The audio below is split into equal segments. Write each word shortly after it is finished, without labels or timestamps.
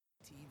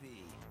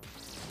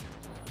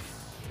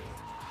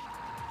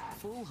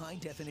full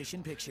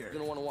high-definition picture. You're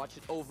gonna want to watch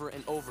it over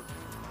and over.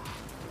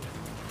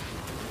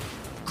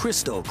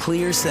 Crystal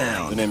clear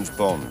sound. The name's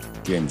Bond.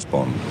 James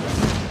Bond.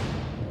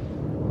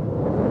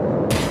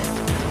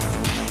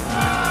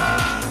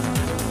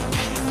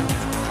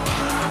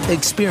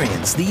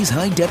 Experience these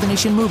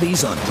high-definition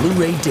movies on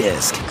Blu-ray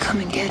disc. Come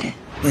and get it.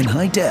 In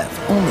high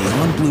def, only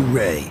on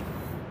Blu-ray.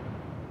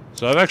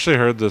 So I've actually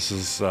heard this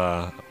is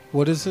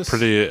What is this?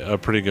 a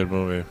pretty good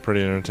movie,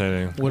 pretty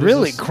entertaining. What is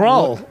Really? this?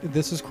 Crawl?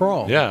 This is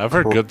Crawl. Yeah, I've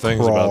heard good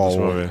things about this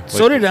Crawl. movie.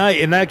 So did I,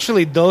 and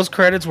actually those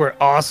credits were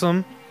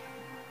awesome.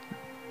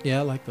 Yeah,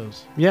 I like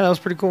those. Yeah, that was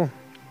pretty cool.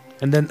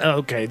 And then,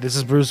 okay, this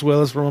is Bruce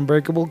Willis from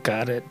Unbreakable.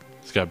 Got it.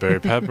 It's got Barry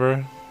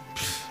Pepper.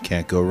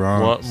 Can't go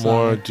wrong. What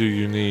more do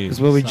you need? This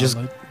movie just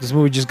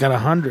got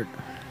 100.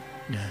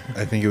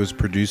 I think it was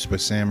produced by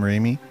Sam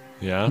Raimi.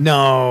 Yeah.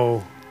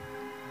 No.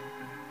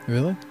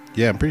 Really?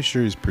 Yeah, I'm pretty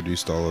sure he's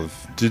produced all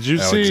of Did you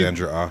see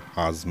Alexandra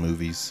Aja's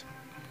movies.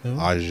 Who?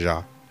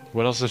 Aja.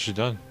 what else has she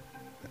done?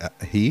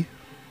 He?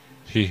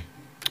 He.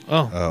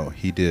 Oh, Oh,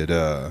 he did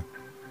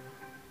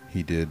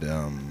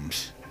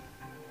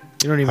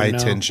you don't even High know.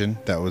 Tension.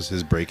 That was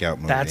his breakout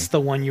movie. That's the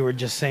one you were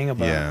just saying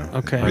about. Yeah.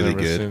 Okay. I've Really never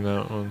good. seen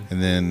that one.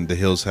 And then The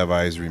Hills Have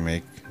Eyes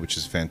remake, which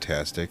is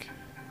fantastic.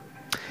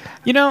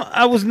 You know,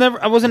 I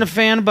wasn't a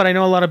fan, but I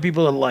know a lot of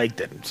people that liked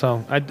it.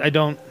 So I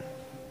don't.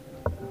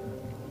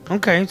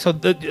 Okay,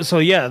 so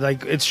yeah,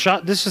 like it's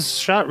shot. This is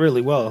shot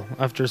really well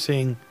after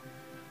seeing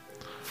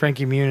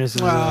Frankie Muniz.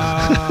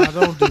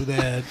 Don't do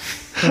that.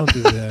 Don't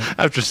do that.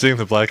 After seeing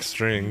the black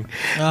string.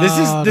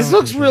 This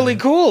looks really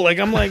cool. Like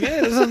I'm like,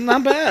 hey, this is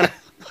not bad.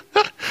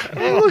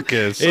 Look,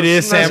 it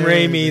is Sam nice.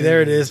 Raimi.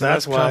 There it is.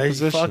 That's nice why.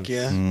 compositions. Fuck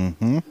yeah.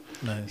 Mm-hmm.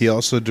 Nice. He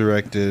also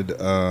directed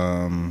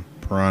Piranha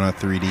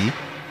 3D.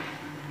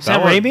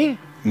 Sam one- Raimi.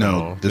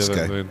 No, this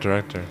guy. The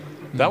director.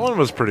 That one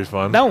was pretty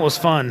fun. That one was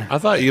fun. I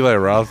thought Eli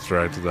Roth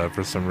directed that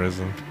for some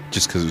reason.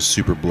 Just because it was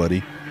super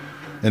bloody.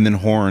 And then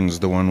Horns,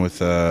 the one with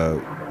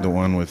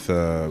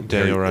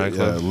Daniel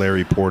Radcliffe?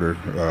 Larry Porter,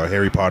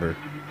 Harry Potter.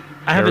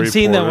 I haven't Harry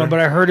seen that Potter. one, but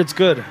I heard it's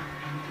good.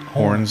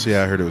 Horns,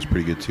 yeah, I heard it was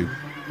pretty good too.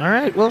 All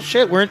right. Well,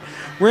 shit, we're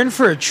in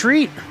for a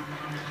treat.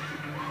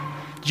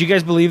 Did you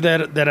guys believe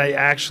that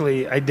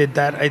I did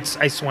that?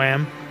 I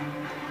swam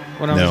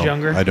when I was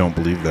younger. I don't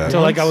believe that.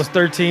 Until like I was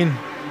 13.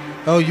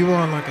 Oh, you were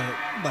on like a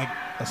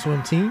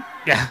swim team?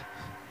 Yeah.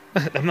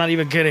 I'm not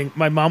even kidding.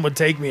 My mom would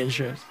take me and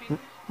shit.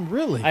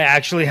 Really? I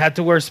actually had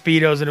to wear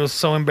Speedos, and it was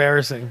so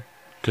embarrassing.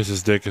 Because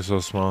his dick is so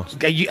small.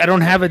 I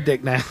don't have a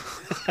dick now.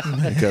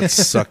 Got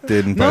sucked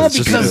in by No, the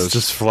because- Speedos. It's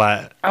just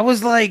flat. I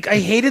was like, I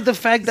hated the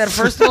fact that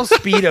first of all,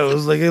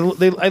 Speedos, like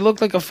I looked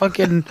like a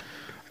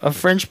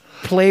French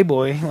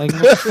playboy. Like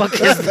what the fuck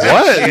is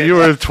that? What? You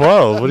were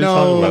 12. What are you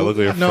talking about? Look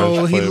like a no,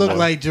 French he looked playboy.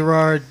 like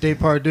Gerard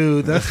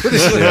Depardieu. That's what he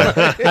looked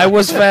like. I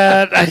was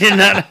fat. I did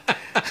not.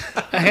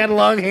 I had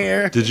long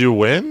hair. Did you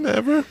win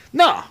ever?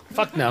 No,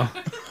 fuck no.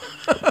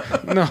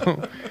 No.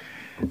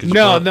 Could you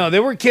No, put- no,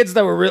 there were kids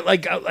that were real.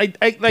 Like, I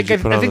Did you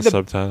put on think the the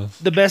subtitles?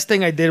 the best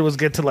thing I did was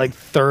get to like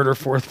 3rd or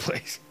 4th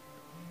place.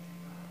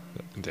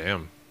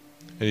 Damn.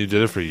 And you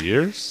did it for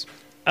years?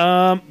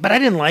 But I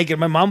didn't like it.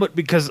 My mom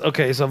would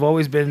so I've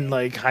always been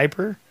like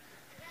hyper.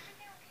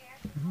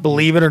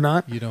 Believe it or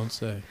not, You don't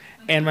say.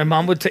 and my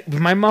mom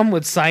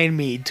would sign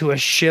me to a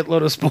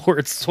shitload of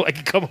sports so I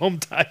could come home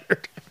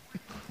tired.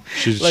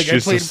 She Like, I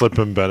used to played- slip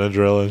in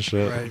Benadryl and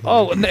shit. Right.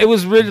 Oh, it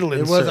was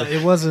Ritalin.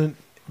 It wasn't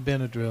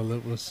Benadryl.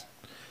 It was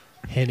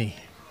Henny.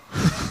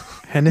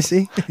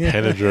 Hennessy.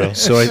 Benadryl.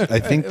 So I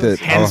think that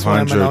Hence why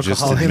I'm an Alejandro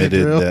just alcoholic.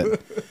 admitted Benadryl.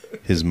 that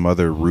his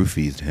mother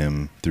roofied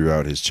him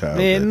throughout his childhood.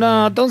 Man,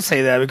 no, don't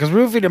say that because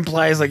roofied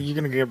implies like you're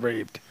gonna get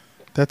raped.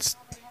 That's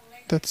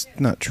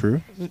not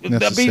true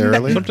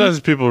necessarily. Sometimes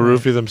people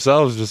roofie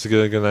themselves just to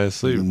get a good night's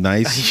sleep.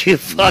 Nice You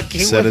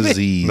fucking set with of me?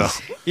 Z's. No.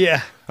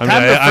 Yeah.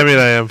 I mean,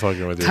 I am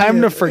fucking with you.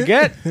 Time to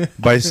forget.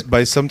 By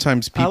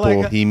sometimes people,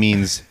 like it. he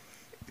means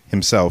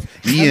himself.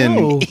 Ian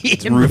know.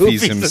 Ian roofies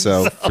roofies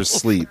himself for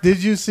sleep.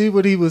 Did you see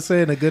what he was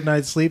saying? A good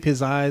night's sleep.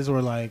 His eyes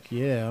were like,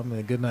 "Yeah, I'm in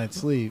a good night's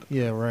sleep."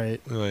 Yeah,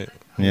 right. Like,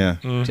 Yeah,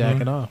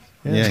 Jacking off.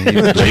 yeah.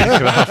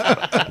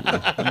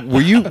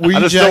 Were you I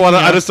just jacking don't want to.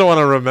 I off? just don't want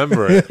to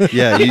remember it.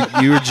 Yeah,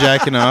 you were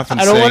jacking off and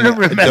I don't saying, wanna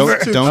remember.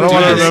 Don't I don't do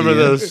want to this, remember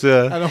Ian. this.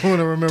 Yeah. I don't want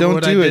to remember. Don't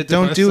what I do did it. to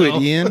Don't do it,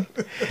 myself. Ian.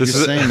 You're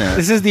saying that.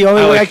 This is the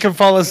only way I can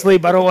fall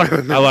asleep. I don't want to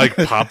remember. I like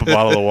pop a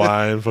bottle of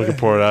wine, fucking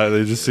pour it out.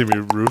 They just see me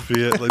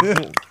roofie it.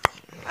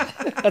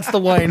 Like, That's the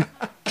wine.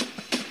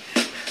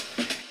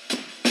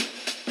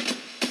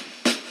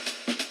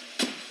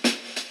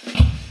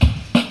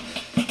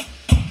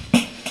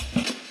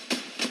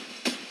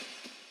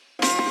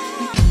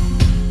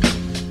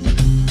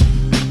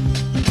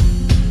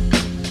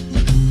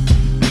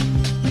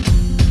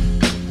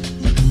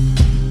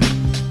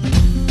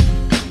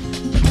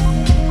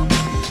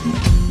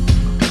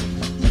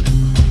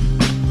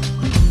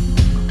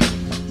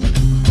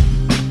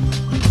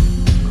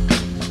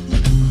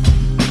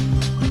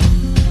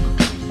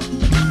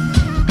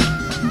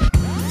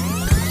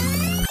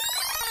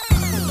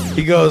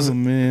 goes, Oh,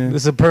 man.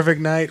 "This is a perfect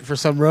night for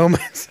some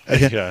romance."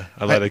 Yeah,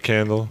 I light a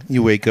candle.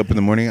 You wake up in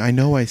the morning. I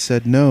know I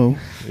said no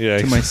Yeah,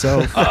 to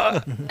myself.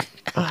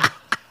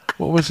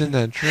 what was in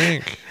that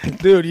drink?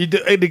 Dude, you do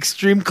an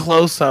extreme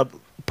close up,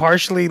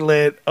 partially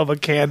lit of a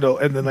candle,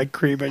 and then like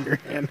cream in your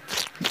hand.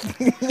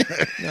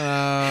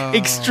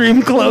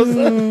 Extreme close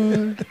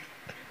up.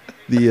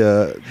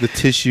 The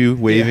tissue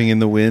waving in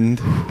the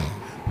wind.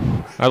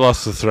 I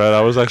lost the thread.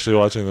 I was actually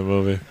watching the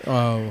movie.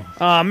 Oh,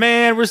 Oh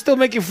man, we're still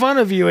making fun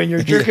of you and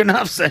your jerking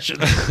off session.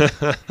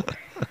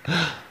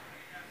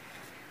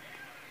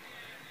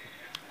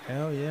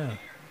 hell yeah!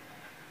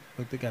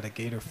 Look, they got a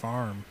gator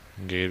farm.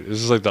 This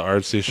is like the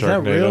artsy Is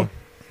that Sharknado. real?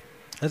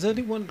 Has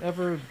anyone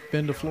ever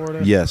been to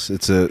Florida? Yes,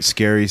 it's a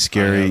scary,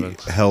 scary haven't.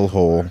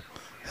 hellhole,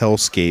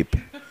 hellscape.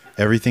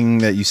 Everything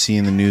that you see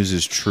in the news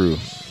is true.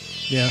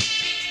 Yeah.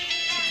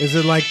 Is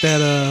it like that?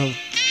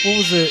 What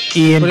was it?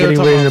 Ian What they were getting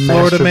talking ready to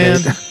about, Florida Man.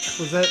 masturbate.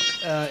 Was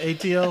that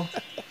ATL?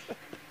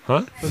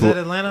 Huh? Was that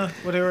Atlanta?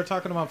 What they were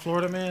talking about,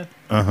 Florida Man?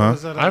 Uh huh.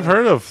 Was that I've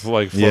heard of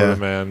like Florida Yeah.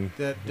 Man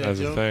that as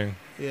a joke? thing.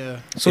 Yeah.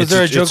 So is It's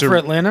there a- a joke it's a- for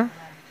Atlanta?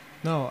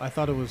 No, I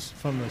thought it was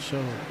from the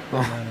show.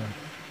 Atlanta.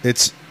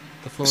 It's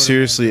The Florida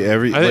seriously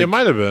every. I think it Like,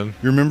 might have been.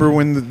 you remember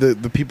when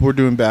the people were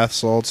doing bath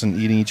salts and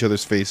eating each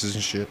other's faces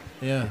and shit?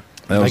 Man. Yeah.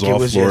 That was Like it all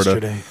was Florida.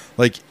 yesterday.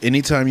 Like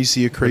anytime you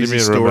see a What do you crazy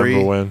mean? story,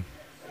 Remember when?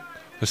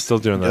 They're still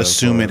doing that. in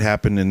assume it Florida.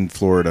 happened in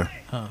Florida.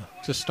 Huh.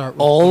 Just start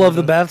with All of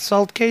the Florida. bath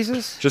salt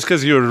cases? Just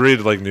because you would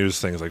read like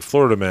news things like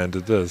Florida Man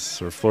did this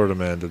or Florida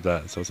Man did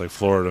that, so it's like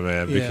Florida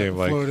Man Yeah, became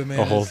like Florida Man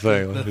a whole is the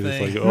thing. Like, it's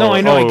thing. like, No,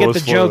 I know, I it get was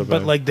the Florida joke, but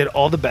Man. like, did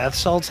all the bath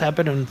salts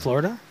happen in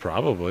Florida?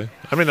 Probably.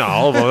 I mean, not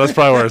all of them. That's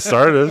probably where it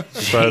started.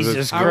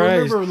 Jesus I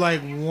Christ. remember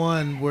like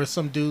one where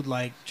some dude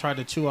like tried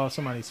to chew off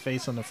somebody's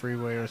face on the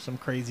freeway or some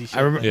crazy shit.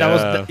 I remember Yeah. that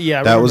was the, yeah.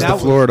 I That remember was the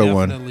Florida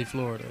one. Definitely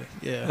Florida.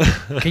 Yeah.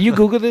 Can you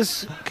Google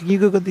this? Can you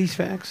Google these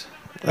facts?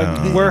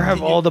 Like, where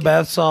have all the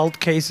bath salt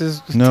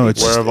cases? No,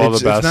 it's Where just, have all the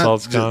it's bath not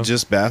salts ju- gone?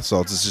 just bath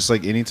salts. It's just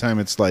like anytime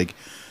it's like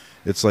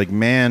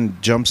man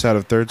jumps out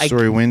of third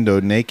story window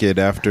naked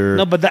after.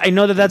 No, but I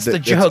know that that's the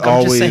It's joke. I'm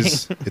always,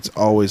 just saying. it's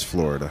always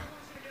Florida.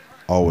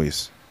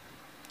 Always.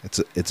 It's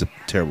a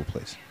terrible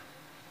place.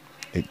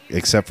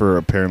 Except for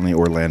apparently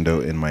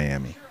Orlando and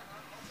Miami.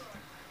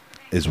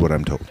 Is what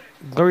I'm told.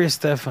 Gloria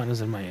Stefan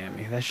is in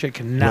Miami. That shit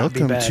cannot be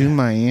Welcome bad. to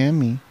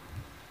Miami.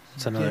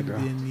 It's another girl.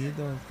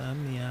 Bienvenidos a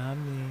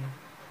Miami.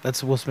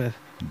 That's Will Smith.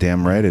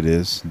 Damn right it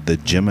is. The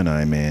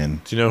Gemini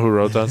Man. Do you know who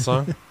wrote that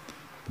song?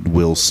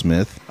 Will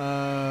Smith.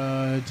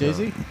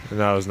 Jay-Z?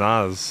 No, it was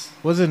Nas.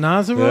 Was it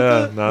Nas who wrote Yeah,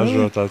 that? Nas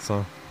Really? wrote that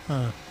song.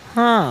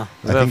 Huh.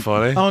 Isn't that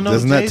funny? Oh no!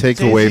 Doesn't that take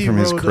away from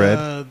his wrote,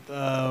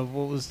 cred?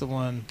 What was the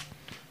one?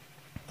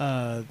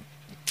 It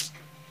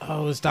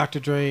was Dr.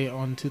 Dre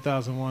on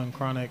 2001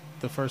 Chronic,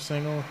 the first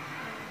single,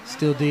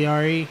 Still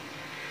Dre.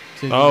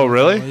 Oh,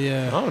 really?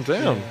 Yeah. Oh,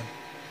 damn. Yeah.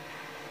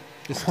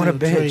 It's What a Still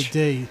Dre bitch.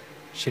 Day.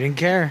 She didn't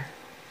care.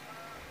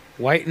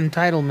 White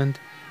entitlement.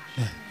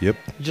 Yep.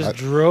 Just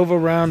drove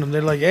around them.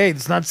 They're like, hey,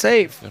 it's not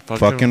safe. Yeah,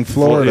 Fucking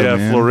Florida, yeah,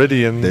 man.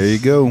 Floridians. There you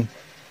go.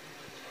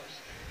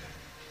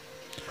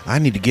 I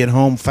need to get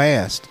home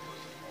fast.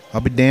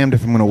 I'll be damned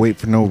if I'm going to wait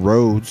for no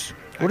roads.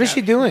 What is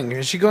she doing?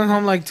 Is she going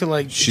home like to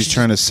like? She's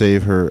trying to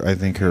save her, I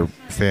think, her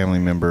family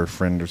member,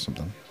 friend, or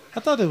something. I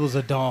thought it was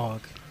a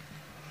dog.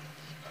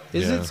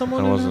 Is Yeah, it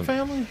someone I in her wasn't-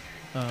 family?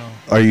 Oh.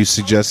 Are you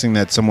suggesting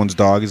that someone's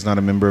dog is not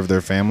a member of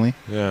their family?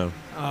 Yeah.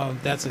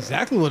 That's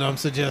exactly what I'm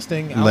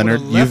suggesting. I Leonard,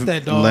 would've left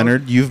that dog.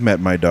 Leonard, you've met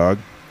my dog.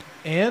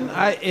 And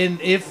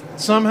if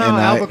somehow And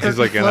I- Albuquerque He's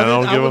like, and I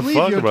flooded, don't give would a leave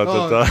fuck your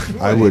about that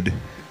dog.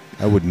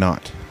 I would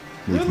not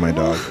leave my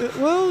dog.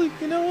 Well,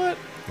 you know what?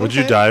 Would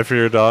you Okay. die for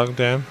your dog,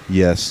 Dan?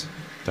 Yes,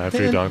 Die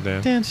for your dog,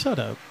 Dan? Dan, shut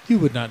up. You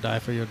would not die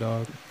for your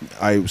dog.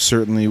 I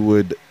certainly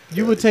would.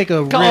 You would take a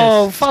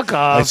Oh, risk. fuck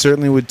I off.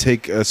 certainly would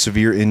take a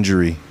severe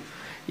injury.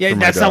 Yeah, for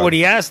my that's not dog. what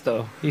he asked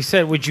though. He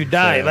said, "Would you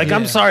die?" Yeah. Like,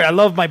 I'm Yeah. sorry, I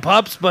love my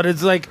pups, but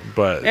it's like,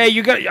 But hey,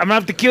 I'm gonna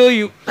have to kill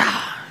you.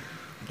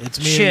 It's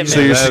me. Shit, and So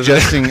you. you're That-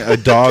 suggesting a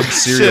dog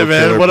serial Shit,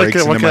 man, killer what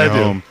breaks can into my I do?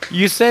 home.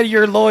 You said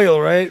you're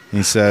loyal, right?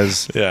 He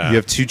says, Yeah. you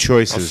have two I'll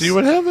choices. see you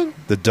in heaven.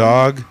 The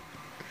dog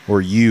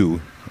or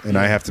you. And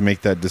I have to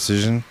make that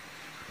decision?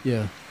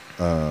 Yeah,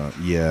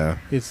 Yeah.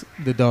 it's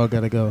the dog.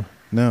 Gotta go.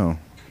 No.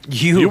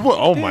 You will,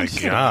 oh my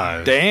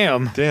god.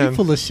 Damn. You're Dan.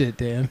 full of shit,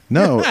 Dan.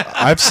 No.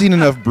 I've seen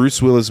enough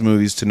Bruce Willis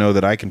movies to know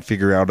that I can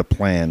figure out a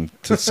plan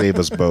to save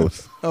us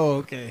both. Oh,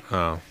 okay.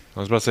 Oh. I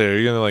was about to say, are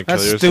you going to like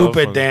That's kill yourself?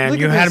 stupid, Dan. Look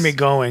You at had this. me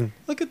going.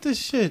 Look at this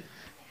shit.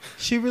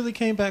 She really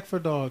came back for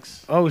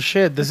dogs. Oh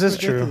shit, this is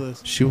It's true.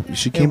 ridiculous.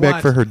 She came back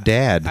watch. for her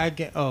dad. I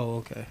get. Oh,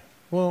 okay.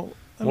 Well,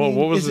 I Well, mean,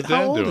 what was is the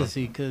how dad old doing? is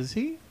he? Because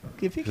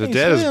if he The can't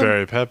dad is swim,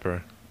 Barry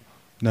Pepper.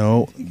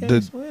 No. He can't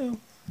The, swim.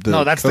 the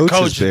No, that's the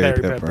coach is Barry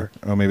Pepper.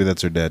 Oh, maybe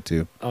that's her dad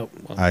too. Oh,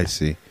 well. I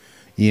see.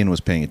 Ian was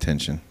paying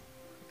attention.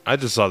 I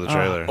just saw the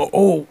trailer.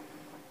 oh.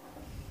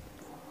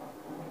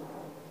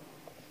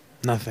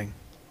 Nothing.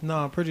 No,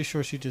 I'm pretty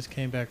sure she just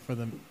came back for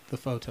the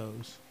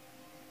photos.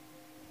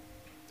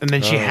 And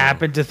then she Oh.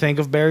 happened to think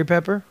of Barry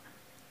Pepper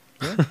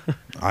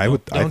I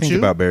Don't think you?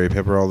 about Barry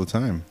Pepper all the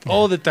time.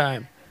 all the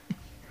time.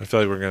 I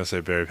feel like we're gonna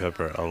say Barry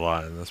Pepper a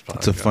lot in this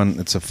podcast.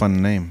 It's a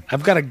fun name.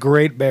 I've got a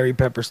great Barry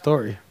Pepper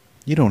story.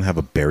 You don't have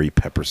a Barry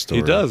Pepper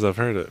story. He does. I've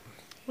heard it.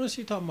 What is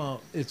she talking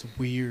about? It's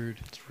weird.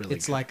 really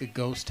It's good. like a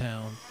ghost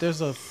town. There's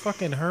a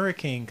fucking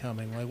hurricane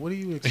coming. Like, what do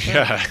you expect?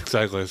 Yeah,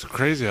 exactly. It's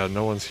crazy how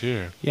no one's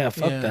here. Yeah,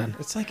 fuck Yeah, that.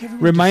 It's like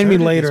everyone Remind me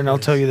deserted later this and I'll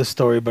place. tell you the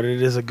story, but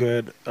it is a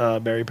good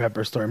Barry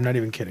Pepper story. I'm not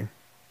even kidding.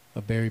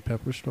 A Barry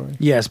Pepper story.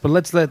 Yes, but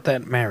let's let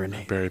that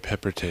marinate. Barry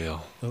Pepper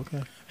Tail.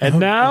 Okay. And A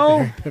now,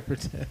 Barry Pepper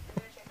tale.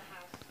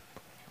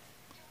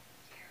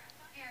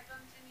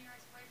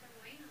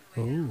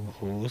 Ooh,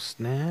 oh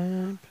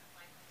snap!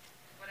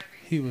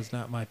 he was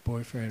not my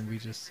boyfriend. We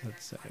just had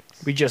sex.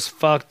 We just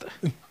fucked.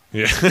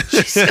 Yeah.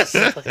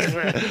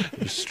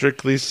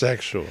 Strictly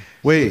sexual.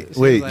 Wait, She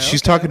wait. was like,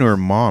 She's okay. talking to her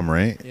mom,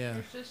 right? Yeah.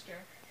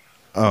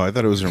 Oh, I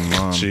thought it was her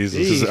mom.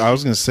 Jesus. I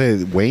was gonna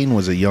say Wayne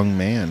was a young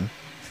man.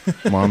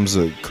 Mom's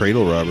a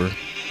cradle robber.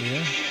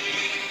 Yeah.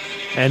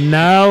 And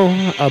now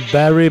a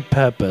Barry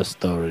Pepper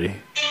story.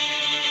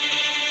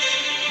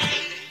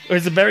 Or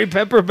is it Barry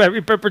Pepper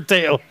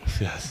tail?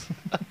 Yes.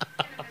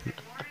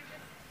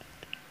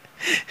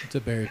 It's a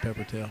Barry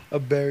Pepper tale. A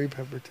Barry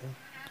Pepper tail.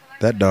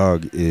 That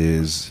dog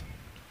is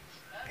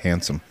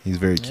handsome. He's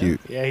very cute.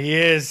 Yeah, he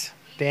is.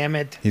 Damn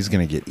it. He's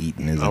gonna get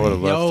eaten, isn't I would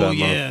have he? left Yo, that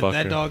yeah, motherfucker.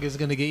 that dog is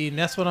gonna get eaten.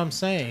 That's what I'm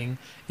saying.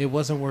 It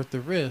wasn't worth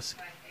the risk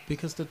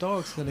because the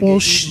dog's gonna Well,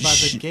 get eaten by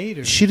the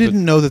gator. she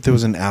didn't know that there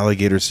was an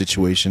alligator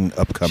situation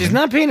upcoming. She's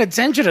not paying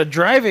attention to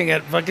driving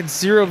at fucking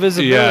zero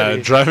visibility.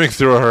 Yeah, driving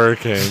through a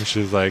hurricane,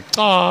 she's like,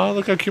 "Aw,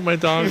 look how cute my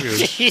dog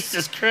is."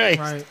 Jesus Christ.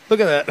 Right.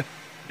 Look at that.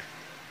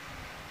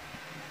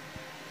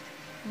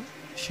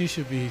 She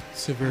should be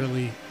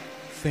severely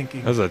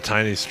thinking. That was a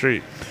tiny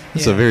street.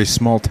 It's a very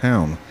small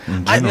town.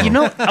 In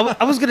general.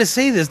 I was going to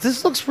say this.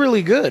 This looks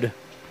really good.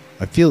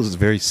 I feel it's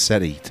very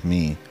setty to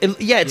me.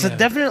 It's Yeah.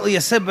 definitely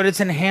a set, but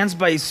it's enhanced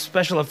by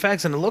special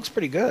effects, and it looks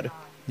pretty good.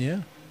 Yeah.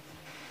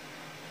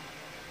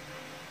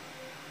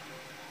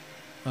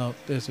 Oh,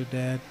 there's her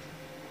dad.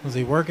 Was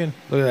he working?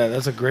 Look at that.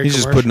 That's a great He's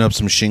just commercial. putting up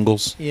some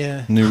shingles,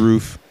 Yeah. new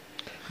roof.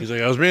 He's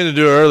like, "I was meaning to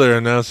do it earlier,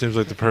 and now it seems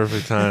like the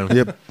perfect time."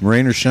 Yep,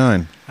 rain or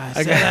shine. I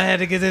said I had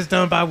to get this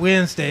done by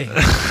Wednesday.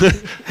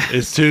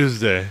 It's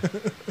Tuesday.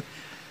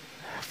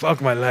 Fuck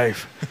my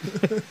life.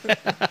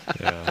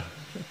 Yeah.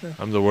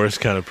 I'm the worst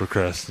kind of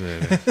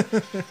procrastinator.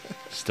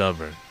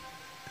 Stubborn.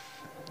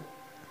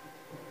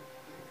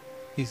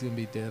 He's gonna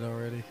be dead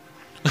already.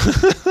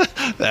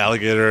 The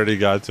alligator already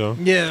got to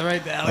him. Yeah,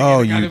 right. The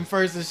alligator got you- him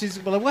first, and she's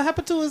like, "What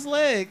happened to his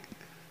leg?"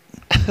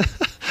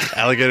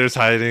 Alligator's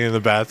hiding in the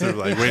bathroom,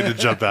 like waiting to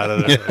jump out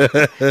of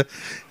there.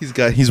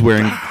 He's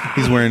wearing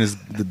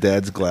the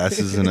dad's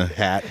glasses and a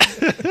hat,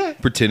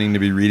 pretending to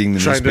be reading the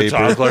Trying to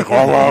newspaper. talk like,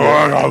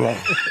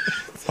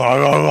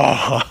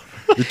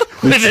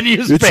 With a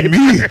newspaper. It's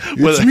me.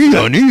 It's me,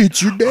 honey.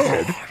 It's your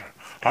dad.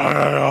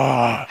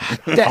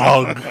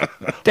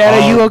 Dad,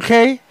 are you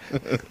okay?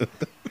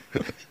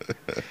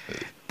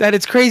 Dad,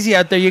 it's crazy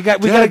out there. We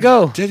gotta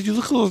go. Dad, you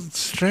look a little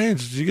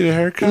strange. Did you get a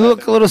haircut? You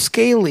look a little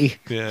scaly.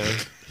 Yeah.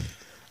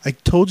 I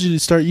told you to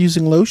start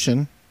using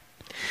lotion.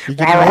 You're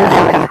getting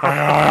older.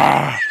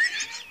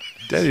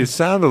 Dad, you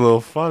sound a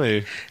little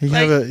funny. You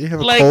have a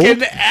Like cold?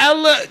 an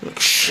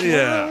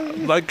Yeah,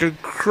 like a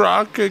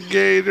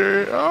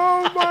crocagator.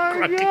 Oh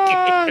my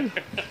god!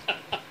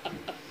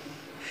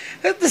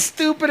 That's the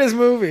stupidest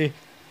movie.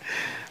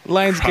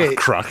 Lionsgate.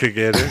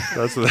 Crocagator.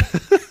 That's what.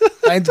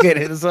 Lionsgate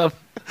hit us up.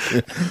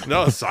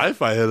 No,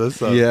 sci-fi hit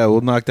us up. Yeah,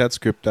 we'll knock that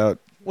script out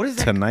What is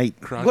that? tonight.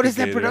 What is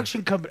that Crocagator.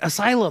 production company?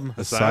 Asylum.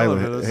 Asylum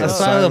hit us Hey, up.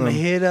 Asylum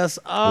hit us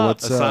up.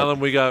 What's up? Asylum.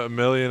 We got a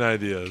million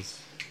ideas.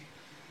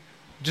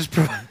 Just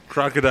provide.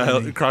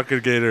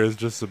 Crocagator is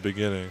just the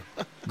beginning.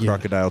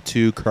 Crocodile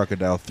 2,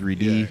 Crocodile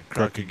 3D, Yeah,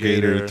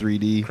 Crocagator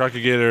 3D,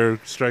 Crocagator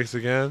strikes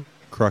again.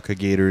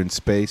 Crocagator in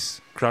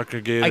space.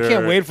 Crocagator. I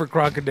can't wait for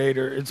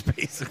Crocodidator in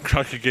space.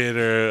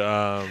 Crocagator.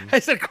 I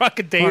said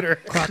Crocodidator.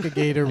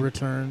 Crocagator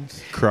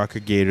returns.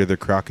 Crocagator the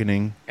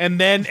Crockening. And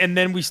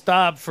then we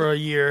stop for a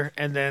year,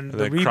 and then And the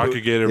then reboot.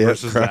 Crocagator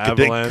versus the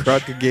Avalanche.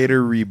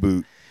 Crocagator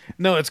reboot.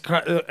 No, it's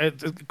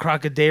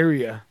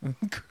Crocodidaria.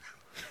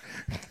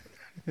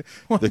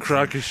 The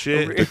Croc of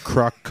shit. The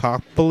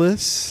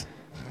Crocopolis.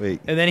 Wait,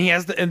 And then he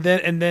has the and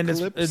then it's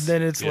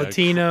Yeah,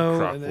 Latino.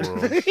 Croc and then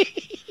World.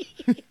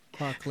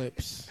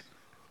 Croclips.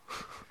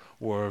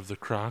 War of the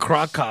Crocs.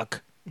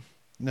 Croccock.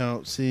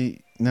 no,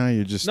 see, now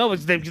you're just No,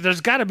 there's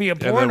got to be a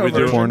And then porno we do,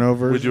 version. Porno we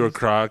version? do a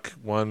Croc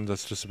one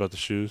that's just about the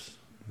shoes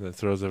that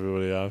throws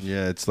everybody off.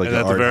 Yeah, it's like and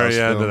an at the art very house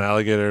end, film. an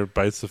alligator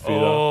bites the feet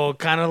off. Oh,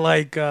 kind of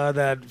like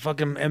that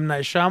fucking M.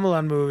 Night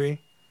Shyamalan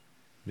movie.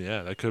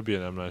 Yeah, that could be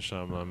an M. Night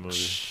Shyamalan movie.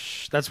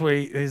 That's where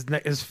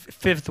his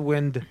fifth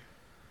wind.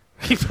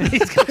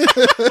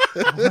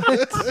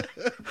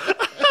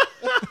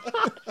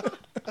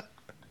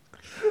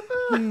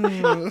 M.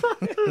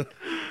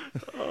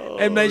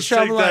 Night Take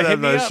Shyamalan, that, hit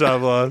M. me Night up.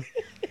 Shyamalan.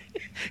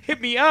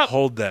 Hit me up.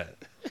 Hold that.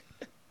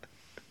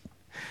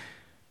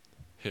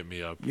 Hit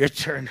me up. Your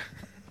turn.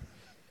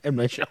 M.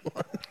 Night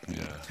Shyamalan.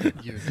 Yeah.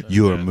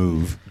 Your Yeah.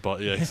 move.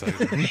 But yeah,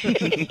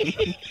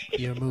 exactly.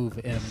 Your move,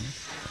 M.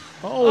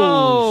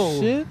 Oh,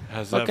 shit!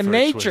 How's that Fucking for a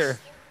nature.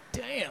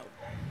 twist?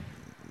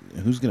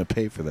 Damn. Who's gonna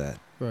pay for that?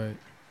 Right.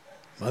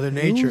 Mother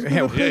Nature. gonna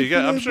Yeah, Yeah, you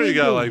got. I'm sure you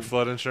got like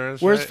flood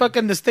insurance. where's right?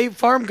 fucking the State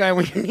Farm guy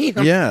when you need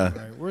him? Yeah.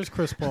 Right. Where's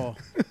Chris Paul?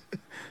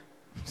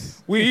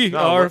 We No,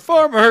 are where-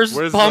 farmers.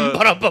 where's Bum, the-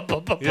 ba-dum, bum,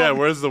 bum, bum, Yeah, bum.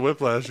 where's the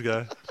Whiplash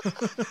guy?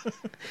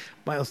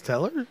 Miles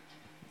Teller?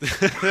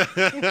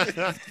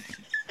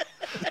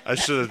 I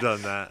should have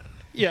done that.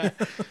 Yeah.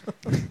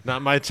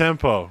 Not my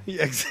tempo.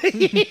 Yeah,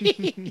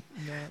 exactly.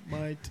 Not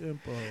my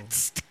tempo.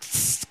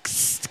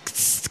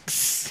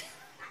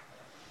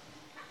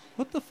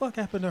 What the fuck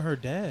happened to her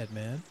dad,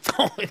 man?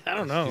 I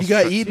don't know. He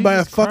got eaten by a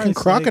Jesus fucking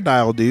Christ, like-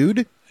 crocodile,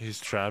 dude. He's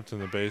trapped in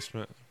the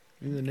basement.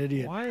 He's an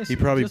idiot. Why is He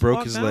probably just broke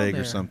walk his down leg or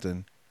there?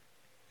 something.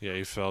 Yeah,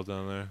 he fell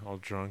down there, all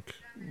drunk.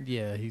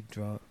 Yeah, he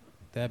drunk.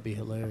 That'd be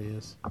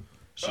hilarious.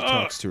 She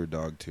talks to her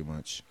dog too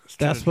much.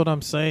 That's what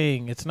I'm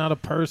saying. It's not a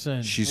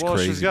person. She's well,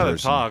 crazy she's got to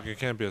person. talk. It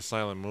can't be a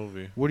silent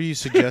movie. What are you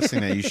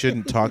suggesting that you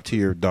shouldn't talk to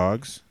your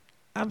dogs?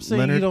 I'm saying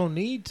Leonard? you don't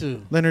need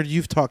to. Leonard,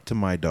 you've talked to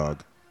my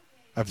dog.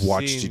 I've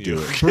watched Seen you do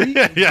you.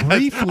 it. Yeah,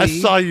 Briefly. I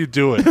saw you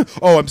do it.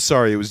 Oh, I'm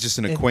sorry. It was just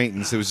an And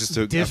acquaintance. It was just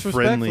a Disrespectfully,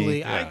 friendly.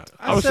 Yeah.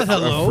 I was said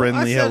hello. a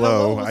friendly I said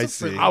hello. was I a see.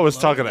 friendly I was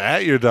hello. talking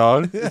at your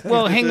dog.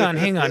 Well, hang on.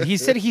 He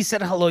said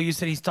hello. You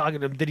said he's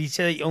talking to him. Did he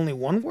say only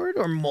one word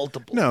or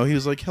multiple? No, he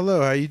was like,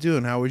 "Hello, how you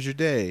doing? How was your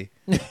day?"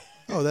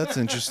 Oh, that's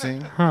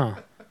interesting. Huh.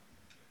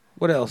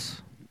 What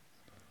else?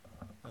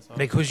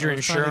 Like, who's your I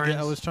was trying to get-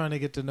 insurance? I was trying to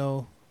get to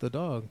know the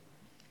dog.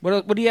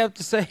 What do you have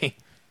to say?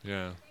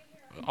 Yeah.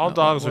 All No,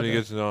 dogs, what when you the-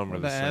 get to know them, are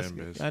what the to ask same,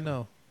 you. basically. I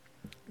know.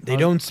 They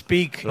don't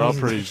speak. They're all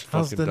pretty How's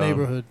fucking the dumb.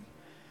 neighborhood?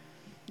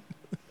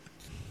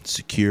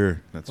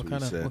 Secure. That's What what,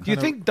 kind he of- said. what Do you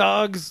kind of- think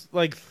dogs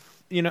like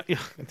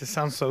this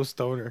sounds so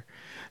stoner,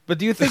 but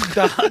do you think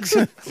dogs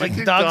like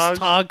think dogs dogs-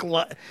 talk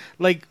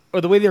like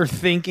or the way they're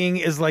thinking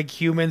is like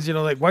humans? You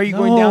know, like why are you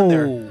going down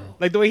there? No.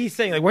 Like the way he's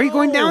saying, like why are you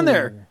going down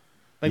there? No.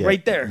 Like Yeah,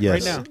 right there,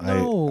 yes, right now.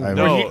 No.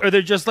 No. Or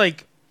they're just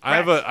like I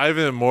have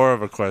even more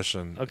of a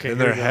question. Okay, in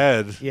here their we go.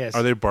 head, Yes.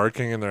 are they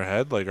barking in their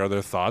head? Like, are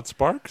their thoughts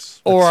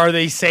barks? or are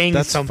they saying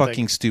That's something?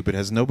 fucking stupid.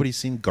 Has nobody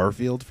seen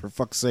Garfield? For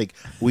fuck's sake,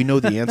 we know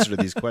the answer to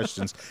these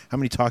questions. How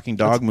many talking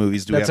dog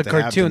movies do we That's have a to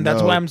have cartoon. to That's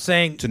know why I'm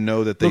saying. to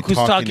know that they Look who's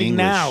talk in talking English?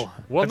 now.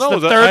 Well, That's no.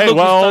 the third Hey, look who's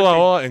well, hold on, talking.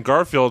 hold on. In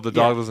Garfield, the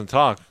dog Yeah. doesn't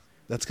talk.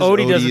 That's because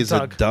Odie Odie doesn't is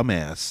talk. a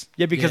dumbass.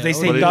 Yeah, because Yeah, they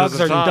say but he dogs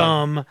doesn't are talk.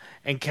 dumb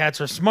and cats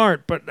are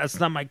smart, but that's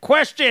not my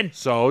question.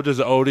 So, does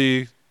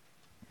Odie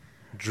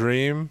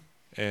dream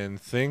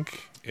and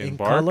think In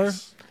barks? color?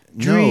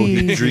 No, he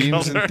Dream.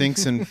 dreams Color. and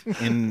thinks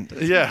in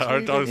Yeah,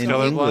 our dog's in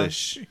colorblind.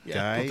 English, Don't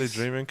they guys.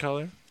 dream in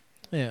color?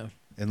 Yeah.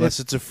 Unless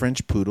it's a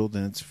French poodle,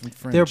 then it's from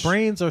French. Their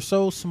brains are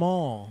so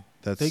small.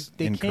 That's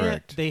They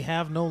incorrect. can't. They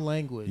have no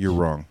language. You're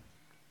wrong.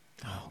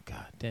 Oh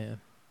god damn.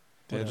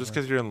 Yeah, just Whatever.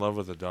 because you're in love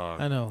with a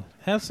dog. I know.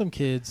 Have some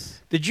kids.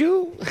 Did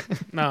you?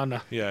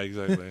 No. Yeah,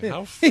 exactly.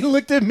 How He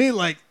looked at me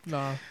like,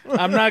 nah.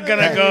 I'm not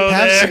gonna go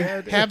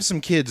there. Have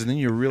some kids, and then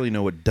you really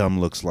know what dumb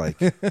looks like.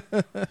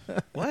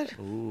 What?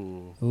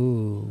 Ooh.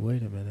 Ooh,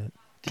 wait a minute.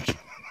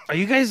 Are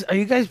you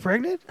guys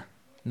pregnant?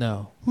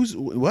 No. Who's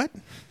what?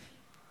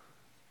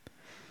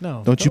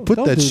 No. Don't you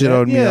put that do shit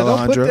on me, Yeah,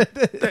 don't put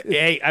Alejandro. that-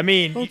 Hey, I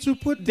mean, Don't you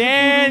put that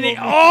Danny.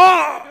 on me.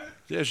 Oh,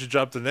 Yeah, she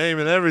dropped the name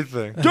and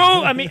everything.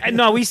 don't. I mean,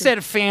 no. We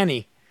said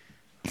Fanny.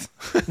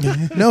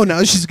 No,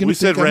 now she's gonna We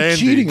think said I'm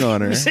Randy. cheating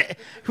on her.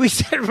 We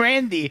said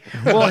Randy.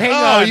 Well, hang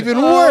Oh, on. even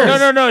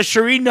worse. No.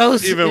 Sheree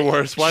knows. Even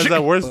worse. Why is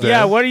that worse? Dan?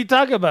 Yeah. What are you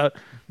talking about?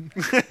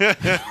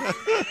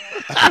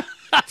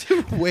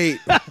 Wait,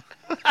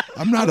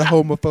 I'm not a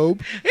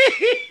homophobe.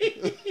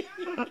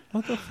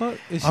 What the fuck?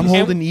 Is I'm she-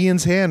 holding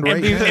Ian's hand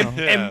right And,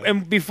 be- now.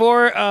 and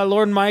before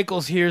Lord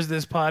Michaels hears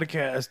this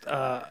podcast,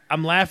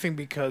 I'm laughing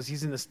because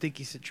he's in a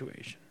sticky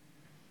situation.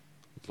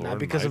 Not Lord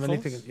because of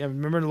Michaels? anything. Yeah,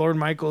 remember Lord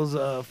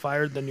Michaels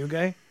fired the new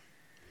guy?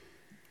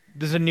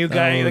 There's a new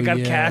guy Oh, that got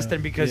yeah, cast,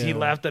 and because he yeah.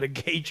 laughed at a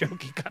gay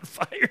joke, he got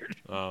fired.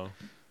 Oh.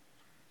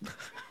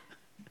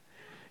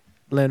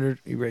 Leonard,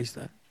 erase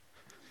that.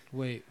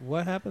 Wait,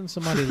 what happened?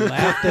 Somebody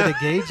laughed at a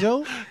gay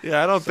joke?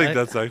 Yeah, I don't think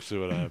that's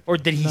actually what happened. Or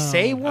did he No.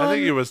 say one? I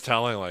think he was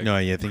telling like No,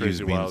 yeah, I think he was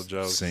crazy being wild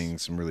jokes. saying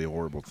some really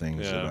horrible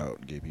things Yeah.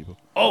 about gay people.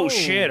 Oh,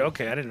 shit.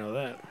 Okay, I didn't know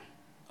that.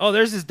 Oh,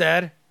 there's his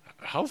dad.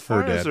 How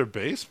far Her is dad. their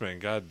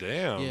basement? God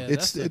damn. Yeah,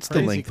 It's- that's a it's the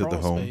crazy length of the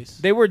crawl home. space.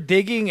 They were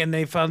digging and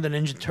they found the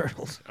Ninja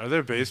Turtles. Are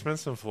there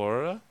basements in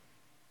Florida?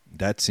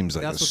 That seems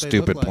like That's a what they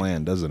stupid look like.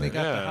 plan, doesn't They it?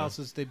 got the Yeah.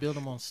 houses. They build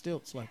them on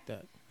stilts like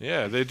that.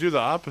 Yeah, they do the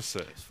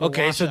opposite. For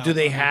Okay, so washout do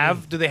they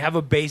underneath. have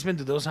a basement?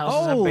 Do those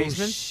houses have Oh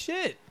basements?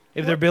 shit!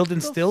 If they're built in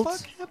What the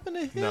stilts? fuck happened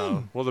to him?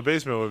 No. Well, the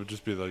basement would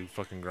just be like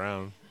fucking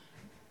ground.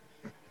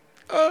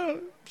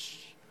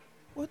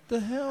 What the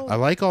hell? I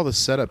like all the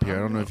setup here. I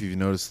don't know if you've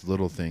noticed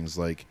little things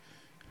like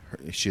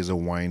she has a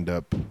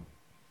wind-up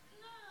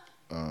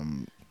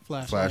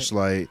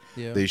flashlight.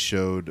 Yeah. They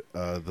showed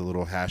the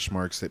little hash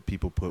marks that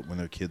people put when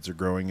their kids are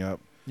growing up.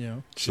 Yeah.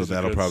 So She's a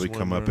that'll good probably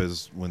come up swimmer.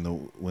 as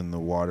when the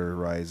water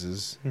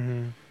rises.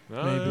 Mm-hmm.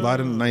 Maybe. A lot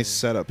of nice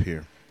setup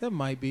here. That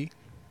might be.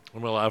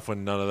 I'm gonna laugh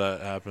when none of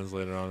that happens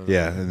later on.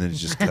 Yeah, and then it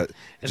just And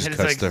just then it's cuts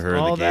like, to her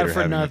all and the that gator for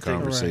having nothing. a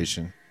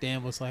conversation.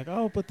 Dan was like,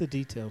 "Oh, but the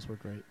details were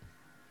great."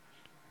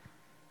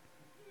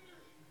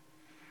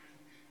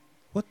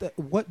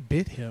 What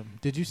bit him?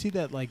 Did you see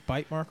that like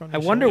bite mark on his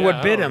I wonder shoulder?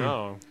 what bit him.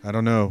 I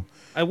don't know.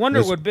 I wonder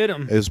It's- what bit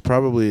him. It was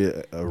probably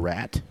a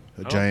rat,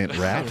 a giant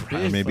rat,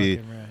 Big maybe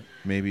fucking rat.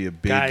 maybe a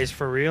big Guys,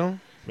 for real?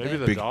 Maybe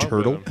the big dog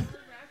turtle. bit him.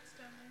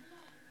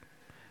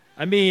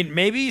 I mean,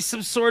 maybe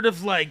some sort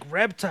of like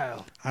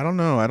reptile. I don't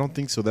know. I don't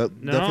think so. That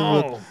definitely No.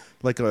 looked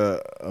like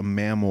a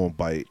mammal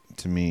bite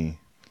to me.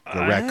 A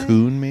I-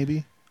 raccoon,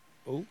 maybe.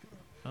 Oh,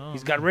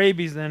 He's got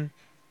rabies then.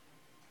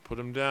 Put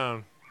him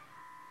down.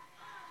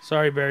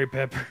 Sorry, Barry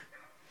Pepper.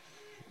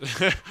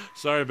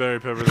 Sorry, Barry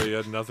Pepper, that you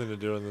had nothing to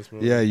do in this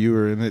movie. Yeah, you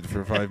were in it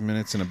for 5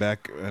 minutes and a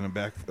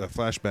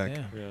flashback.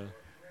 yeah. Yeah.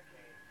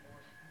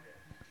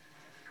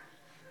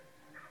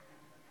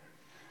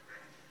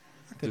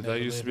 I could Did that never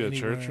used to live be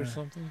a church or anywhere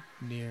something?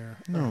 Near.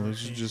 No, this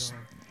is hurricane just zone.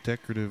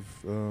 decorative,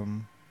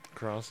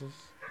 Crosses?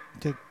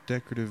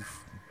 decorative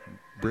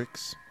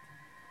bricks.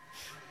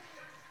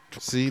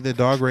 See, the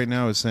dog right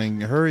now is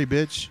saying, "Hurry,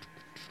 bitch!"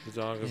 The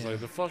dog is Yeah. like,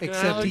 the fucking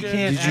Except he alligator.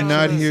 can't Did you not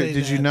actually hear? say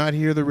Did you that. not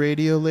hear the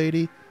radio,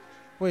 lady?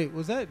 Wait,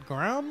 was that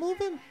ground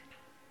moving?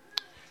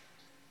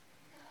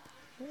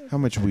 How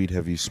much weed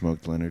have you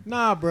smoked, Leonard?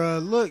 Nah, bro.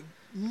 Look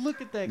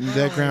at that.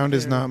 That ground right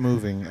is there. not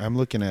moving. I'm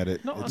looking at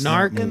it. No, It's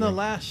Narc. not in the moving.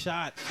 last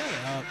shot. Shut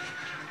up.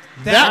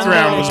 That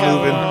ground was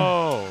moving.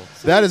 Oh.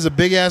 That is a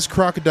big ass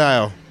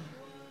crocodile.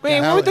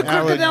 Wait, why would the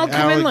crocodile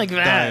come in like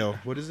that? Alligator.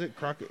 What is it?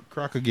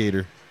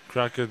 Crocagator.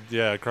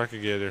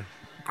 Crocagator.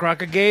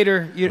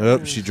 Crocagator.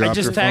 Oh, she dropped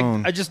her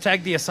phone. I just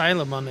tagged the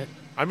asylum on it.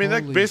 I mean,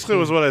 that Holy basically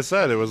was shit. what I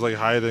said. It was like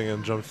hiding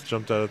and jumped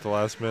out at the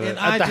last minute. And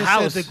I the just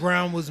house. said the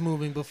ground was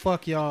moving, but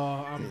fuck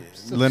y'all. I'm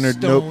so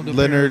Leonard, nope. stoned,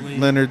 apparently.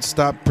 Leonard,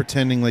 stop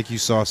pretending like you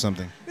saw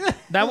something.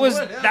 That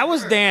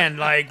was Dan.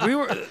 Like we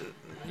were,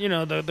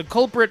 the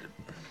culprit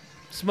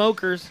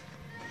smokers.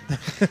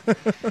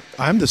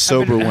 I'm the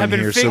sober I've one been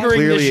here, so figuring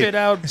this clearly, shit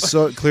out.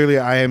 so clearly,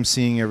 I am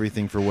seeing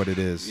everything for what it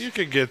is. You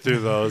could get through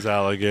those,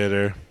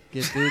 alligator.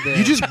 Get through that.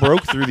 You just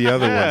broke through the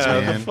other ones, Yeah,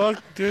 the man.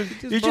 fuck, dude.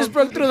 You just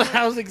broke through the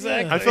house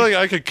exactly. I feel like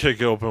I could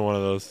kick open one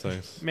of those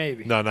things.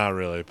 Maybe. No, not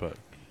really, but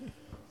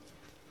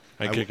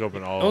I kick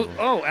open all of them.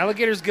 Oh,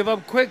 alligators give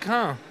up quick,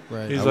 huh?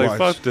 Right. He's I like,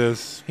 watched. fuck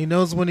this. He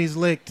knows when he's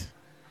licked.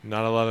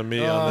 Not a lot of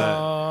meat on that.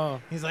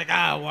 Oh, He's like,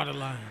 water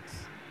lions.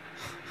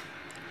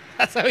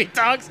 that's how he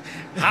talks.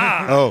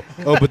 Oh,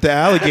 but the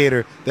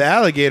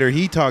alligator,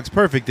 he talks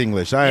perfect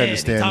English. I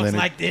understand, he talks Leonard.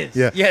 like this.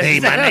 Yeah. Yes, Hey,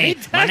 that's how he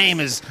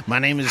my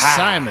name is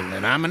Simon,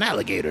 and I'm an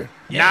alligator.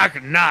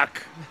 Knock,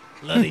 knock.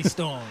 Bloody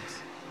storms.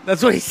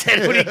 That's what he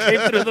said when he came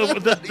through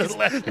the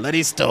left.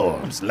 Bloody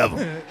storms, love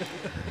 'em.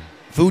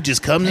 Food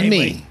just come to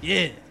me.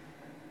 Yeah.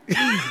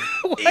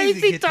 Why does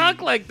Easy he get talk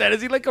to you. like that?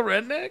 Is he like a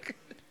redneck?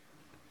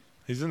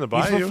 He's in the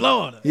He's from bayou.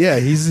 Florida. Yeah,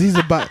 he's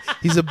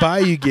a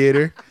bayou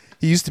gator.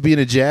 He used to be in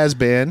a jazz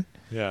band.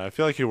 Yeah, I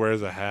feel like he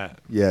wears a hat.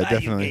 Yeah, Bayou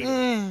definitely.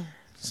 gator.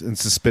 And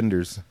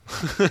suspenders.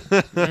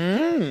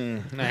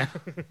 Nah.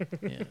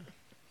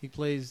 He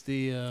plays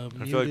the I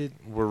feel like muted.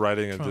 we're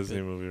writing a trumpet.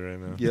 Disney movie right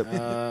now.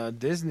 Yep.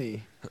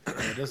 Disney.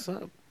 Hit us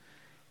up.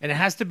 And it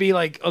has to be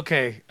like,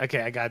 okay, I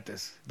got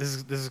this. This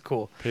is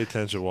cool. Pay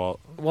attention, Walt.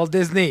 Walt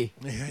Disney.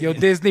 Yo,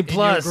 Disney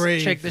Plus.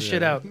 grave. Check this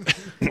shit out.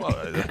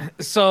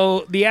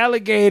 So the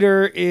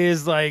alligator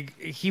is like,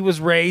 he was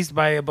raised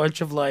by a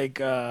bunch of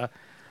like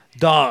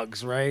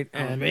dogs, right?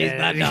 Raised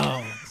by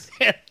dogs.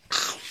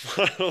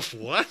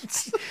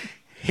 What?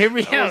 Hear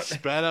me I out.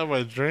 spat out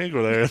my drink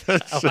with there.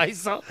 That's Oh, I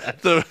saw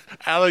that. the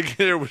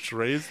alligator was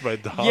raised by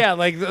dogs. Yeah,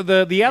 like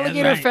the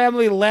alligator right.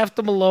 family left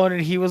him alone,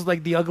 and he was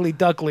like the ugly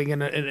duckling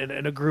in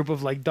a group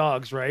of like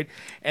dogs, right?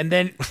 And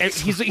then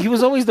he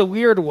was always the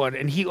weird one,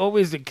 and he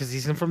always, because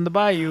he's from the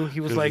bayou,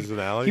 he was 'Cause like he's an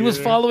he was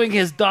alligator? following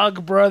his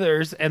dog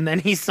brothers, and then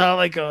he saw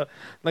like a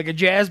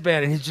jazz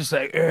band, and he's just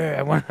like,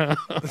 I want to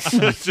I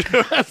want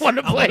to I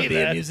want play to be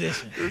a that.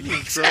 musician.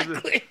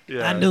 Exactly.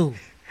 Yeah. I knew.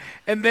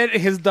 And then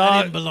his I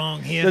dog, didn't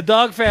belong here. the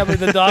dog family,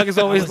 the dog is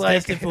always was like,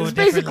 destined for a it's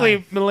different basically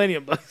life.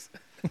 Millennium Bugs.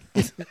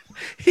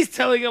 He's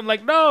telling him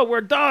like, no,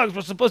 we're dogs.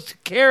 We're supposed to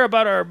care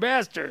about our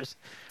masters,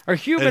 our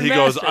human And he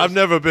masters. goes, I've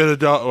never been a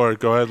dog. Or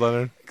go ahead,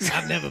 Leonard.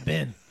 I've never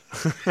been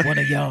one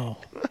of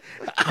y'all.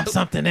 I'm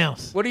something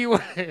else. What do you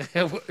want?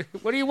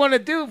 What do you want to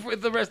do for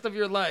the rest of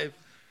your life?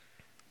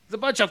 It's a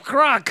bunch of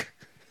crock.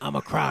 I'm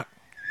a croc.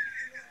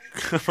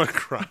 I'm a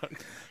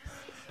croc.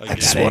 I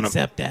just Gotta want to.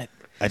 accept that.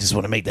 I just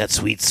want to make that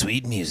sweet,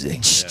 sweet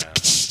music.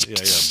 Yeah.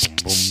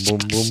 Boom,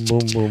 boom, boom,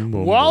 boom, boom,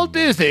 boom. Walt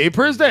Disney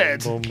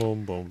presents. Boom,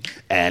 boom, boom.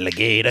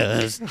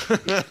 Alligators,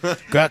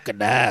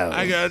 crocodiles.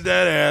 I got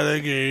that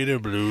alligator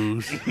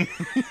blues.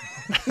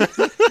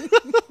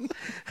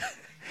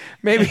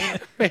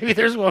 Maybe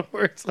there's one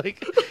where it's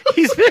like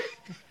he's.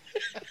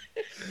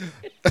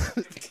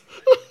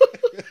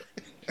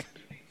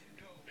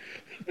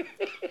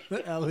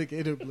 The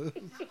alligator blues.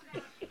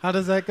 How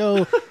does that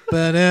go?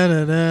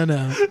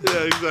 Ba-da-da-da-da.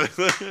 Yeah,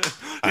 exactly.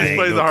 He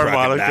plays the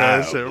harmonica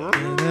and shit.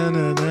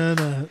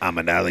 Na-na-na-na. I'm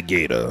an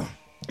alligator.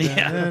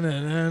 Yeah.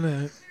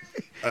 Na-na-na-na.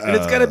 And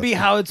it's gotta be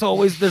how it's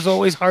always. There's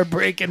always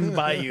heartbreak in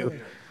Bayou.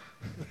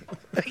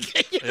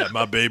 Yeah,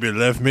 my baby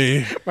left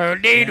me.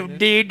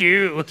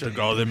 Do. Took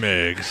all them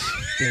eggs.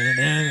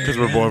 Because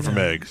we're born from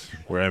eggs.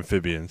 We're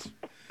amphibians.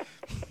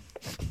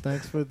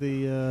 Thanks for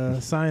the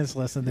science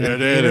lesson there.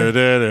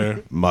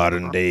 Da-da-da-da-da.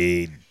 Modern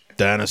day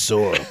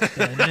dinosaur.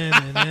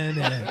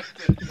 Na-na-na-na.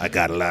 I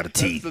got a lot of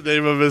teeth. That's the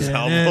name of his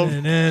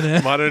album.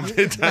 Na-na-na-na. Modern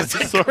Day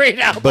Dinosaur. Great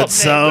album. But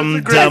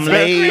some dumb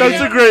lady.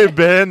 That's a great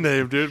band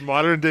name, dude.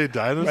 Modern Day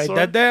Dinosaur. Write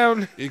that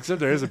down. Except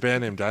there is a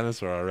band named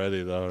Dinosaur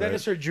already, though. Right?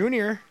 Dinosaur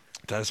Jr.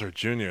 Dinosaur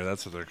Jr.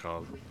 That's what they're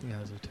called. Yeah,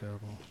 those are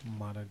terrible.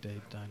 Modern day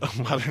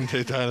dinosaur. Modern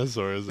Day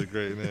Dinosaur is a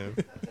great name.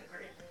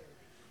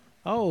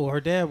 Oh,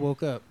 her dad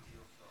woke up.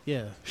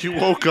 Yeah. He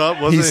woke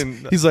up,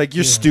 wasn't He's like,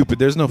 you're stupid.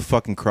 There's no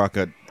fucking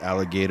crocodile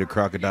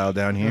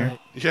down here. Right.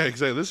 Yeah,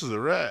 exactly. This is a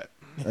rat.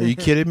 Are you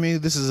kidding me?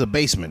 This is a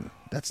basement.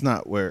 That's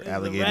not where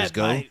alligators rat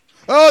go. bite.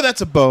 Oh, that's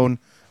a bone.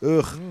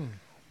 Ugh.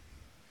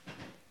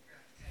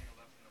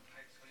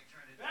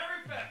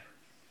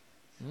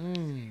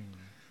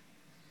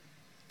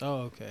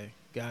 Oh, okay.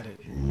 Got it.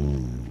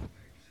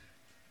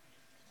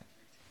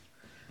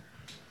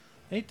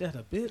 Ain't that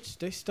a bitch?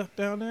 They stuck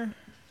down there?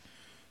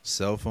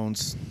 Cell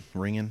phones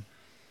ringing.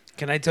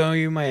 Can I tell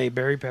you my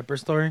Barry Pepper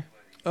story?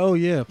 Oh,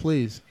 yeah,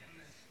 please.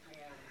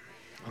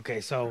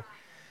 Okay, so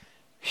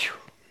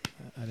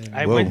I didn't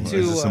I Whoa, went to.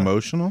 is this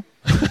emotional?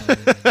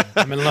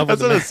 I'm in love with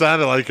That's what the it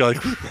sounded like.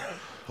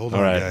 Hold All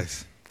on, right.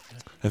 guys.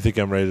 I think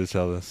I'm ready to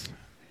tell this.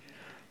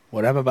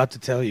 What I'm about to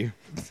tell you.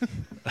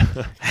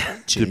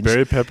 Did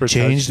Barry Pepper touch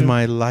changed you?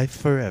 my life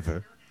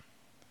forever.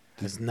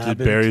 Has not Did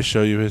been- Barry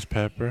show you his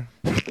pepper?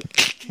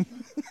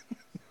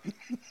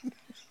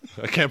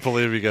 I can't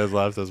believe you guys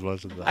laughed as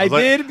much as that. I was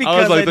like- did I was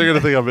because like, I- they're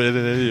gonna think I'm an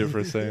idiot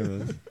for saying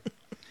this.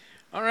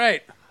 All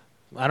right.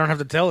 I don't have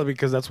to tell it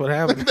because that's what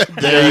happened.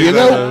 There you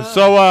go.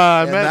 So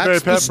I And met Barry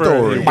that's the Pepper.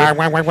 story.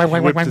 And he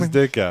whipped his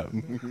dick out.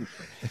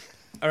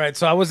 All right,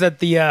 so I was at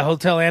the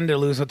Hotel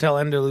Andalus. Hotel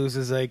Andalus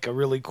is like a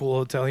really cool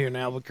hotel here in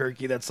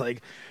Albuquerque. That's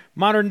like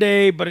modern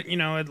day, but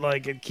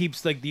it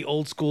keeps like the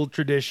old school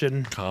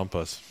tradition.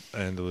 Compass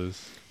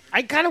Andalus.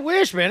 I kind of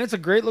wish, man. It's a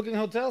great looking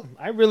hotel.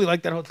 I really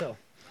like that hotel.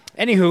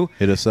 Anywho,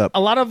 Hit us up. a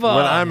lot of When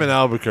I'm in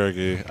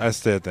Albuquerque, I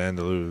stay at the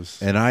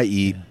Andalus. And I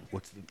eat.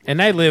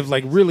 and I live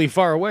like really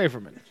far away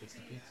from it.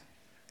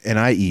 And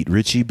I eat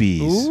Richie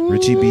B's.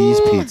 Richie B's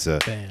pizza.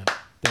 Bam.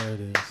 There it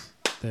is.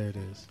 There it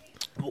is.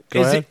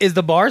 Go ahead. Is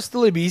the bar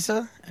still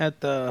Ibiza at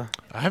the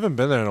I haven't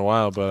been there in a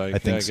while, but I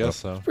think so. guess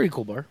so. pretty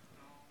cool bar?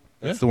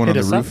 That's the one on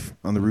Hit the us up. roof.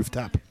 On the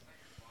rooftop.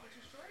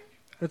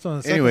 It's on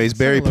the second- Anyways,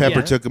 Barry second level.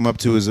 Pepper took him up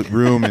to his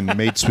room and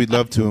made sweet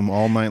love to him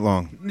all night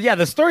long. Yeah,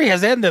 the story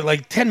has ended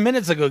like 10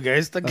 minutes ago,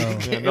 guys. The,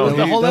 it No, was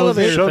the he- whole that was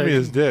it. elevator Showed thing. me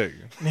his dick.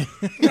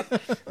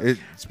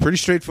 It's pretty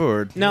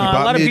straightforward. No, he a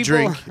bought lot me of a people-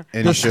 drink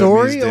and The he showed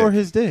story me his or dick.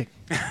 his dick?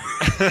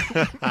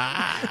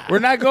 We're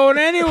not going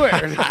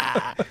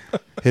anywhere.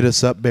 Hit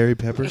us up, Barry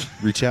Pepper.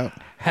 Reach out.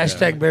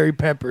 Hashtag Barry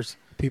Peppers.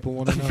 People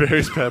want to know.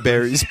 Barry's Pepper.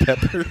 Barry's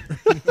Pepper.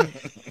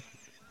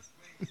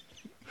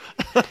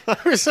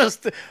 We're so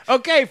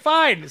okay,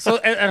 fine. So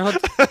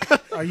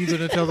Are you going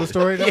to tell the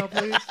story now,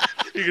 please?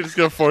 You're just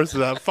gonna force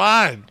it out.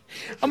 Fine.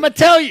 I'm gonna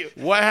tell you.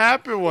 What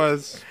happened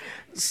was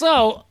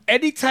So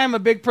anytime a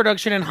big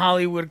production in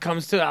Hollywood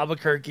comes to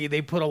Albuquerque,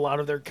 they put a lot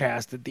of their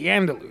cast at the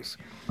Andalus.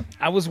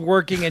 I was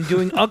working and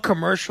doing a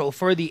commercial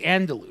for the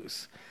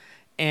Andalus,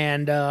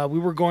 and we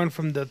were going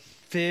from the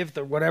 5th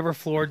or whatever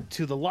floor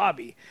to the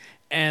lobby,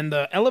 and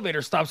the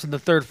elevator stops on the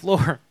 3rd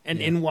floor, and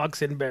in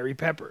walks in Barry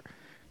Pepper,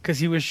 because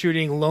he was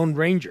shooting Lone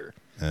Ranger.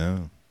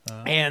 Oh.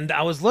 And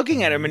I was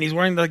looking at him, and he's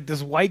wearing like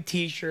this white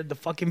T-shirt, the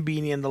fucking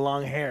beanie, and the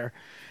long hair.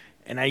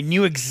 And I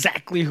knew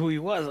exactly who he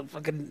was. A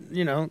fucking,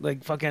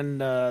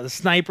 the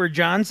Sniper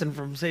Johnson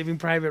from Saving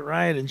Private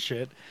Ryan and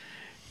shit.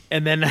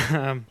 And then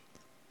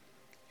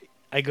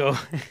I go,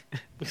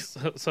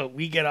 so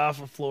we get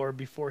off a floor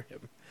before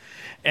him,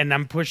 and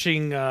I'm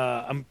pushing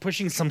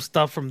some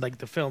stuff from like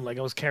the film, like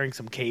I was carrying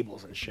some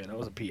cables and shit. I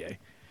was a PA,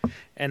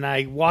 and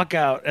I walk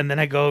out, and then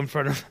I go in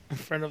front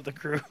of the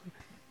crew.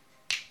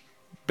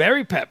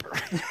 Barry Pepper.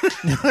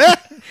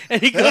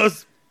 And he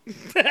goes,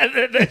 the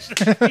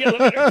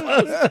elevator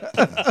closed.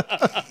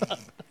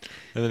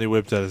 and then he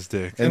whipped out his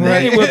dick. And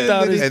then he whipped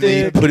out his and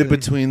then dick. he put it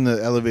between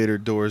the elevator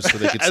doors so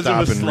they could As it stop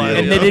was and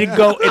sliding reel. And they didn't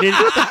go,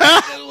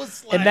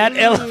 and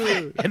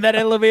that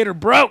elevator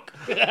broke.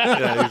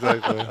 Yeah,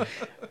 exactly.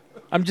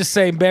 I'm just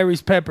saying,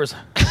 Barry's Peppers.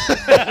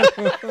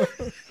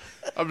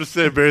 I'm just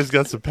saying Barry's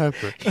got some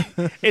pepper.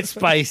 It's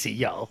spicy,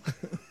 y'all.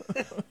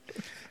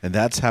 And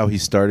that's how he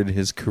started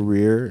his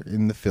career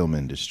in the film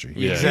industry.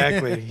 Yeah.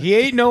 Exactly. He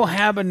ain't no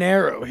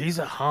habanero. He's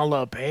a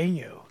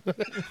jalapeno. I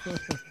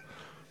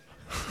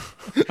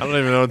don't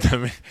even know what that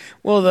means.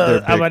 Well, the They're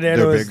big- habanero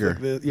they're is bigger.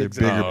 They're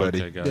bigger,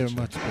 buddy. Okay, They're gotcha.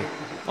 much bigger.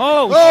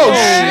 Oh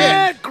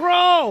shit!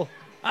 Crawl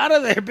out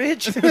of there,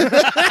 bitch.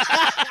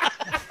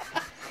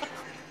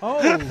 Oh,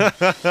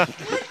 That's why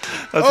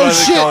Oh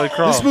they call it shit!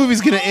 crawl. This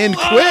movie's gonna end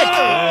quick.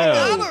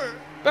 Yeah.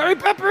 Barry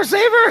Pepper,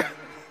 save her!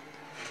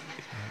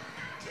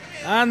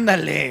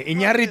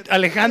 Ándale.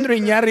 Alejandro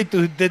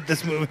Iñárritu did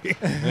this movie.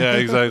 Yeah,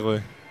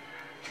 exactly.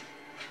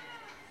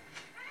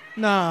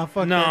 Nah,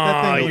 fuck No,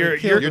 that. That thing you're-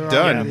 would've killed You're her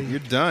done. already. You're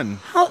done.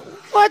 How,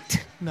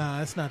 what?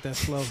 Nah, it's not that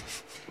slow.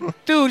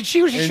 Dude,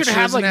 she And should she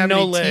have doesn't like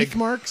no any leg. teeth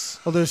marks.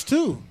 Oh, there's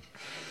two.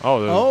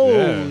 Oh,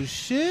 Oh, yeah.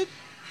 shit.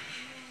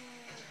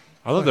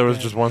 I thought there was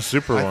that. just one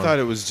super I one. thought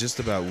it was just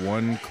about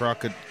one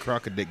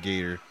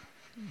crocodile.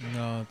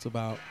 No, it's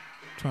about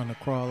trying to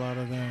crawl out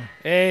of there.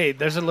 Hey,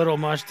 there's a little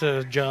much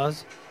to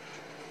Jaws.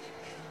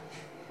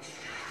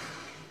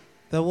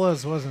 That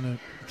wasn't it?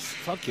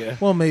 Fuck yeah.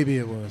 Well, maybe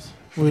it was.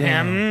 We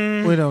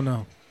don't know. We don't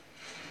know.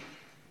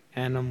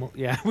 Animal.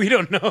 Yeah, we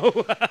don't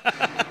know.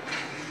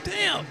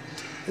 Damn.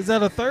 Is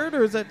that a third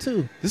or is that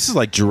two? This is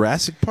like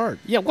Jurassic Park.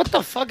 Yeah, what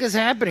the fuck is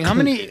happening? How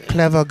many?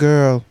 Clever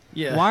girl.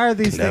 Yeah. Why are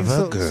these things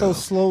Clever so girl.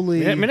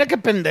 slowly? Yeah, mira que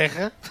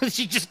pendeja.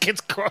 She just gets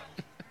caught.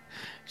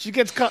 She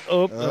gets caught.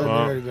 Oh,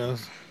 there it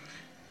goes.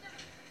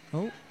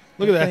 Oh,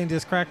 Look at that. thing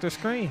just cracked her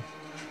screen.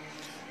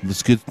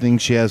 It's a good thing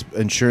she has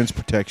insurance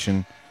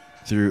protection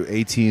through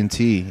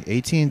AT&T.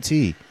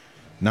 AT&T,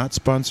 not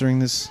sponsoring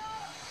this.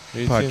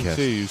 podcast.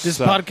 AT&T, you This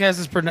suck. podcast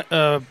is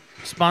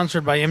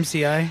sponsored by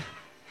MCI.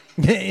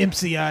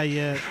 MCI,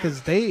 yeah,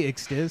 because they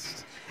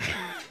exist.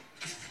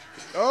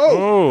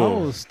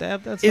 Oh, Oh,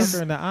 stab that Is-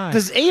 sucker in the eye.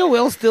 Does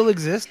AOL still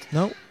exist?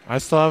 Nope. I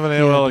still have an Yeah,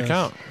 AOL it does.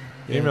 account,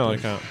 Yeah, it email does.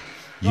 account.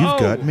 You've Oh.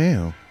 got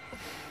mail.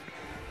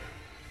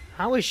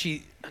 How is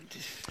she?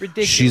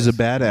 Ridiculous. She's a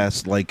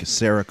badass like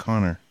Sarah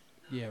Connor.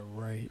 Yeah,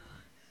 right.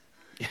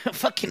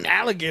 fucking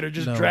alligator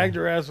just No. dragged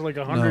her ass for like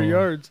 100 No.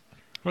 yards.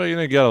 Well, you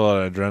know, get a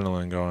lot of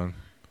adrenaline going.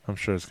 I'm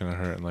sure it's gonna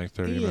hurt in like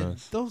 30 Ian,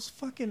 minutes. those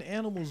fucking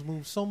animals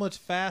move so much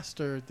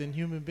faster than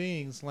human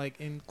beings. Like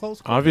in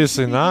close quarters.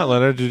 Obviously not,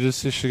 Leonard. Did you just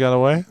see she got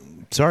away?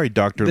 Sorry,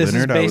 Dr. This is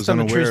Leonard. I based was on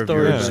a unaware true of your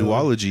story. Yeah.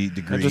 zoology I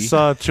degree. just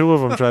saw two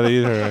of them try to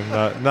eat her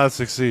and not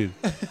succeed.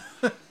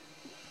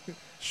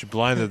 She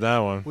blinded that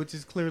one. Which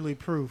is clearly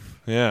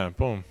proof. Yeah,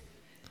 boom.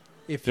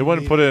 If They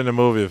wouldn't put it in a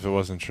movie if it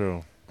wasn't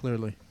true.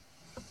 clearly.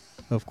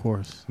 Of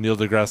course. Neil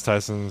deGrasse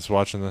Tyson's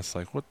watching this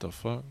like, what the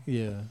fuck?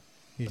 Yeah.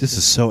 He's This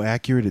is so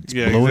accurate. It's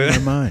Yeah, blowing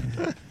exactly. my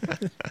mind.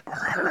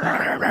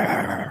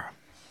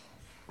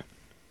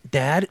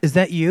 Dad, is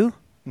that you?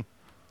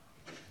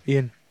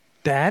 Ian,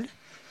 Dad,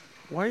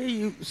 why are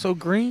you so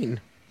green?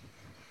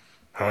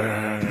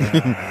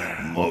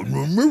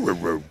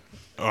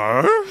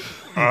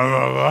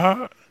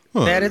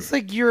 Dad, it's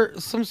like you're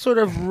some sort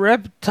of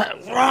reptile.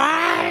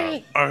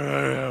 Why?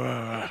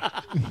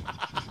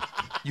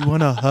 You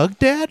want a hug,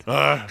 Dad?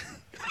 A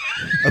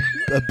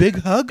big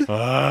hug?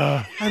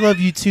 I love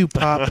you too,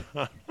 Pop.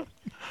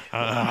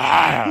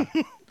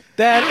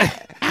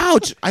 Dad,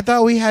 Ouch! I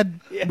thought we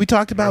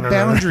talked about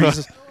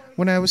boundaries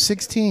when I was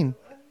 16.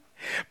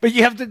 but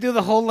you have to do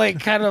the whole like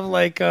kind of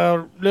like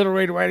Little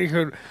Red Riding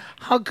Hood.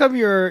 How come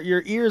your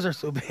ears are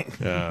so big?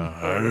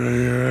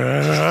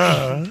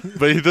 Yeah.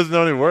 But he doesn't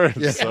know any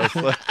words. So it's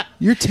like,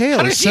 Your tail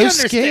How is does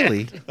he so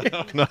scaly.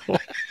 no.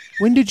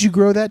 When did you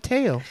grow that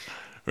tail?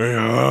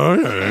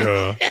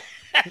 Where'd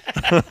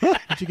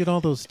you get all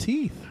those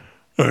teeth?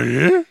 Oh,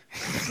 yeah?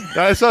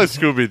 I saw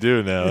Scooby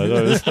Doo now.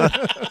 I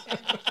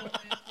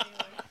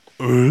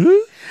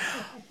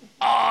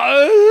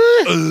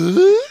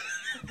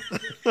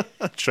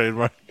thought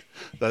Trademark.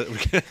 That, we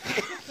can,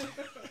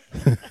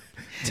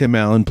 Tim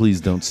Allen, please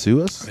don't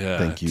sue us. yeah,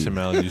 Thank you. Tim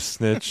Allen, you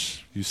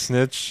snitch. You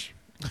snitch.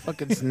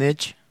 Fucking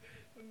snitch.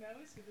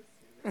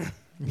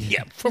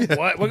 Yeah, for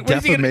what? What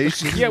is he gonna?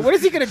 Defamation. Yeah, what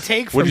is he gonna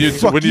take from When you you?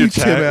 Fuck when you you,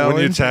 Tim tag when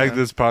you Allen. tag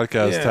this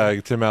podcast, Yeah.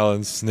 tag Tim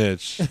Allen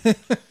snitch.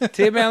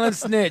 Tim Allen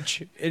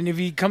snitch, and if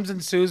he comes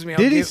and sues me, I'll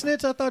Did he give-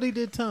 snitch? I thought he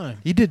did time.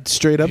 He did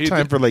straight up He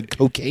time did- for like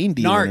cocaine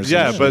dealing. or Narc. some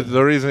Yeah, shit. but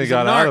the reason he He's a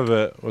got out narc. of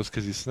it was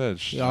because he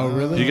snitched. Oh,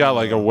 really? He got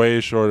like a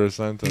way shorter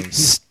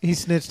sentence. He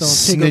snitched on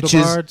Chico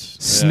Snitches, DeBarge.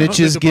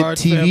 snitches The get DeBarge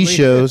TV family.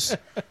 shows.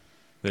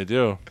 They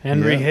do.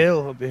 Henry Yeah.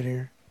 Hill up in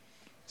here.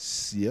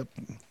 Yep.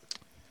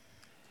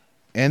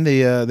 And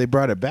they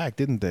brought it back,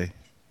 didn't they?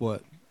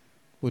 What?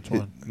 Which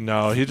one?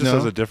 No, he just No.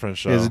 has a different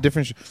show. It was a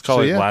different show. It's called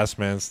So, like yeah. Last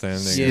Man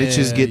Standing. Yeah.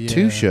 Snitches get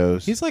two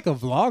shows. He's like a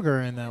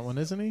vlogger in that one,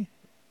 isn't he?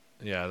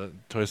 Yeah, the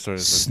Toy Story.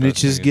 Is the best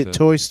Snitches thing he get did.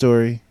 Toy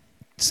Story.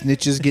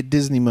 Snitches get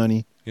Disney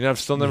money. You know, I've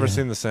still never Yeah.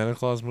 seen the Santa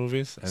Claus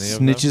movies. Any of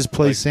Snitches them?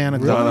 play Like, Santa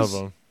None Claus. of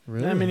them.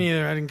 Really? I mean,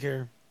 either I didn't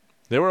care.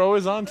 They were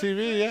always on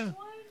TV. Yeah.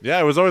 Yeah,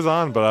 it was always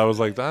on, but I was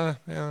like, yeah,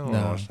 I don't want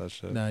to No. watch that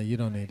shit. Nah, you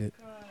don't need it.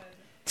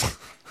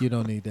 You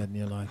don't need that in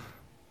your life.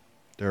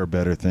 There are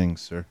better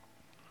things, sir.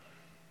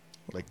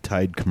 Like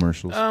Tide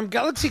commercials.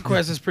 Galaxy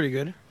Quest is pretty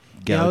good.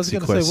 Yeah, I was Galaxy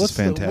gonna Quest say, what's is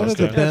what are fantastic.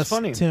 the That's best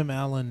funny. Tim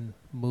Allen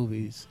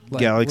movies? Like,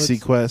 Galaxy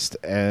what's- Quest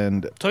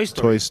and Toy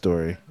Story. Toy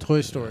Story.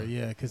 Toy Story,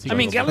 yeah. Because I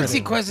mean, Galaxy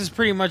Quest is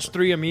pretty much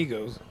Three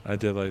Amigos. I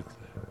did like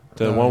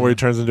the one where he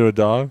turns into a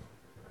dog.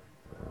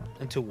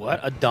 Into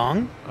what? A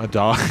dong? A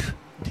dog.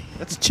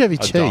 That's Chevy A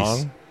Chase.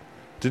 dong.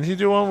 Didn't he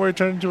do one where he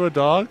turned into a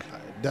dog?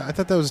 I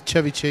thought that was a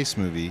Chevy Chase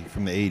movie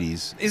from the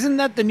 80s. Isn't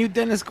that the new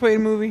Dennis Quaid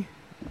movie?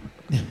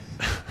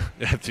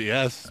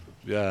 Yes.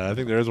 Yeah, I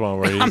think there is one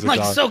where he's I'm a like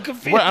dog. so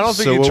confused. Wait, I don't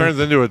think So he what- turns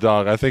into a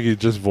dog. I think he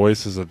just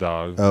voices a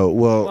dog. Oh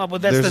well, Well,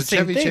 but that's there's the a same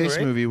Chevy thing, Chase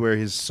right? movie where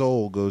his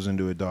soul goes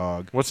into a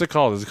dog. What's it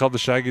called? Is it called The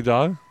Shaggy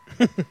Dog?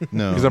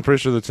 No, Because I'm pretty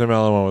sure the Tim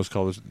Allen one was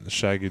called The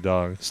Shaggy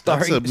Dog. that's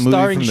starring, a movie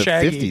starring from the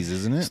Shaggy. 50s,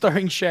 isn't it?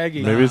 Starring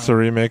Shaggy. Maybe it's a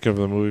remake of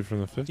the movie from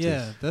the 50s.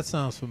 Yeah, that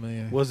sounds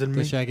familiar. Wasn't the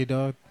me. Shaggy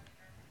Dog?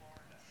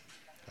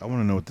 I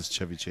want to know what this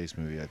Chevy Chase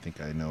movie I think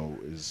I know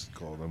is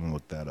called. I'm gonna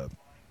look that up.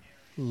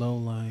 Low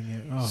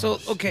lying. Oh, So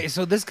shit. okay,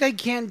 so this guy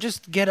can't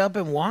just get up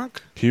and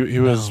walk. He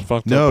was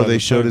fucked up. No, by they the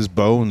showed pig. his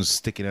bones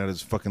sticking out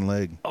his fucking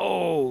leg.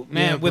 Oh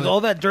man, Yeah, with but- all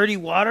that dirty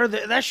water,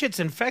 that shit's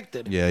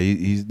infected. Yeah,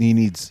 he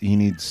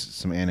needs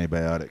some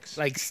antibiotics.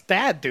 Like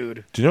stat,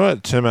 dude. Do you know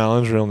what Tim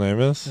Allen's real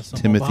name is? That's some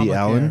Timothy Obamacare.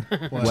 Allen?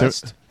 What?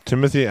 West.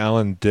 Timothy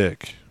Allen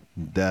Dick.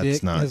 That's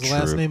Dick? not His true.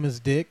 last name is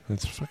Dick.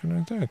 It's fucking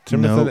right there.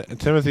 No.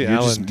 Timothy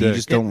Allen You Dick.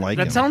 just don't like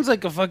that him. sounds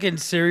like a fucking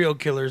serial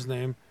killer's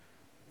name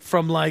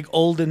from like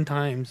olden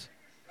times.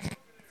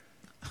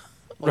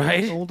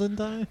 Right? Olden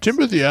time.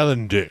 Timothy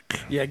Allen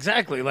Dick. Yeah,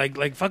 exactly.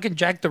 Like fucking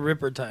Jack the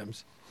Ripper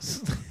times.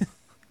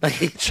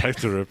 Like Jack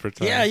the Ripper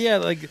time. yeah,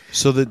 like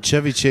So the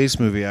Chevy Chase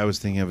movie I was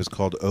thinking of is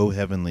called Oh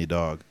Heavenly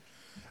Dog.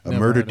 A Never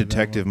murder heard of that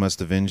detective one.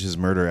 must avenge his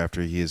murder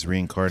after he is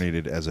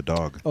reincarnated as a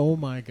dog. Oh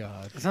my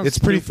God. it sounds It's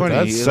pretty stupid.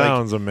 funny. That Like,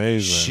 sounds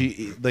amazing.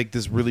 She like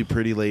this really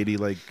pretty lady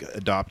like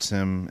adopts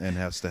him and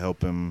has to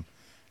help him,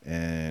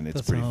 and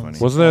it's That pretty sounds- funny.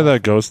 Wasn't there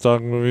that Ghost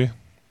Dog movie?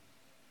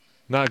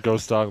 Not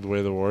Ghost Dog: The Way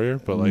of the Warrior,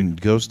 but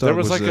like Ghost Dog there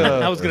was like a-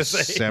 I was gonna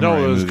say. samurai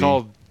no, it was movie.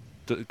 called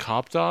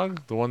Cop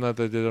Dog, the one that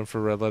they did for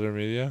Red Letter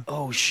Media.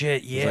 Oh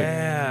shit,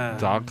 yeah.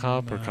 Dog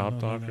Cop or Cop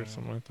Dog or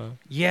something like that.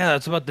 Yeah,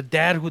 it's about the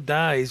dad who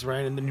dies,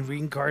 right? And then he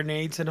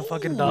reincarnates in a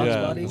fucking dog's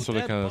yeah, body. that's what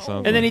it kind of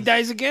sounds. And then he like.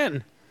 dies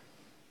again.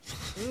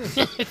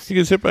 He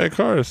gets hit by a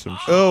car or some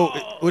shit.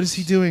 Oh, what is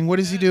he doing? What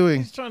is he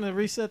doing? He's trying to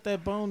reset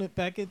that bone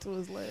back into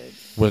his leg.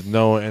 With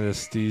no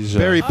anesthesia.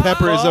 Barry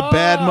Pepper is a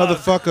bad Ah.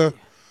 motherfucker.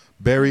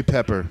 Barry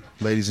Pepper,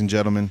 ladies and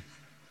gentlemen.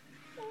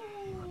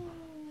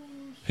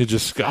 He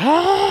just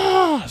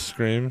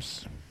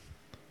screams.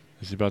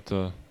 Is he about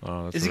to?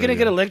 Oh, that's Is the he gonna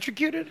get radio.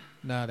 electrocuted?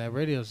 Nah, that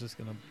radio's just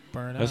gonna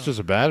burn That's out. just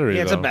a battery.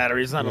 Yeah, it's a though.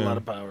 battery. It's not a Yeah. lot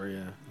of power.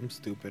 Yeah, I'm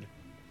stupid.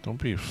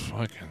 Don't be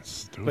fucking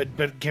stupid.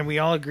 But can we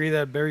all agree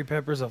that Barry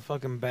Pepper's a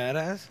fucking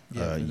badass?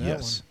 Yeah, for that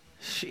Yes.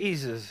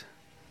 Jesus.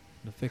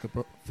 one.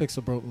 To fix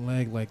a broken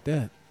leg like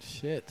that.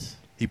 Shit.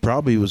 He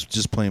probably was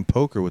just playing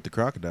poker with the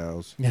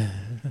crocodiles. Yeah. yeah,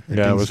 it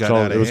things was got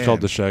called. out It of was called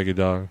hand. the Shaggy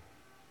Dog.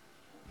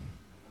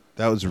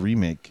 That was a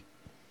remake.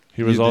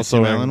 He was The also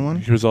Tim in, Allen one?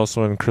 He was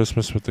also in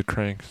Christmas with the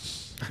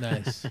Cranks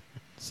Nice.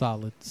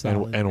 Solid.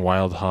 and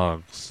Wild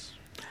Hogs.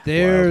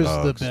 There's Wild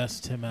the Hogs.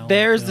 best Tim Allen.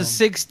 There's the film.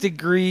 6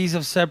 degrees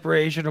of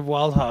separation of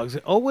Wild Hogs.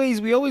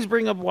 We always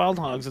bring up Wild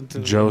Hogs into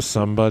Joe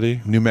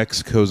somebody. New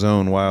Mexico's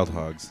own Wild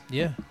Hogs.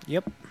 Yeah.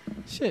 Yep.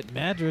 Shit,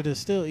 Madrid is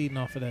still eating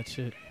off of that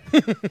shit.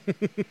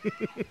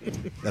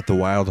 At the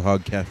Wild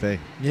Hog Cafe.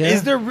 Yeah.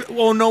 Is there?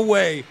 Oh no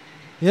way.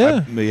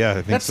 Yeah. Yeah, I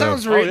think That so.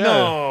 sounds real.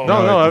 No.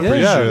 no, I'm Yeah,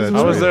 pretty sure, sure. that's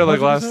I was right. there like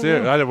 100% last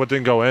year. real. I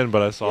didn't go in,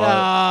 but I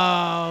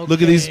saw it.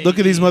 Look at these You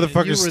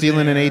motherfuckers were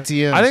stealing an there.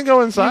 ATM. I didn't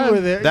go inside. You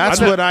were there.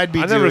 That's I ne- what I'd be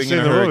I never doing in seen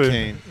a the movie.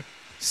 hurricane.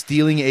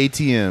 Stealing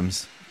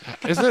ATMs.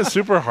 Isn't it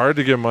super hard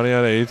to get money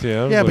out of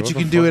ATMs? Yeah, Like, but what you the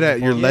can do fuck it is at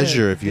the your point?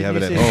 leisure if you have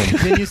it at home.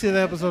 Didn't you see the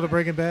episode of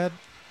Breaking Bad?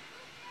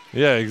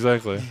 Yeah,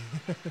 exactly.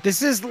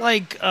 This is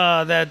like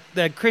that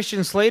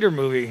Christian Slater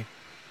movie.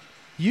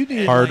 You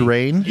need Hard like,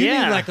 rain. You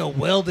Yeah. need like a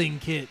welding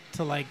kit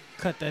to like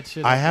cut that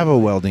shit. I up. have a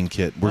welding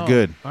kit. We're Oh,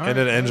 good. all And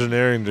right. an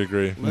engineering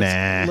degree.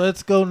 Nah.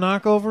 Let's go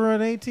knock over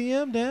an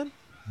ATM, Dan.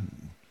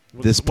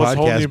 This What's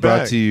holding podcast you brought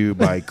back? to you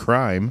by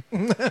crime.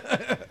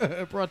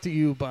 Brought to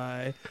you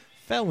by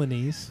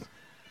felonies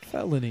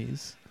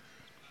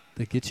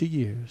that get you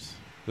years.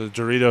 The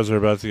Doritos are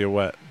about to get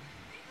wet.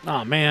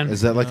 Oh man.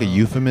 Is that like a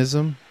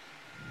euphemism?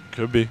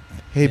 Could be.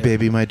 Hey, Yeah.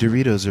 baby, my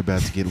Doritos are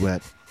about to get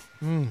wet.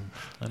 I know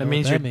That what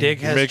means your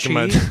dick You're has making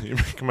my cheese. you're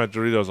making my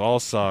Doritos all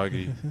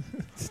soggy.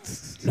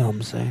 No,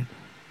 I'm saying.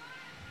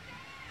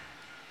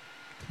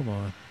 Come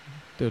on,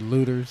 they're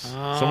looters.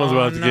 Someone's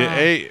about to no. get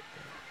 8.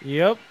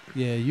 Yep.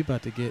 Yeah, you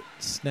about to get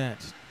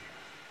snatched.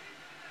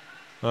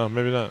 Oh,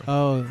 maybe not.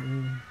 Oh,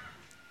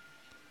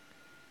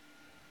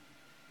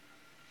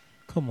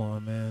 come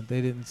on, man.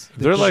 They didn't.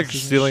 They're like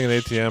didn't- stealing an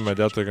ATM. I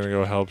doubt they're gonna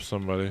go help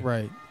somebody.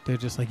 Right. They're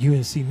just like, you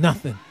didn't see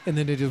nothing, and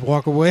then they just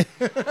walk away.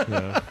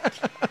 Yeah.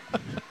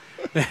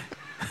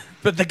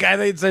 But the guy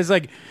that says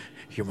like,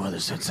 your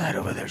mother's inside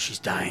over there. She's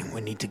dying.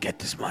 We need to get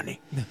this money.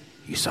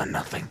 You saw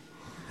nothing.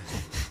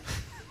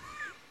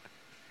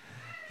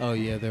 Oh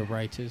yeah, they're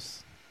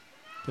righteous.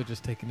 They're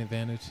just taking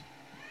advantage.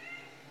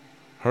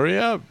 Hurry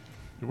up!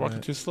 You're walking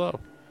Right. too slow.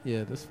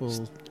 Yeah, this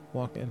fool's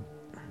walking.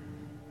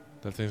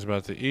 That thing's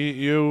about to eat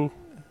you.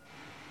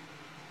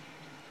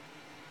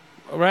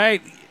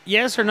 Right?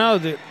 Yes or no?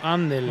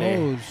 Ándele.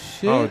 Oh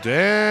shit! Oh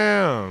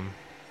damn!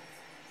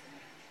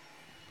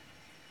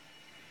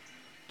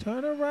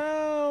 Turn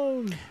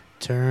around!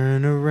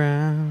 Turn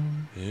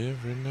around.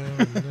 Every now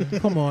and then.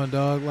 Come on,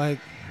 dog. Like,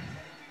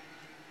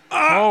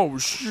 Oh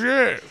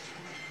shit!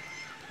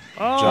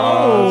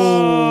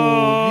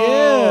 Oh,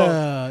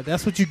 yeah.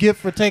 That's what you get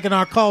for taking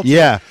our culture.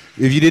 Yeah.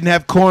 If you didn't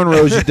have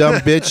cornrows, you dumb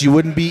bitch, you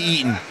wouldn't be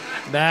eating.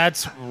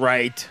 That's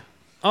right.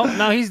 Oh,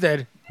 now he's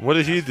dead. What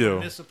did he do?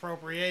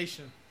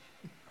 Misappropriation.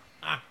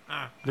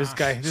 This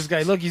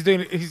guy. Look, he's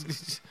doing.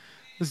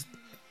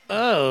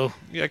 Oh.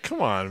 Yeah,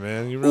 come on,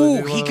 man. You really Ooh,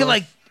 need one he of could those?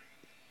 like.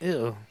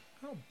 Ew.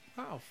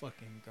 How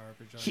fucking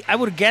garbage. I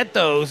would get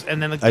those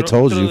and then. Like, I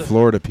told throw you, the-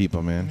 Florida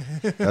people, man.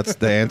 That's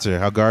the answer.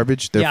 How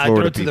garbage? They're Yeah, I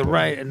Florida throw it to people. the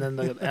right, and then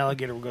the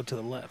alligator will go to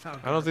the left. I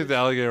don't think the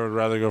alligator would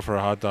rather go for a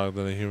hot dog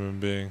than a human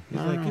being. He's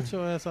like, get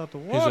your ass out the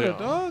water, like,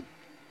 dog.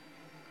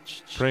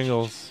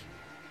 Pringles.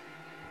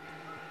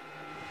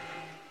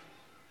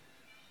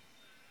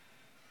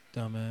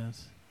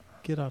 Dumbass.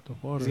 Get out the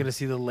water. He's gonna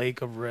see the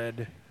lake of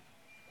red.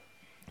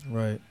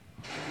 Right.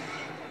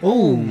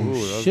 Oh, that was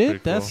pretty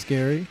shit. That's cool.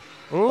 scary.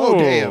 Oh,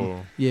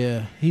 damn.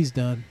 Yeah, he's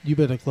done. You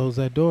better close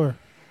that door.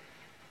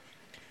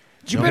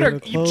 You better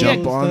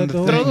Jump on the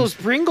throw thing. those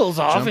Pringles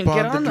off Jump and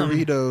get on on the them.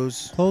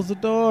 Doritos. Close the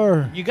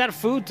door. You got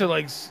food to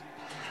like.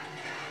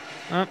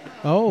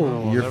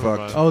 Oh. You're never fucked.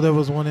 mind. Oh, there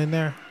was one in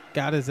there.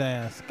 Got his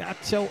ass.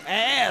 Got your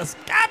ass.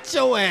 Got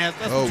your ass.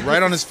 That's Oh, what you right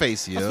get on his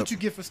face. That's Yep. what you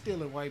get for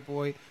stealing, white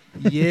boy.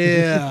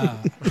 Yeah.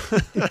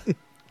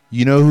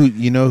 You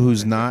know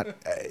who's not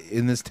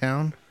in this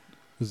town?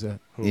 Who's that?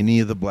 Any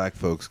of the black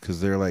folks,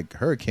 because they're like,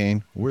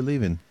 hurricane, we're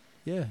leaving.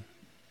 Yeah.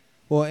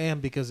 Well,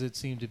 and because it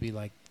seemed to be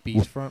like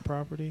beachfront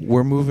property.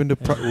 We're moving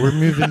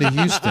to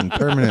Houston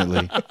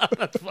permanently.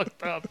 That's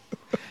fucked up.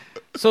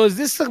 So is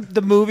this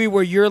the movie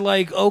where you're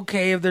like,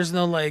 okay, if there's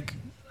no like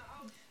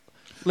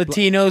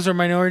Latinos or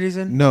minorities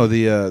in? No,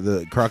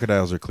 the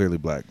crocodiles are clearly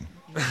black.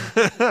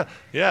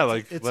 Yeah,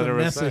 like It's Leonard a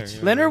was message.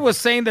 saying. Leonard was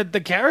saying that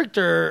the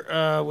character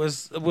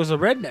was a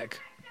redneck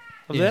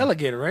of the Yeah.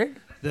 alligator, right?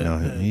 No,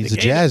 he's a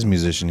jazz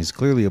musician. He's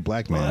clearly a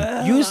black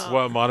man.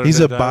 What, modern He's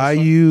day a dinosaur?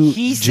 Bayou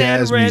He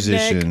jazz said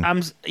redneck.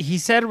 musician. He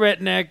said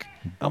redneck.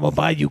 I'm going to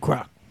buy you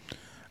croc.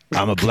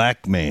 I'm a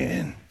black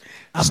man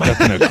stuck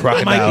in a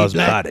crocodile's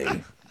black.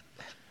 body.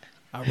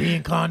 I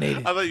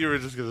reincarnated. I thought you were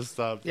just going to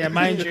stop. Yeah,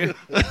 mind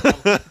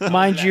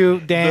you,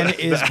 Dan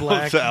is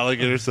black. The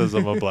alligator says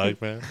I'm a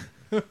black man.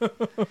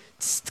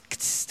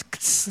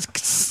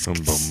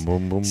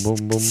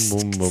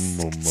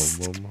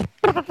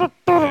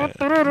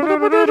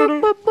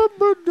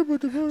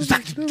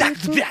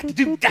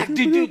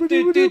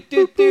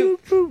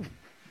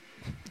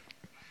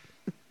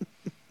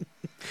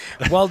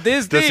 Well,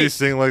 this Does he thing.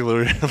 sing like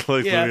Louis,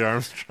 Yeah. Louis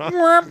Armstrong?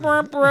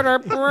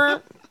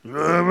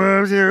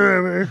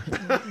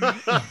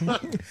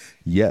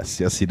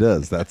 Yes, he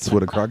does. That's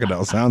what a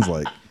crocodile sounds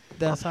like.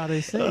 That's how they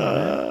say it,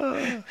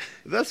 man.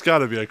 That's got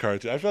to be a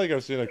cartoon. I feel like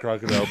I've seen a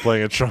crocodile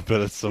playing a trumpet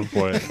at some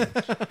point in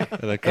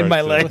a cartoon.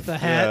 my life. With a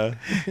hat.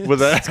 Yeah.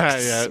 With a hat,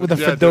 yeah. With a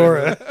Yeah,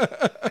 fedora.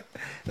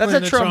 That's Playing a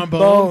the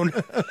trombone.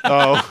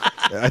 Oh,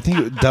 I think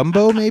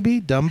Dumbo, maybe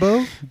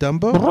Dumbo.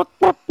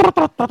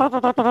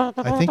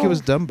 I think it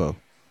was Dumbo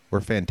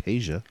or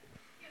Fantasia.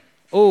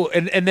 Oh,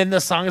 and then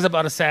the song is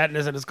about a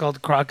sadness, and it's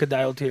called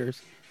Crocodile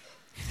Tears.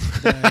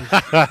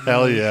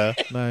 hell yeah.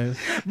 Nice.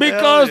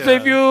 Because Hell yeah.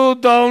 if you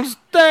don't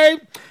stay,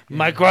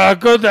 my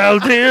crocodile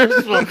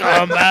tears will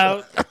come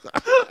out.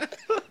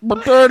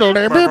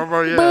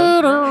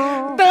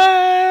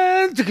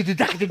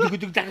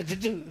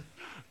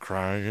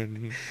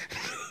 Crying.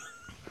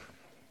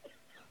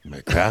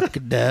 My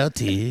crocodile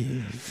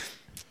tears.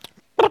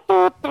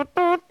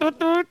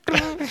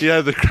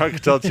 Yeah, the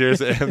crocodile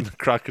tears and the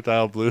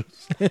crocodile blues.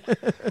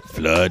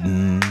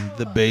 Flooding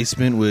the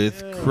basement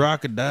with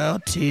crocodile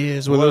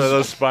tears. Were What are those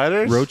those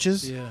spiders?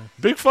 roaches? Yeah.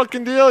 Big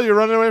fucking deal. You're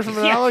running away from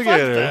an Yeah, fuck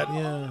alligator. that.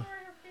 Yeah.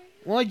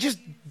 Well, just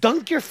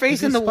dunk your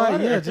face in the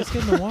water. Yeah, just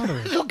get in the water.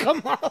 It'll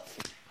come off.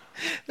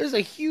 There's a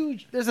like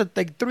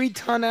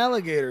 3-ton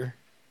alligator.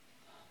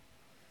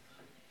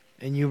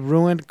 And you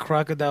ruined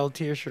crocodile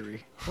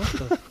tertiary. What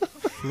the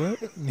flip?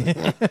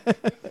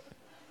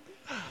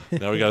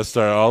 Now we got to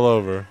start all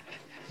over.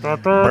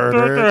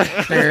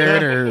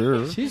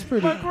 She's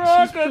pretty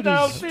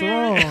crocodile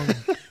strong.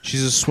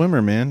 She's a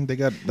swimmer, man. They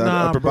got that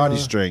Nah, upper body bruh.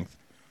 strength.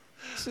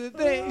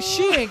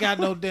 She ain't got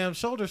no damn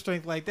shoulder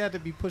strength like that to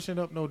be pushing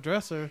up no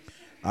dresser.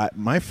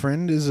 My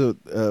friend is a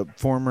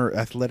former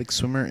athletic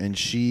swimmer, and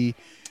she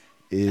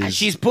is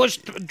She's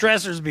pushed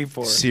dressers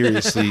before.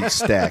 seriously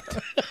stacked.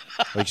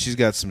 Like she's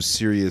got some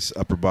serious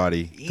upper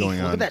body Eek, going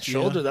look on. at that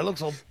shoulder. That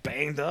looks all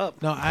banged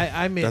up. No,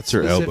 I meant That's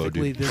her elbow,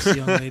 specifically dude. this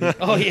young lady.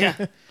 Oh, yeah.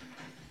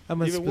 I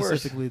meant Even worse.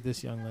 specifically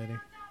this young lady.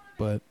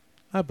 But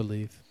I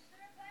believe.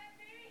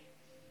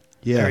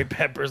 Yeah, Mary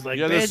Pepper's like,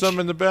 Yeah, bitch. there's some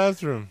in the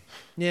bathroom.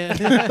 Yeah.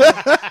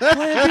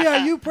 Plan B, are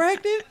you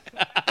pregnant?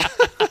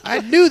 I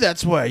knew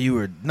that's why you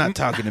were not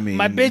talking to me.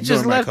 my and bitch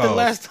just ignoring my left it calls.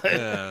 last time.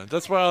 Yeah,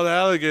 that's why all the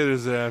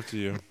alligators are after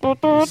you.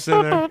 You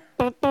sinner.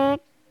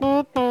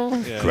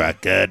 Yeah.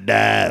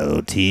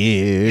 Crocodile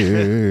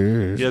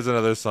tears. He has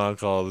another song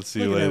called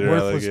 "See You Look at that Later,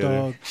 worthless Alligator."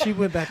 dog. She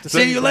went back to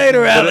See you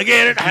later,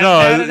 alligator.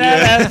 No,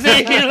 yeah. See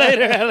you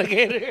later,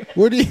 alligator.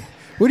 What do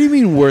you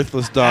mean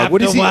worthless dog?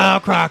 What is After he?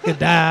 wild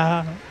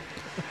crocodile.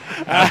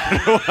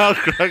 Wild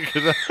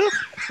crocodile.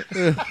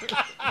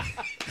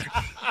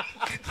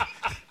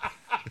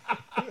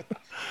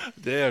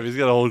 Damn, he's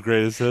got a whole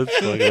greatest hits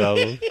fucking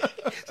album.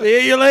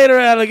 See you later,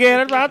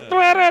 alligator.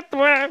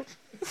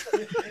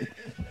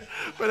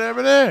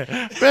 Whatever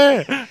there.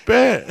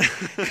 Bear.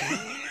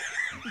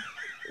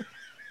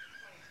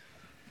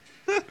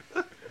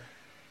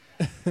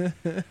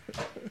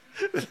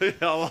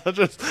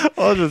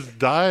 I'm just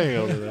dying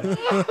over there.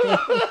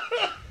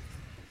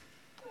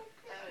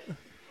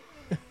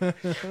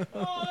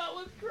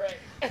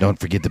 Don't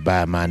forget to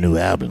buy my new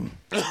album.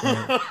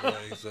 Yeah,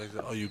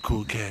 exactly. Oh, you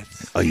cool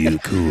cats. Oh, you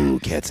cool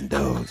cats and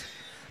dogs.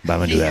 Buy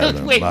my new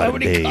album, Wait, Modern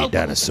nobody Day called him.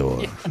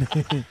 Dinosaur.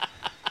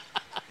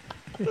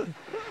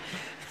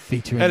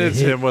 Featuring And the it's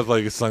hit. him with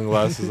like his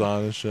sunglasses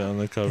on and shit on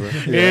the cover.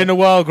 In the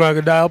wild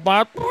crocodile.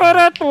 All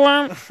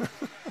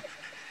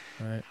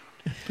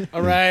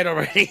Right.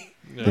 right.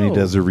 Then he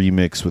does a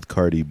remix with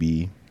Cardi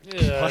B.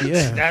 Yeah.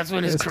 Yeah. That's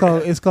when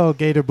It's called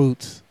Gator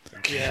Boots.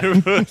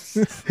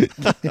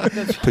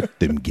 Put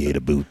them gator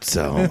boots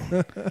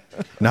on.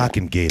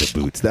 Knocking gator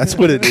boots. That's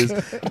what it is.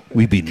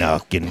 We be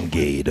knocking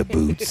gator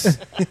boots.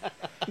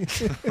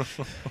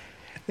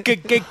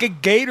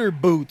 Gator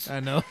boots. I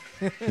know.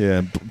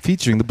 Yeah,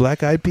 featuring the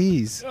Black Eyed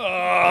Peas.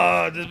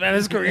 Oh, this man,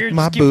 his career just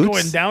My keeps boots,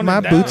 going down my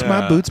and down. boots,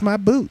 my boots, my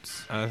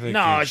boots. I think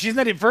No, she's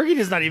not. Fergie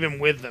is not even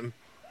with them.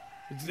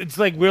 It's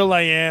like Will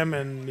I Am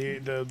and the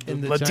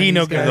And the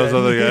Latino Chinese guy. those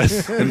other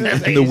guys. And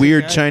the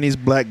weird Chinese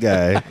black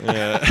guy.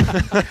 Yeah.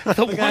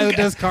 The Guy who one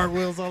does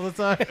cartwheels all the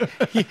time.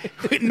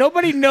 guy-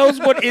 nobody knows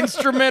what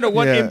instrument or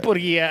what Yeah. input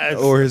he has.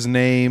 Or his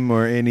name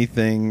or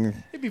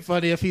anything. It'd be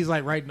funny if he's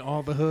like writing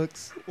all the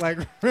hooks. Like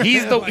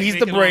he's the like he's the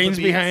making all brains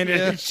beats. behind it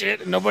Yeah. and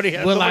shit. And nobody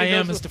has. Will nobody I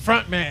Am knows is the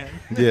front man.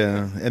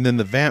 Yeah. And then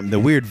the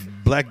weird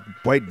black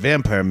white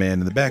vampire man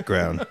in the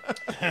background.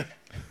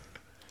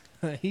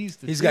 He's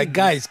the He's got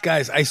genius.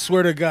 guys. I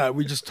swear to God,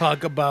 we just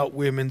talk about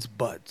women's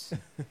butts.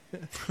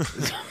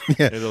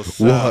 It'll We'll,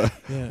 sound.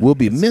 Yeah. we'll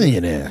be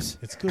millionaires.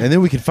 It's good. And then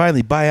we can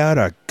finally buy out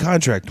our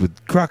contract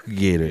with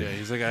Crocagator. Yeah,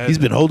 he's like, He's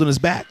been holding us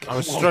back. I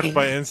was struck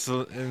by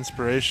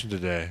inspiration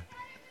today.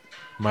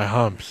 My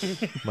humps.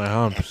 My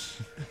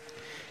humps.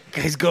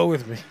 Guys, go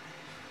with me.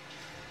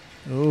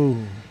 Oh,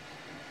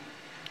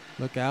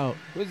 look out!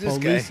 Who's this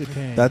Police guy?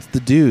 came. That's the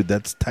dude.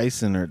 That's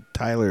Tyson or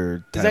Tyler or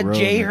Is that Tyrone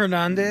Jay or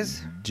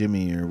Hernandez?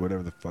 Jimmy or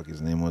whatever the fuck his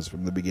name was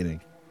from the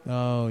beginning.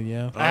 Oh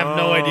yeah. I have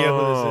no idea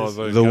who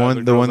this is. The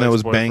one girl's that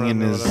was ex-boyfriend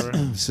banging or his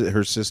whatever.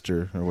 her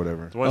sister or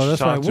whatever. The one Oh, she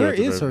that's right. talked to Where at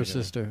the is very her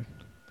beginning. sister?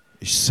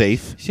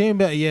 Safe. She ain't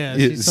bet. Yeah,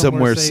 Yeah, she's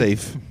somewhere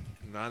safe.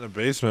 Not in a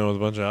basement with a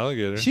bunch of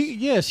alligators.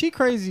 She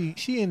crazy.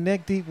 She in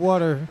neck deep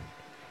water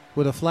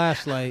with a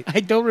flashlight.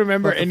 I don't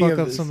remember About to any fuck of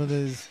up this. some of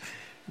these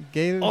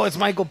gators. Oh, it's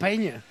Michael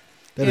Pena.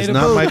 That Yeah, is the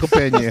not boots. Michael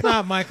It's Pena.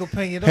 not Michael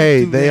Pena. Don't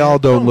Hey, do they that. all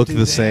don't look do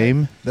the that.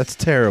 same. That's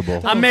terrible.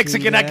 Don't I'm do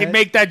Mexican. I that. can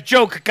make that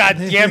joke. God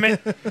damn it.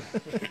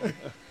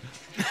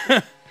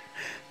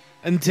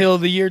 Until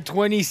the year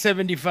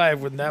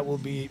 2075, when that will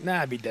be.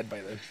 Nah, I'll be dead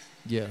by then.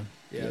 Yeah.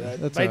 Yeah,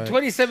 that's by all right.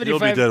 2075. You'll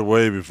be dead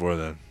way before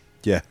then.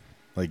 Yeah.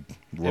 Like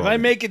If I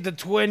make it to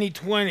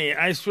 2020,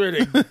 I swear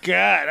to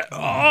God.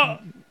 Oh.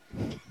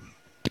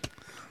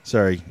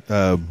 Sorry,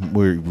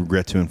 we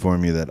regret to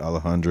inform you that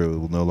Alejandro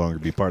will no longer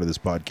be part of this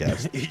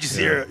podcast. You just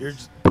hear it. You're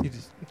just, He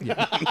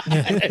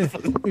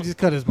just, we just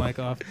cut his mic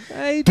off.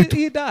 Hey,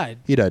 he died.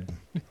 He died.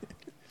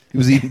 He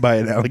was eaten by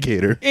an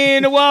alligator.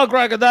 in the wild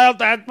crocodile.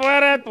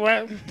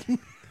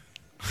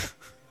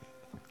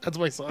 That's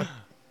my song.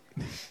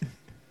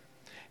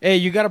 Hey,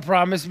 you got to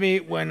promise me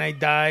when I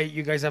die,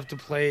 you guys have to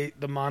play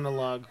the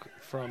monologue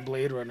from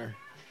Blade Runner.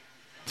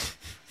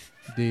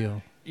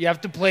 Deal. You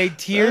have to play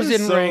Tears That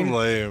is in so Rain.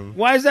 lame.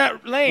 Why is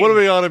that lame? What are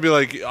we gonna be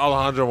like?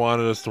 Alejandro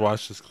wanted us to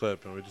watch this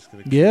clip, and we're just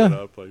gonna keep Yeah. it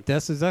up. Like,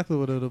 That's exactly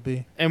what it'll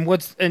be. And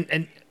what's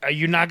and are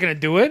you not gonna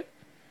do it?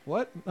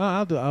 What? No,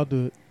 I'll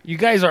do it. You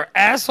guys are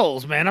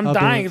assholes, man. I'm I'll do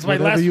dying. it. It's my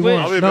Whatever last you wish.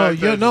 want. I'll be No, back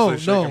there you're- just, no, like, no.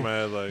 shaking my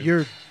head, like,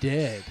 You're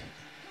dead.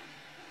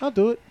 I'll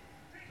do it.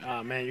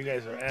 Oh man, you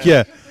guys are assholes.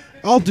 Yeah,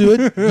 I'll do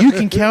it. You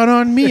can count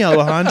on me,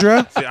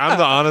 Alejandro. See, I'm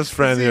the honest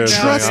friend here.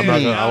 Trust I'm not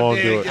me. gonna, I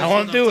won't do it. I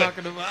won't do it.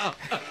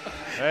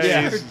 Hey,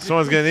 Yeah.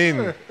 someone's getting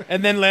eaten.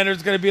 And then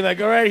Leonard's gonna be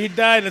like, "All right, he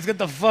died. Let's get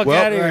the fuck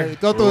Well, out of here."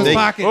 Right, go through his They-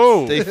 pockets.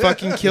 Oh, They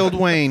fucking killed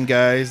Wayne,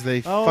 guys.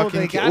 They Oh,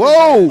 fucking they got killed. him.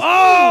 Whoa!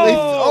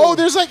 Oh,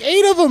 there's like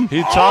 8 of them.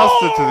 he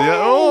tossed it to the.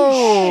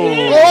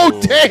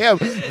 Oh, damn!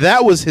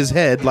 That was his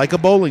head, like a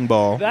bowling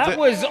ball. That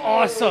was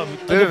awesome.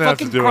 They the didn't have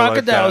to fucking do it like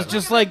crocodiles that.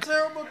 just like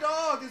Terrible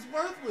dog is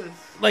worthless.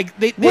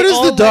 they What is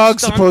all the dog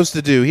latched on- supposed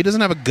to do? He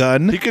doesn't have a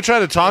gun. He could try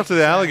to talk to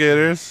the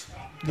alligators.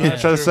 Yeah.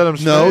 Try to set them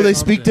straight. No, they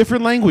speak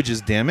different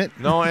languages. Damn it!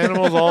 No,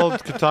 animals all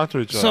could talk to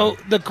each other. So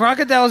the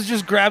crocodiles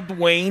just grabbed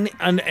Wayne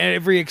on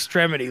every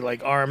extremity,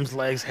 like arms,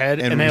 legs, head,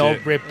 and they all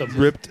ripped him.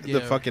 Ripped Yeah.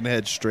 the fucking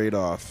head straight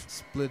off.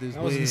 Split his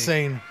That was wig.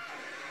 insane.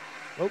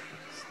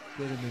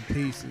 Split him in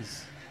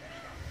pieces.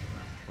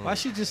 Why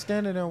she just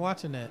standing there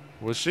watching that?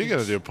 what's she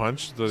gonna do?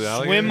 Punch the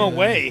alligator? Swim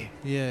away.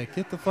 Yeah,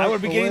 get the fuck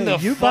would be getting away.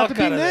 the You about fuck to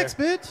be outta next,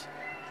 bitch.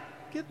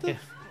 Get the.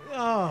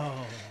 Oh.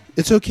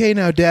 It's okay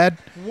now, Dad.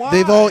 Why?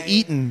 They've all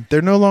eaten.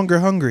 They're no longer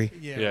hungry.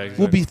 Yeah. Yeah,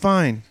 exactly. We'll be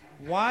fine.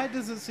 Why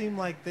does it seem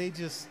like they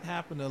just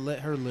happen to let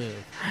her live?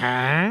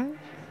 Huh?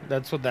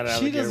 That's what that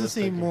alligator She doesn't was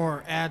seem thinking.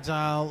 more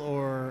agile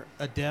or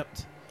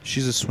adept.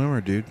 She's a swimmer,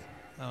 dude.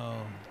 Oh,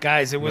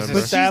 Guys, it was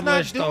Remember? but she's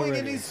not established doing already.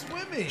 any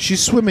swimming.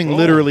 She's swimming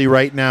literally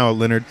right now,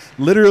 Leonard.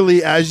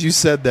 Literally, as you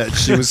said that,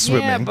 she was Yeah,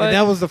 swimming. but-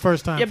 that was the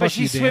first time. Yeah, but Fuck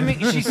you, she's Dan. swimming.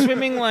 She's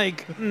swimming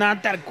like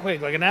not that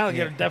quick. Like an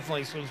alligator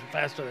definitely swims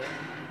faster than.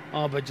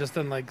 Oh, but just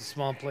in like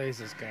small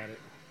places. Got it.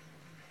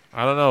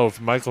 I don't know if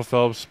Michael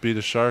Phelps beat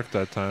a shark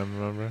that time.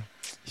 Remember?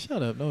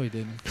 Shut up. No, he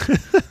didn't.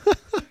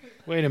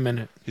 Wait a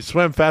minute. He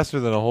swam faster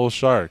than a whole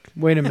shark.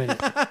 Wait a minute.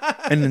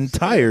 An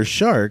entire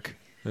shark.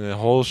 And a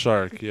whole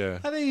shark, yeah.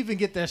 How did he even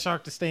get that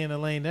shark to stay in the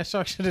lane? That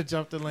shark should have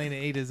jumped the lane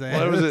and ate his ass.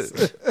 Well,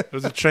 it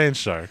was a train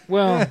shark.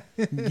 Well,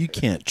 You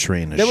can't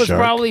train a there was shark.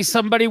 probably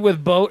somebody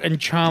with boat and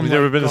chum. Have you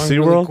like, ever been to going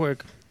really SeaWorld?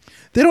 quick.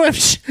 They don't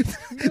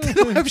have they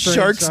don't have Train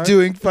sharks shark?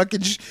 doing fucking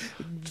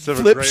Except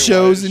for flip great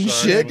shows white and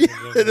shark. shit.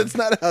 Yeah, that's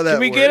not how that Can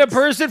we works. get a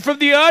person from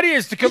the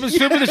audience to come and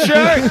swim with the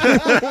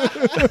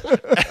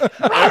shark?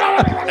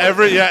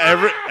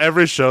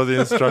 Every show the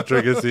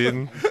instructor gets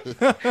eaten.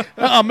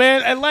 Oh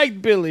man, I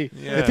like Billy.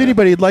 Yeah. If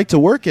anybody'd like to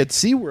work at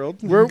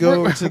SeaWorld, We're-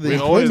 go we're- to the We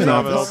always employment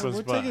have an office. open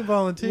We're spot. taking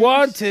volunteers.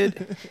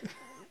 Wanted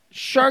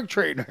shark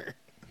trainer.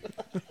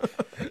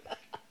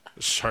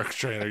 Shark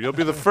trainer. You'll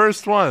be the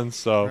first one,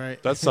 so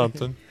Right. that's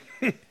something.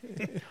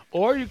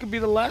 Or you could be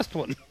the last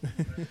one.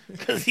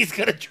 Because he's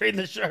going to train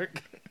the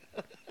shark.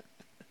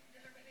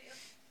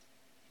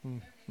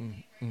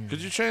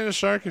 Could you train a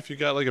shark if you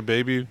got like a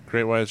baby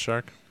great white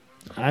shark?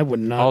 I would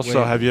not. Also,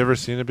 wait. have you ever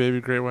seen a baby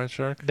great white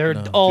shark? They're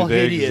all Do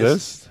they hideous.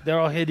 exist? They're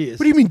all hideous.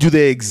 What do you mean? Do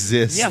they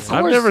exist? Yeah, of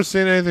I've course. never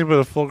seen anything but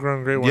a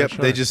full-grown great white Yep,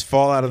 shark. they just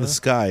fall out of the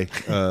sky.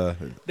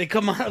 They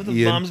come out of the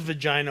Ian, mom's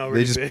vagina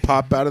already. They just big.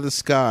 pop out of the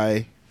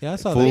sky. Yeah, I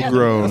saw Full that.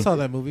 grown. I saw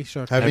that movie.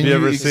 Shark. Having you you,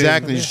 ever seen-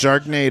 exactly Yeah.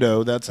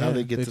 Sharknado. That's how Yeah,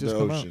 they get to just the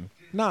come out. ocean.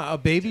 Nah, a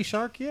baby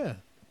shark. Yeah,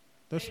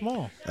 they're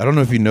small. I don't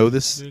know if you know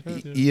this,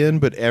 Ian,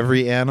 but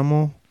every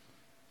animal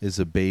is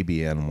a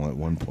baby animal at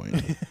one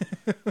point.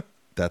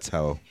 That's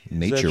how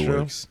nature true?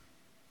 works.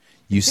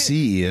 You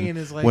see, Ian, Ian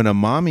is like- when a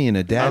mommy and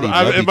a daddy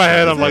love in each my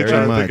head, other I'm like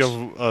very trying to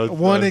much. think of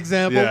One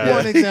example. yeah.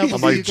 One example.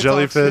 I'm so you like can talk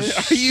jellyfish.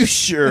 shit. Are you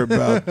sure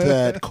about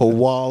that?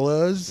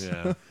 Koalas?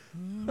 Yeah.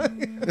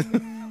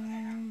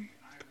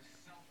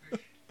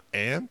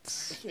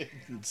 Ants?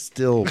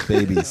 Still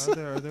babies.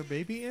 Are there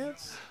baby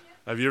ants?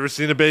 Have you ever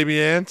seen a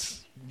baby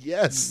ant?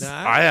 Yes.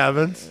 Nah. I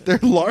haven't. They're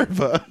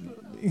larvae.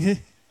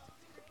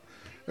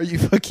 Are you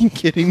fucking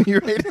kidding me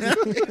right now?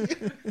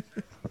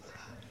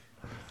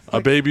 A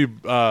baby.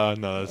 No,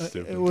 that's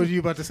stupid. What are you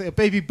about to say? A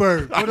baby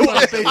bird. What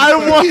about a baby I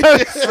bird?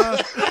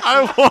 was.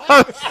 I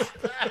was.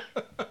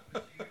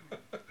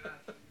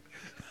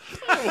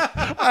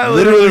 I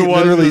literally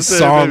wanted to say a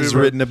songs baby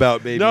bird. written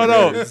about baby No,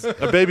 birds. no,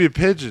 a baby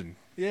pigeon.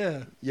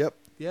 Yeah. Yep.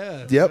 Yeah.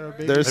 Yep. There are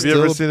baby There's Have you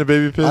ever still- seen a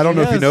baby pigeon? I don't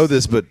know if you Yes. know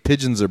this, but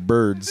pigeons are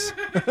birds.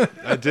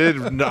 I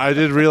did. No, I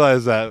did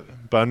realize that,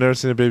 but I've never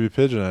seen a baby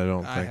pigeon. I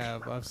don't I think.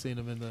 have. I've seen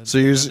them in the. So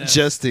you're in the nest,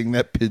 suggesting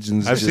that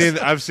pigeons I've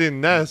just...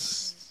 seen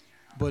nests,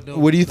 but no,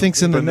 What do you no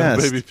think's in the but no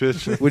nest? baby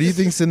pigeon. What do you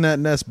think's in that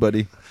nest,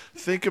 buddy?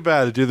 Think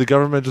about it, dude. The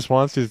government just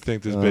wants you to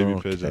think there's baby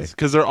okay. pigeons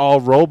because they're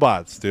all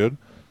robots, dude.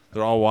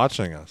 They're all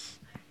watching us.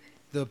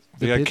 The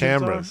They got pigeons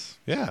cameras.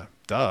 Yeah,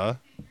 duh.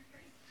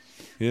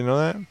 You didn't know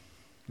that? are?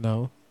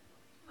 No.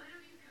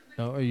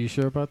 No. Are you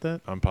sure about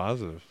that? I'm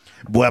positive.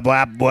 That's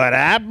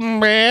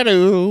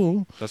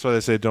That's why they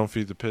say don't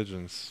feed the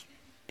pigeons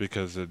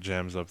because it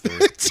jams up their,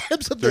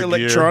 Tips up their the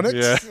gear. electronics.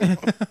 Yeah,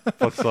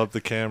 fucks up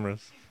the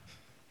cameras.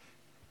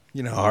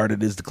 You know how hard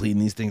it is to clean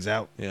these things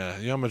out. Yeah,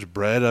 you know how much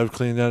bread I've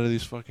cleaned out of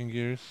these fucking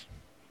gears.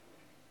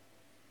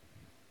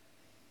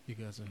 You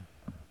guys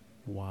are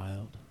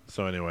wild.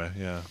 So anyway,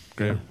 yeah,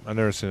 great. I've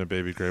never seen a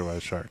baby great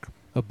white shark.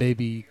 A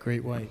baby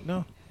great white.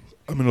 No.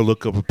 I'm gonna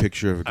look up a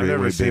picture of a I've great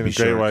never white seen baby a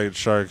great shark. white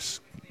sharks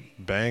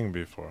bang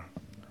before,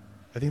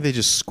 I think they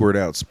just squirt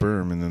out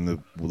sperm and then the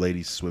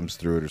lady swims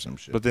through it or some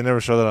shit. but they never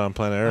show that on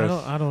Planet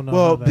Earth. I don't know.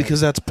 well, how that- because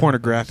that's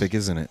pornographic,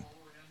 isn't it?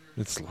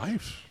 It's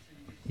life.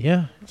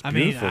 Yeah. I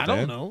mean, beautiful, I don't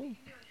Dan. know.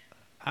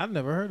 I've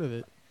never heard of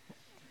it.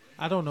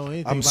 I don't know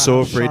anything. I'm about so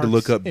how afraid to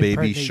look sharks up baby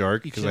impregnate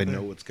shark each because I other.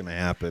 know what's gonna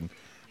happen.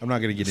 I'm not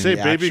gonna get Say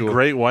into baby actual.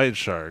 great white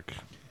shark.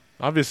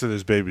 Obviously,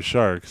 there's baby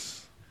sharks.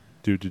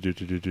 Do.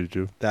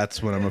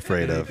 That's what I'm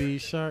afraid of. Baby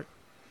shark.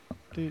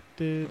 Do,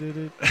 do, do,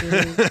 do,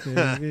 do,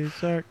 baby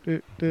shark. Do,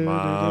 do, do,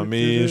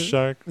 Mommy do,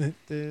 shark. do,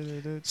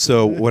 do, do.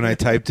 So when I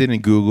typed in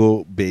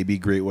Google baby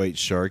great white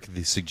shark,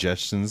 the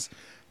suggestions,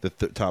 the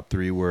top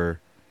three were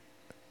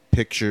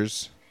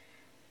pictures,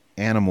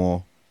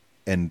 animal,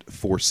 and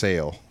for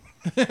sale.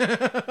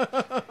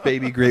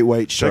 Baby great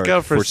white shark. Check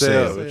out for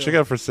sale. sale. Check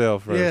out for sale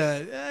first.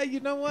 Yeah, you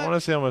know I want what?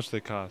 to see how much they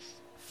cost.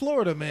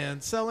 Florida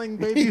man selling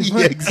baby.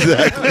 yeah,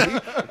 exactly.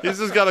 He's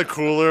just got a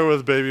cooler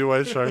with baby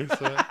white sharks.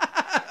 in it.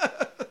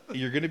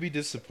 You're gonna be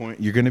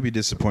disappointed. You're gonna be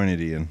disappointed,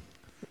 Ian.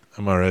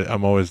 I'm already.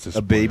 I'm always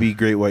disappointed. A baby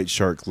great white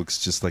shark looks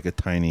just like a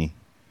tiny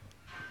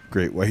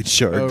great white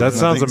shark. Oh, That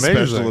sounds Nothing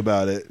amazing. special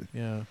about it.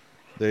 Yeah.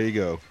 There you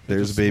go. They're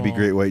There's a just baby small.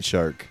 great white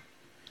shark.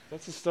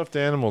 That's a stuffed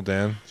animal,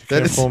 Dan. You That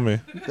can't is- fool me.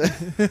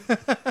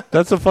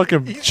 That's a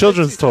fucking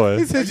children's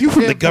toy. said You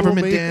from the can't fool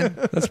government, me. Dan?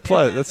 That's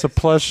plush. That's a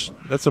plush.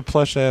 That's a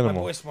plush My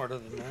animal. boy's smarter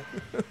than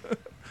that.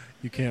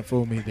 You can't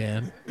fool me,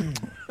 Dan.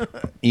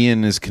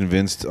 Ian is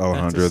convinced,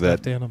 Alejandro, that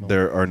stuffed animal.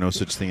 there are no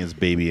such thing as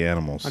baby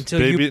animals. Until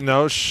Baby, you,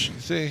 no.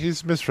 See,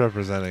 he's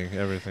misrepresenting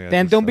everything. I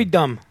Dan, just don't be said.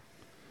 dumb.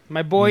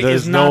 My boy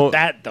There's is not no-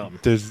 that dumb.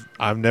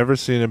 I've never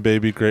seen a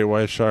baby great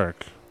white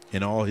shark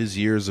In all his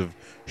years of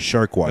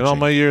shark watching. in all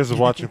my years of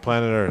watching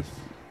Planet Earth.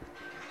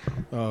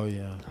 Oh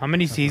yeah. How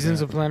many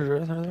seasons of Planet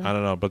Earth are there? I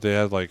don't know, but they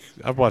had like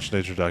I've watched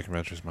nature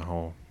documentaries my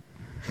whole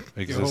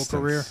Your existence.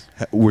 whole career.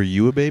 Were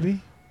you a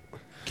baby?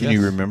 Can you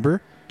Yes.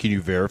 remember? Can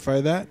you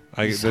verify that?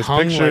 He's There's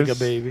hung pictures. like a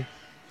baby.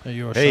 Are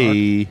you a shark?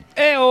 Hey,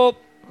 Ayo.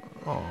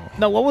 Oh.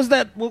 No, what was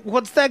that?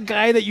 What's that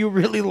guy that you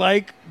really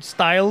like?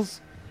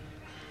 Styles?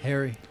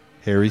 Harry.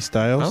 Harry I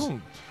Styles?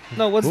 don't-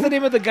 No, what's the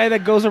name of the guy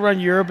that goes around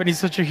Europe and he's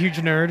such a huge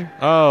nerd?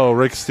 Oh,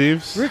 Rick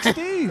Steves. Rick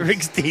Steves. Rick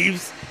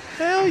Steves.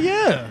 Hell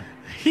yeah.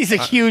 He's a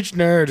huge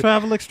nerd.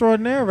 Travel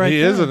extraordinaire, right? he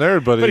there. is a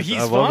nerd, but, But he's, he's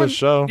I love fun. his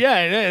show. Yeah,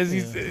 it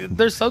is.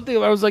 There's something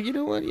I was like, you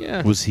know what?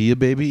 Yeah. Was he a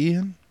baby,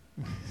 Ian?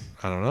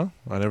 I don't know.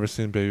 I never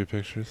seen baby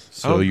pictures. I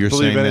So don't you're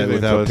believe saying that anything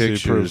without until I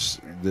see proof.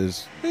 pictures,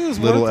 there's He was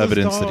little worthless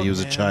evidence that dog, he was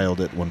a man. child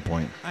at one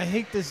point. I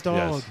hate this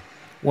dog Yes.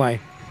 Why?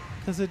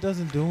 because it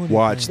doesn't do anything.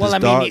 Watch Well, this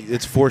I mean, dog.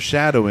 It's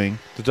foreshadowing.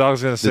 The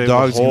dog's gonna The save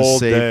dog's the gonna whole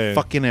save day.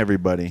 fucking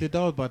everybody. The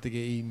dog's about to get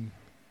eaten.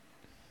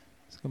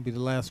 It's gonna be the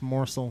last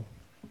morsel.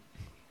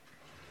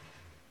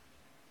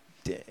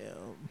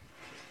 Damn.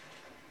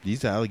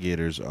 These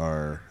alligators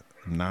are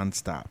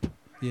nonstop,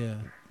 Yeah.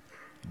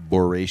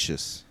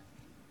 voracious.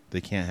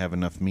 They can't have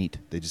enough meat.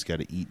 They just got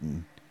to eat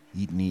and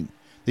eat and eat.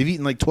 They've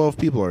eaten like 12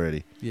 people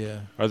already. Yeah.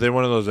 Are they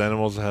one of those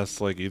animals that has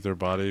to like eat their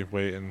body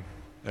weight in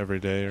every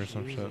day or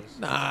some shit?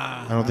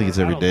 Nah. I don't think it's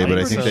every I don't day, but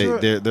I think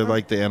think so. they're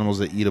like the animals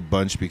that eat a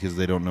bunch because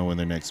they don't know when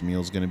their next meal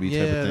is going to be. Yeah,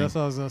 type of that's thing.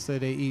 what I was gonna say.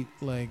 They eat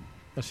like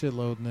a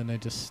shitload and then they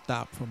just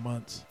stop for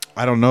months.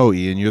 I don't know,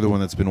 Ian. You're the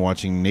one that's been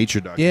watching nature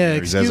documentaries, Yeah,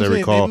 as I excuse me,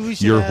 recall, maybe we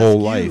should your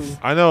whole ask you. life.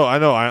 I know.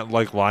 I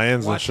like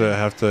lions and Watch shit it.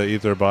 have to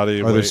eat their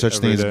body. Are there weight such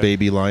every things as day.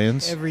 baby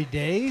lions? Every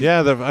day?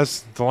 Yeah, the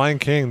Lion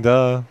King.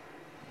 Duh.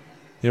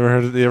 You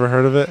ever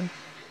heard of it?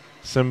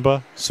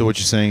 Simba. So what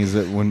you're saying is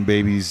that when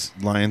babies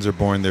lions are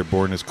born, they're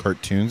born as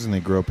cartoons and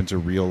they grow up into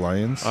real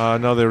lions?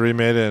 No, they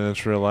remade it and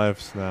it's real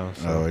life now.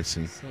 So. Oh, I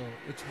see. So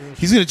it's real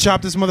He's gonna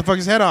chop this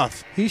motherfucker's head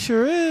off. He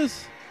sure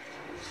is.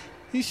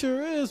 He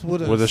sure is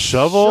with With a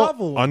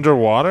shovel,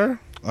 underwater.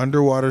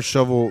 Underwater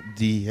shovel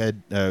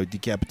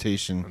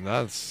decapitation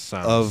That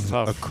sounds of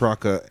tough. a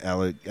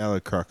crocodile.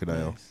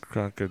 Crocodile.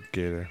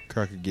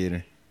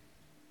 Crocagator.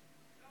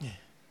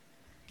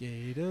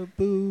 Gator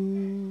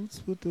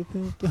boots with the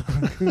pimped out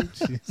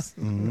Gucci's.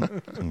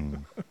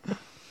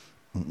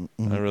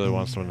 I really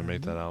want someone to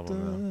make that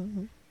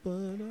album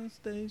But I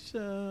stay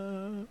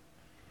sharp.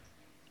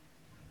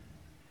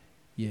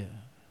 Yeah.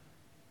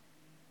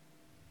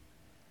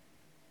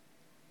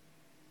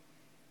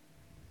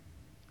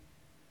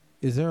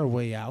 Is there a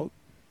way out?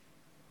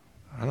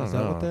 now. I don't Is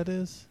know. that what that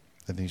is?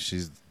 I think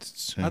she's.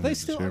 Are they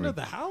still under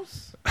the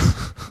house?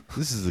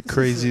 This is the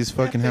craziest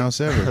fucking house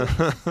ever.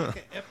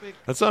 Epic.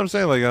 That's what I'm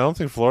saying. Like, I don't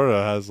think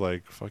Florida has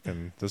like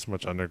fucking this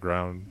much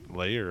underground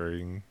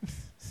layering.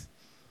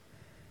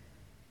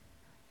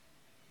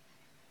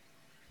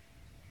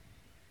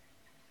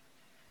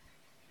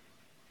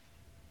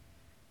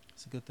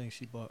 It's a good thing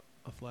she bought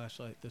a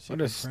flashlight. That she What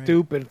can a crank.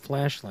 stupid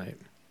flashlight.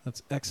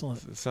 That's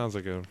excellent. It sounds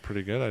like a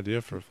pretty good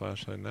idea for a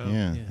flashlight now.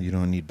 Yeah, Yeah. you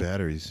don't need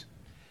batteries.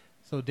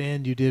 So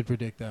Dan, you did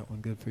predict that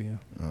one. Good for you.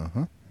 Uh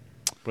huh.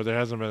 But there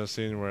hasn't been a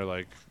scene where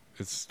like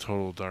it's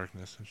total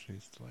darkness and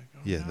she's like, oh,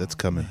 Yeah, no. that's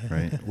coming,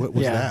 right? What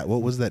was Yeah. that?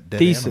 What was that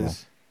dead animal?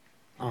 Thesis.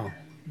 Oh.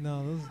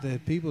 No, those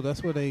dead people.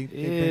 That's where they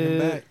bring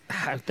them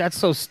back. That's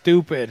so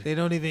stupid. They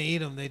don't even eat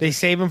them. They just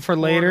save them for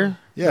later.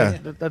 Yeah,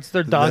 That's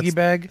their doggy That's-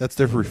 bag. that's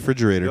their They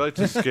refrigerator. like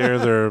to scare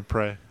their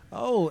prey.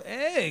 Oh,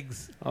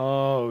 eggs.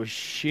 Oh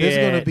shit!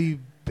 There's gonna be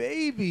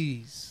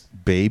babies.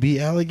 Baby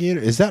alligator?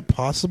 Is that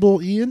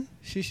possible, Ian?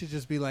 She should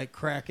just be like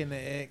cracking the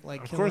egg,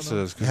 like Of killing course it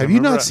them. is. 'cause Have you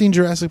remember not seen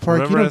Jurassic Park?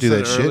 You remember don't do I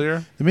that said shit.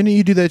 earlier? The minute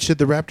you do that shit,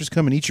 the raptors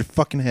come and eat your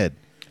fucking head.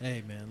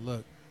 Hey man,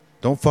 look,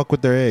 Don't fuck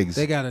with their eggs.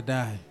 they gotta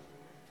die.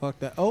 Fuck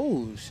that.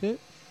 Oh shit.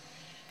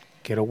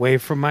 Get away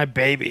from my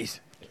babies.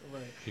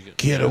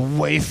 Get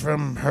away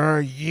from her,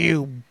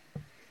 you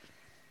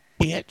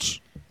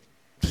bitch.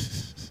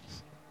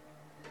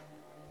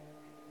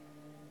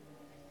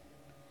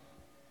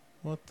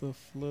 What the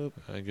flip?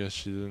 I guess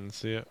she didn't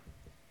see it.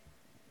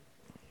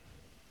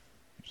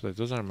 She's like,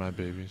 those aren't my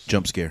babies.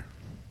 Jump scare.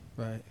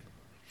 Right.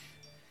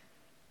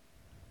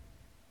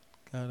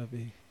 Gotta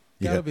be.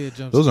 Yeah. Gotta be a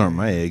jump. Those scare. aren't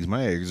my eggs.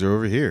 My eggs are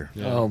over here.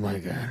 Yeah. Oh my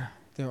god.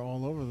 They're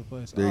all over the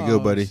place. There you go, Oh,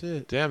 buddy.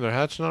 Shit. Damn, they're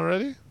hatching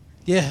already?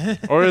 Yeah.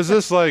 Or is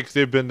this like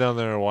they've been down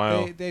there a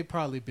while? They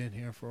probably been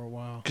here for a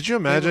while. Could you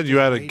imagine you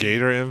had a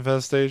gator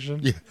infestation?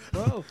 Yeah.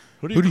 Bro,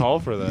 Who do you call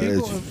for that?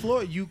 people in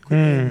Florida,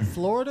 in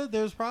Florida,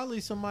 there's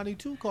probably somebody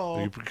to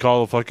call. You could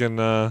call a fucking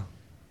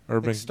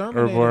urban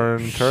Exterminator.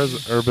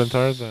 Tarzan.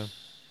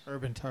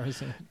 Urban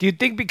Tarzan. Do you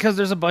think because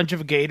there's a bunch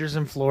of gators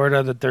in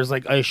Florida that there's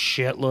like a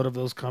shitload of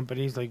those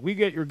companies? Like, we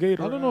get your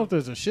gator. I don't know out. if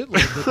there's a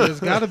shitload, but there's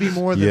got to be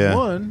more than Yeah.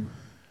 one.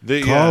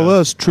 Call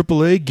us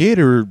AAA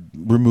Gator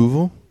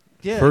removal.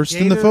 Yeah, First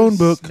in the gators, phone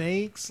book.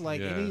 Snakes,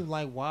 like Yeah. any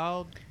like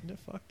wild. Yeah,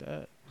 fuck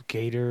that.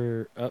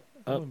 Gator up.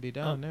 I wouldn't be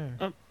down there.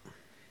 up.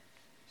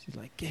 She's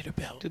like gator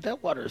belt. Dude,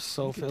 that water is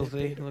so Look at that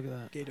filthy. gator. Look at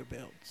that. Gator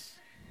belts.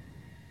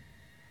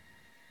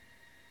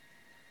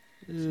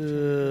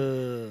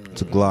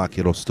 It's a Glock.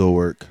 It'll still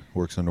work.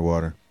 Works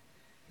underwater.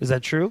 Is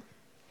that true?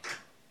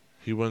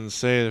 He wouldn't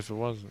say it if it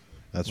wasn't.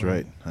 That's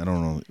right. I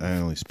don't know. I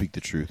only speak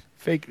the truth.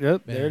 Fake.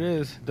 Yep, there it Man.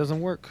 is.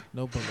 Doesn't work.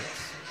 No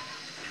bullets.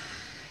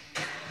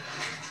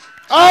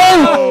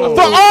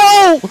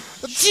 Oh!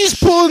 She's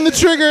pulling the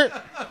trigger.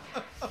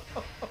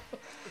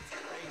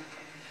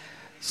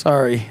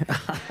 Sorry.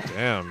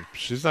 Damn,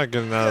 she's not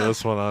getting out of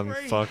this one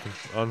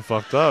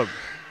unfucked up.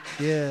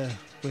 Yeah,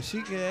 but she.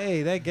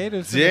 Hey, that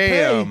gator's finna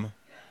Damn.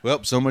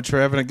 Well, so much for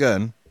having a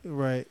gun. pay.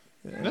 Right.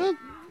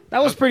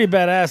 That was pretty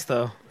badass,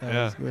 though. That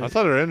Yeah, was great. I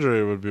thought her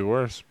injury would be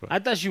worse, but I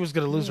thought she was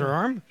gonna lose her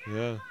arm.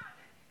 yeah.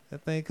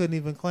 That thing couldn't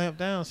even clamp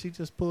down. She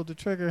just pulled the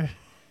trigger.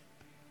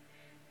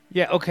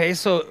 Yeah. Okay.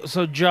 So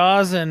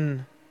Jaws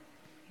and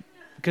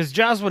because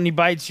Jaws, when he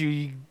bites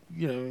you,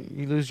 you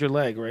lose your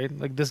leg, right?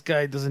 Like this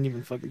guy doesn't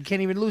even you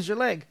can't even lose your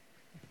leg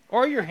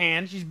or your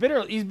hand. She's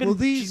bitter. She's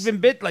been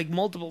bit like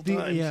multiple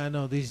times. Yeah, I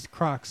know. These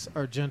crocs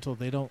are gentle.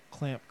 They don't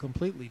clamp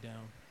completely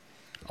down.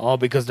 Oh,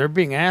 because they're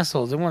being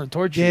assholes. They want to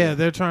torture Yeah, you.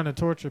 they're trying to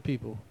torture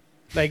people.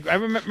 Like I They're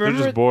remember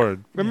just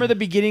bored. Remember the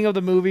beginning of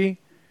the movie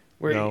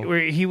where No.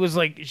 where he was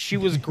like she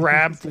was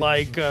grabbed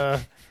like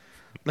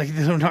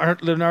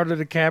Leonardo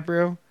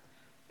DiCaprio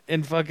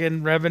in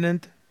fucking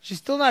Revenant. She's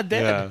still not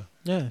dead. Yeah.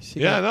 Yeah, she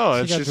Yeah, got, no, she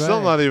and got she's still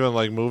dragged. not even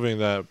like moving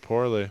that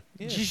poorly.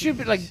 Yeah, She should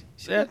be like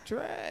She that. got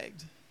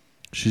dragged.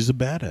 She's a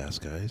badass,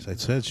 guys. I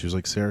said she was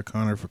like Sarah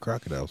Connor for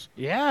crocodiles.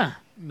 Yeah.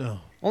 No,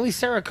 Only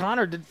Sarah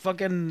Connor did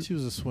fucking. she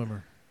was a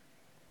swimmer.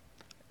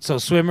 So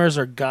swimmers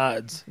are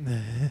gods.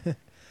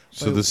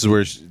 So this is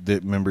where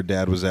remember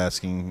Dad was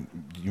asking.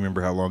 You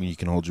remember how long you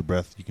can hold your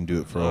breath? You can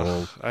do it for a Ugh,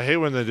 whole. I hate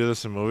when they do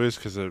this in movies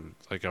because I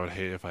would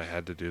hate if I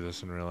had to do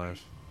this in real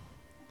life.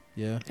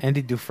 Yeah.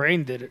 Andy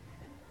Dufresne did it.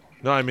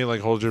 No, I mean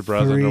like hold your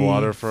breath 3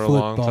 underwater for a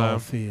long football time.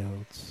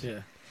 fields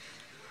Yeah.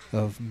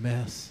 of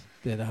mess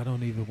that I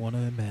don't even want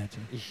to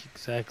imagine,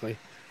 Exactly.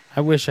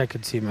 I wish I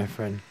could see my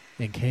friend.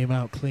 and came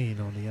out clean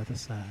on the other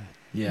side.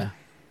 Yeah.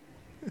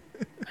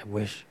 I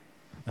wish.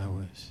 I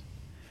wish.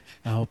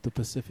 I hope the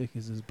Pacific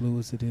is as blue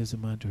as it is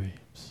in my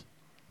dreams.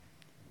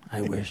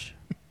 I wish.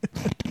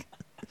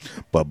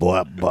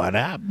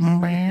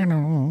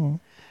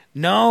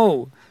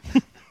 No.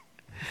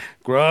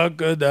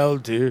 Crocodile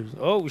tears.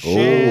 Oh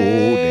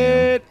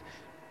shit.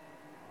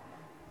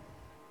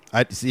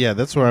 Yeah,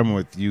 that's where I'm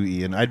with you,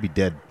 Ian. I'd be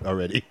dead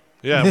already.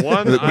 Yeah, I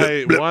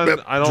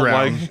don't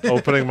Drown. like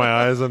opening my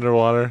eyes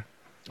underwater.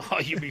 Oh,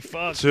 you'd be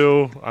fucked.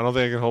 2, I don't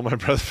think I can hold my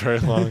breath very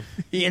long.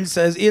 Ian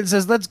says,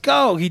 let's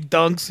go. He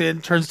dunks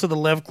in, turns to the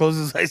left,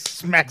 closes his eyes,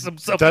 smacks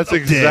himself. That's in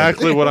the-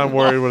 exactly what I'm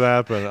worried would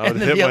happen. I would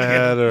And then hit the my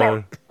other head guy-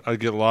 or I'd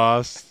get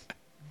lost.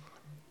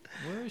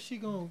 Where is she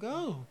gonna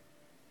go?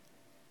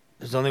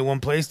 There's only one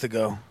place to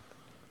go.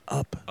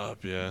 Up,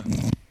 yeah.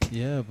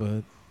 Yeah,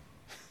 but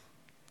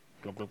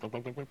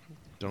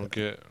Don't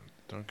get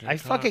I caught.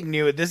 fucking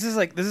knew it. This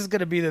is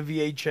gonna be the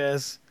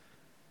VHS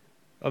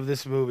of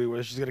this movie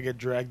where she's gonna get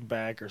dragged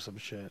back or some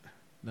shit.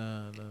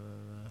 no.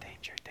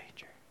 Danger,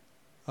 danger.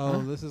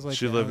 Oh, this is like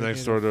She the lived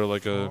next door alligator to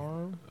like a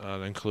farm?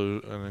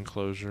 an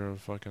enclosure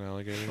of fucking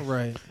alligators.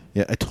 Right.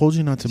 Yeah, I told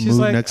you not to She's move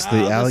like, next to the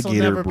this'll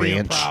alligator never be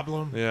a branch.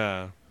 problem.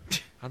 Yeah.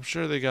 I'm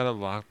sure they got it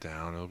locked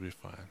down. It'll be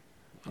fine.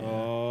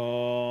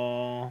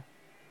 Oh.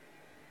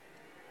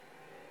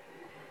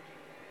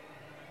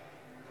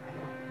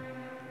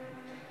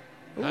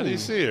 How do you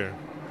see her?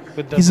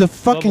 With the He's a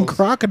fucking bubbles.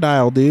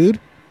 crocodile, dude.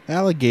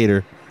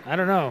 Alligator. I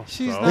don't know.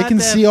 She's Bro. not They can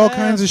that see all fast,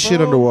 kinds of shit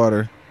bro.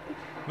 underwater.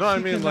 No, I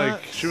She mean cannot-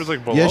 like she was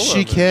like below Yes, she him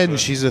and can. shit.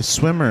 She's a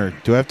swimmer.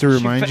 Do I have to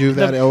remind fe- you of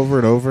that the- over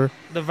and over?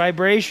 The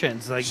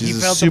vibrations, like he She's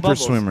a felt the super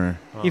bubbles. swimmer.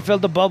 He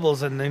felt the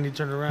bubbles and then he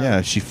turned around.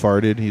 Yeah, she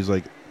farted. He's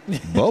like,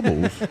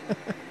 bubbles?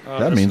 Oh, That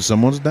that's- means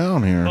someone's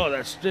down here. Oh,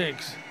 that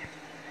stinks.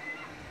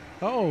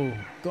 Oh,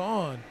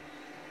 gone.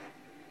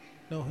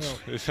 No help.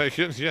 It's like,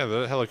 yeah,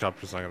 the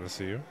helicopter's not gonna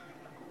see you.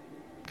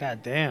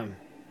 God damn.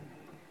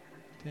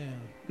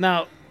 Damn.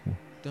 Now,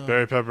 Done.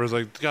 Barry Pepper's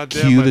like, God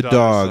damn, Cue my the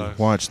dog. sucks."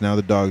 Watch, now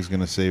the dog's going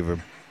to save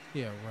him.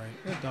 Yeah,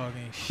 right. That dog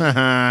ain't shit.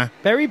 Uh-oh,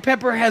 Barry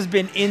Pepper has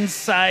been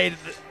inside.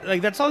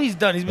 Like that's all he's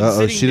done. He's been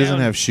sitting she doesn't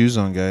down. have shoes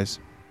on, guys.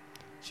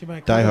 She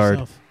might Die kill Hard.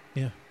 herself.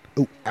 Yeah.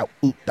 Ooh, ow,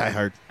 ooh, die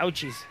hard.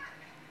 Ouchies.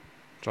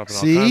 Dropping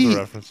all kinds See? of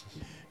references.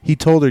 He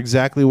told her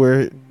exactly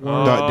where Dad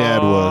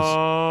was.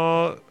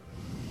 Oh,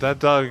 that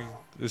dog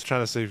is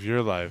trying to save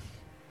your life.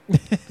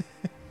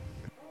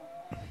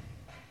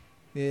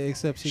 Yeah,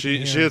 except she She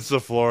can she hear hits the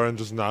floor and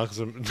just knocks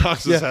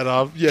his head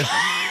off. Yeah.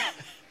 him.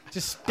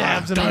 Just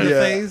stabs him in the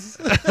Yeah. face.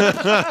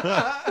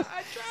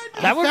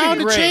 That would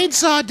be great.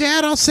 chainsaw,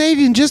 Dad. I'll save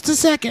you in just a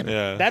second.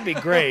 Yeah. That'd be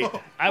great.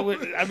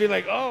 I'd be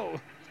like,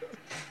 oh.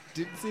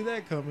 Didn't see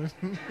that coming.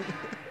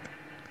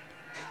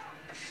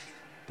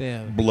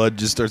 Damn. Blood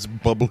just starts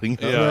bubbling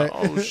up. yeah. Right.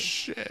 Oh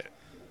shit.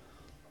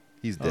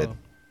 He's dead. Oh,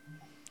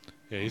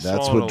 Yeah, he's That's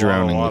swallowing what a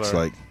drowning lot of looks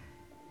water.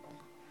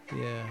 like.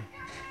 yeah.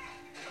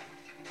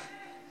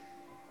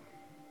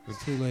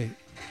 It's too late.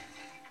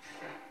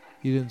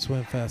 You didn't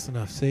swim fast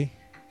enough, see?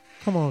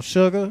 Come on,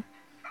 sugar.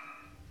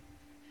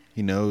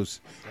 He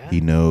knows. Yeah.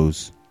 He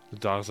knows. The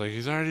dog's like,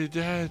 he's already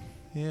dead.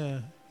 Yeah,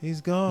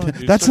 he's gone.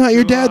 You That's took not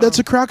your too dad. long. That's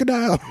a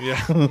crocodile.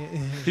 Yeah.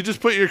 He just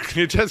put your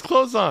dad's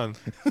clothes on.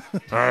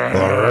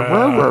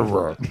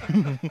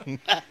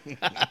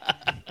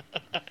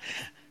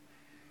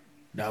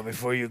 Now,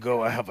 before you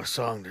go, I have a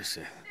song to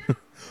sing.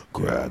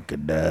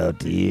 Crocodile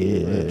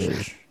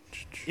tears.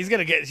 He's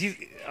gonna get.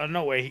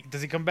 No way.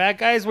 Does he come back,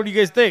 guys? What do you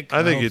guys think?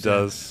 I think hope he so.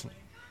 does.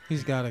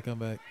 He's got to come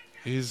back.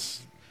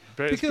 It's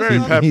Because Barry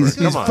other- Pepper. He's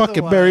Come on. fucking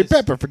Otherwise- Barry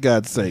Pepper, for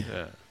God's sake.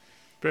 Yeah.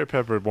 Barry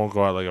Pepper won't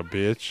go out like a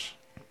bitch.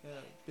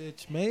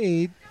 Bitch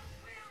made.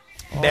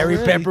 Barry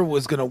Already. Pepper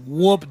was gonna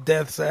whoop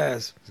Death's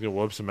ass. He's gonna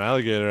whoop some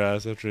alligator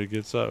ass after he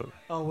gets up.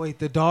 Oh, wait.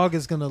 The dog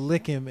is going to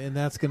lick him, and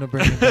that's going to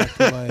bring him back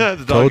to life.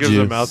 The dog Told gives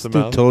you. him mouth to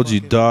mouth. Told you.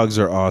 Dogs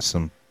are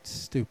awesome.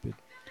 Stupid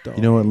dog.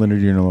 You know what,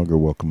 Leonard? You're no longer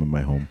welcome in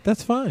my home.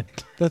 That's fine.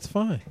 That's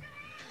fine.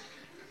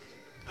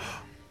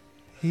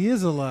 He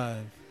is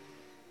alive.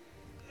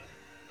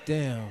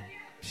 Damn.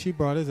 She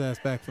brought his ass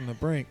back from the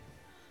brink.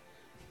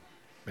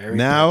 Barry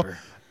Now- Pepper.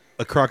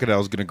 A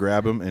crocodile's gonna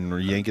grab him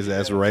and yank his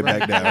ass right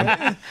back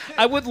down.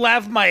 I would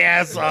laugh my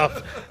ass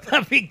off.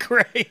 That'd be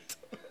great.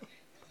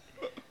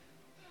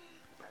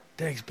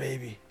 Thanks,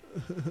 baby.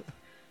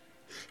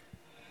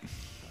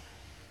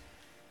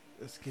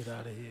 Let's get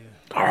out of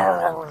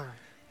here.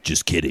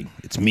 Just kidding.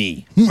 It's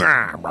me.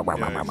 Gotcha.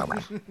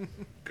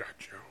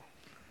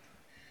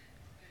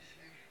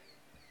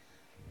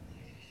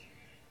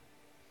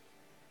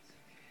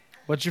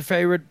 What's your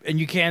favorite? And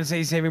you can't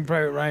say Saving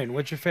Private Ryan.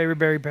 What's your favorite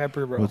Barry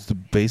Pepper role? What's the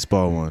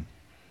baseball one?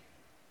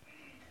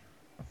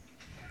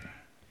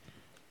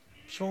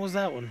 Which one was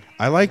that one?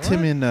 I liked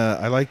him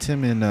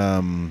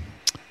in.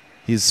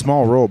 He's a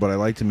small role, but I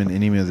liked him in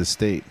Enemy of the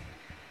State.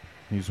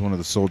 He was one of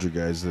the soldier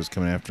guys that was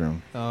coming after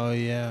him. Oh,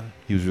 yeah.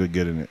 He was really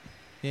good in it.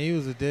 Yeah, he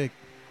was a dick.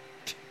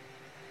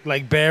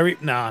 Like Barry?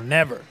 Nah,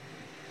 never.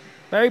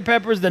 Barry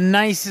Pepper's the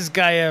nicest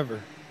guy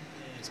ever.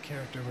 His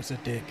character was a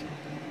dick.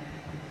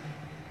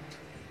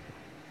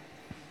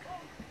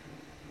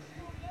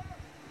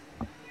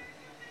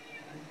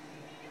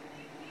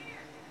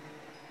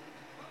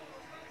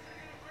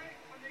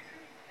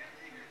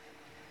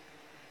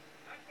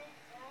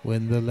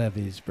 When the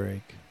levees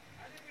break.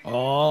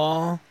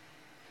 Oh,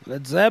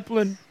 Led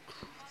Zeppelin.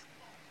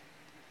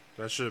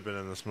 That should have been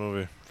in this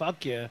movie.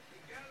 Fuck yeah.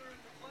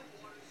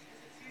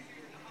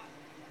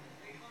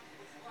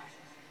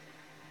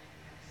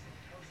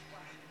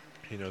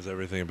 He knows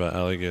everything about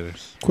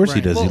alligators. Of course he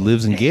Right. does. He Well,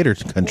 lives in Gator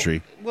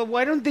country. Well,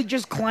 why don't they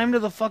just climb to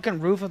the fucking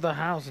roof of the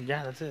house and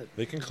yeah, that's it.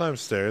 They can climb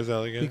stairs,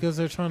 alligators. Because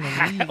they're trying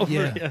to leave.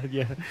 Yeah.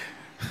 yeah.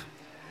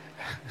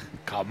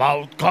 Come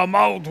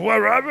out,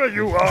 wherever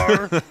you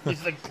are.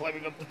 He's like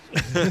climbing up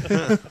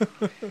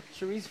the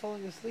Cherie's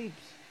falling asleep.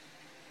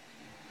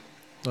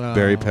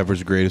 Barry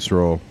Pepper's greatest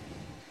role.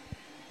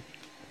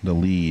 The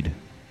lead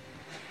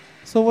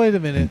So wait a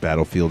in minute.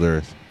 Battlefield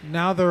Earth.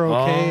 Now they're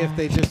okay Oh. if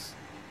they just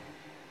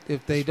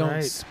if they That's don't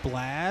right.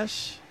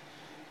 splash.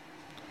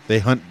 They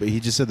hunt, but he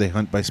just said they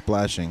hunt by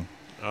splashing.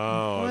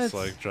 Oh, it's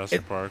What? like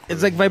Jurassic Park.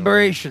 It's where like they-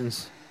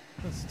 vibrations.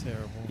 That's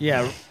terrible.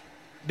 Yeah.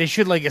 They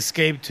should like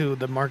escape to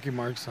the Marky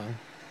Mark song.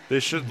 They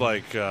should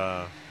like.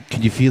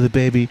 Can you feel it,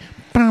 baby?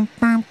 Bum,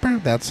 bum,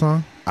 bum. That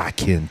song? I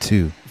can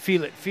too.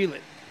 Feel it, feel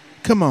it.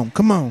 Come on,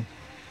 come on.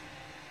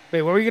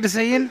 Wait, what were you gonna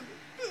say, Ian?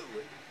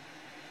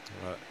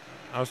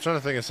 I was trying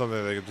to think of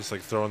something they could just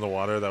like throw in the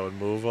water that would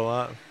move a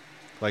lot.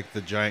 Like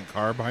the giant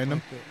car behind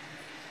him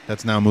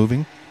that's now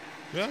moving?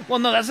 Yeah. Well,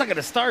 no, that's not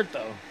gonna start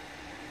though.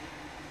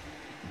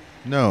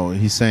 No,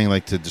 he's saying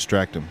like to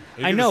distract him.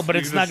 You I could know, just- but you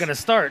it's could not just- gonna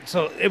start.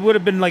 So it would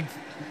have been like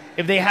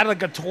if they had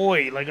like a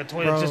toy Bro, that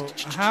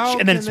just how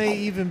and then can they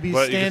even be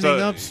But you could standing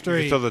throw- up You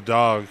straight? could throw the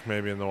dog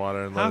maybe in the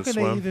water and How let it can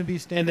they swim. even be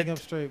standing it- up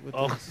straight with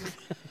Oh.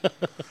 this?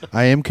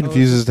 I am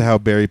confused as to how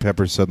Barry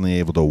Pepper's suddenly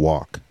able to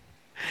walk.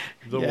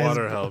 The Yeah,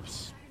 water it's-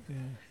 helps.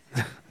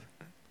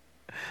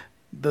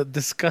 the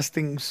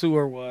disgusting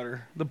sewer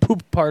water. The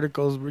poop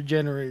particles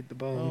regenerate the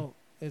bone. Oh,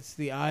 it's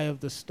the eye of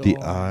the storm.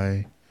 The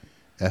I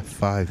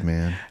F5,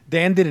 man.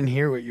 Dan didn't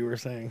hear what you were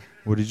saying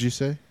What did you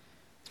say?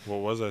 What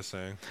was I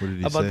saying? What did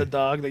he about say? the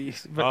dog that you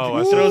Oh,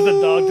 I throws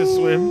the dog to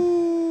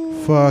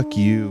swim. Fuck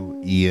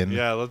you, Ian.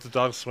 Yeah, let the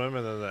dog swim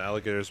and then the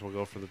alligators will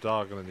go for the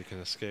dog and then you can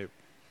escape.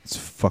 It's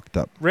fucked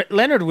up.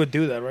 Leonard would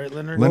do that, right,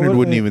 Leonard? Leonard what-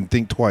 wouldn't even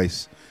think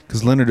twice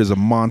because Leonard is a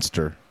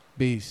monster.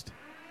 Beast.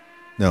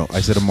 No,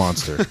 I said a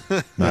monster,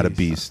 not a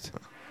beast.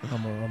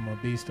 I'm a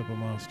beast of a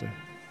monster.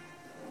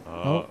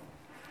 Oh.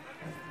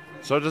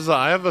 So does the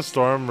Eye of the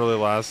Storm really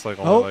last like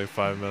only Oh. like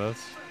 5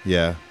 minutes?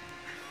 Yeah.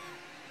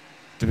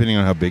 Depending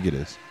on how big it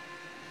is.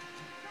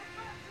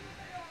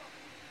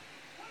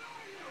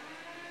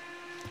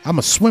 I'm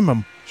a swim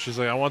 'em. She's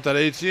like, I want that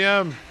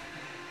ATM.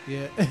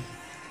 Yeah.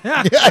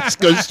 Yeah, I just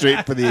go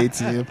straight for the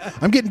ATM.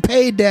 I'm getting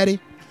paid, Daddy.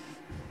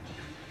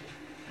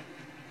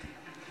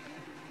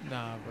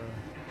 Nah, bro.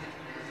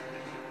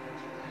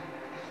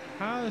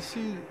 How is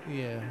she?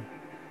 Yeah.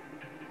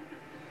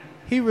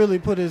 He really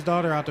put his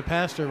daughter out to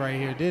pasture right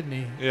here, didn't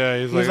he? Yeah,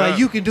 he's He was like, "Ah."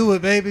 "You can do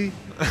it, baby."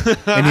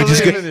 And he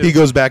just believe in you. he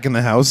goes back in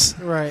the house.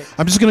 Right.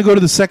 I'm just gonna go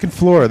to the second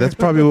floor. That's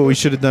probably what we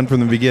should have done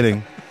from the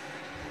beginning.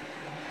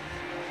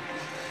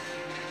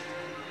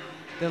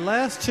 The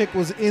last chick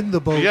was in the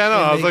boat. Yeah, no,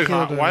 and I was they like,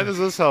 killed her. why does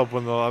this help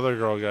when the other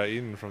girl got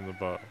eaten from the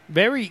boat?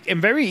 Very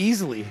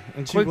easily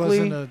and She quickly.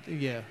 wasn't a.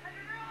 Yeah.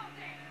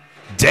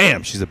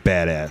 Damn, she's a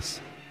badass.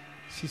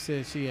 She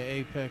said she an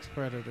apex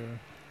predator.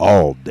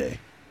 All day.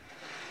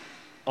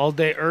 All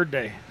day,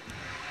 day.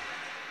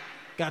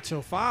 Got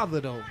your father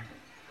though.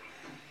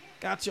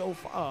 Got your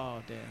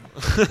oh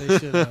damn. They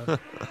should have.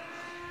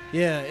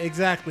 Yeah,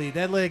 exactly.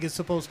 That leg is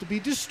supposed to be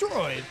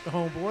destroyed,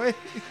 homeboy.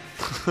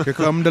 Here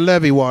come the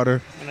levee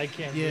water. And I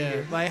can't be Yeah,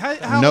 here. like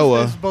how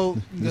Noah, is this boat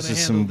gonna This is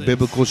handle some this?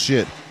 biblical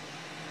shit.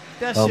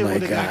 That Oh shit my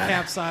would have got God.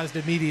 capsized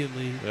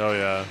immediately. Oh,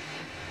 yeah.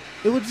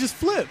 It would just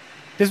flip.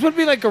 This would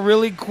be like a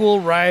really cool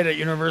ride at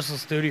Universal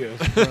Studios.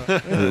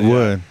 It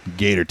would.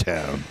 Gator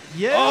Town.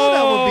 Yeah,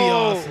 that would be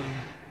Oh. awesome.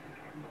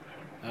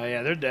 Oh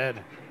yeah, they're dead.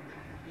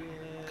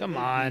 Come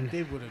on.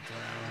 They would have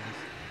drowned.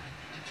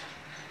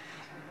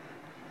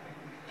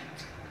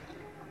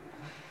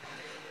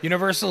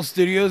 Universal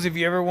Studios, if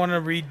you ever want to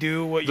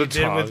redo what you The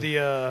did with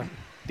Tog.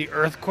 the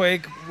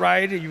earthquake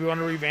ride, if you want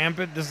to revamp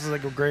it, this is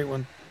like a great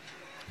one.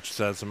 Just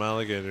had some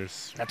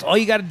alligators. That's all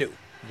you got to do.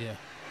 Yeah.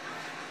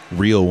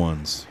 Real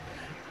ones.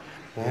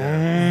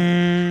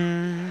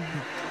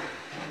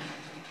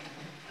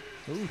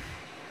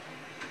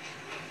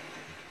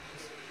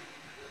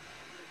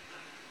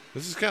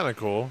 This is kind of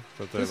cool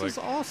that they This like is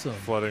awesome.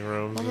 flooding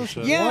rooms and Almost-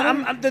 shit. Yeah,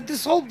 Water?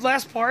 this whole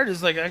last part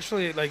is like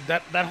actually like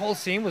that whole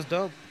scene was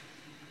dope.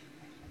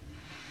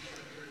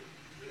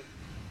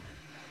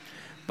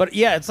 But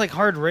yeah, it's like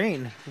Hard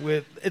Rain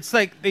with it's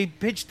like they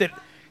pitched it.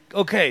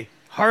 Okay,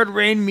 Hard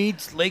Rain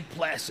meets Lake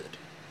Placid.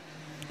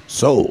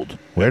 Sold.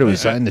 Where do we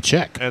sign the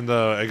check? And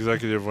the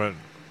executive went,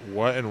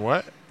 what and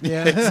what?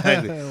 Yeah.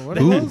 What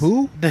Who? it was?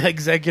 Who? The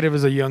executive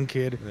is a young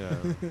kid,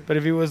 Yeah. but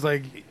if he was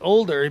like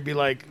older, he'd be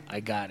like, "I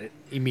got it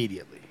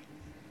immediately."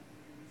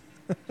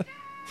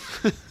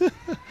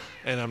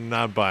 And I'm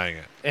not buying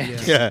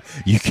it. Yeah.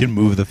 You can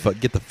move the fuck.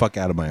 Get the fuck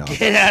out of my office.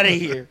 Get out of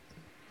here.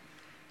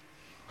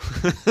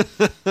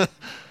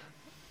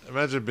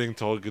 Imagine being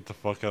told, get the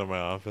fuck out of my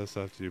office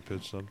after you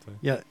pitch something.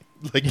 Yeah.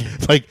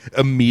 like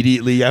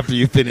immediately after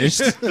you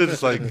finished.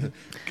 It's like,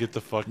 get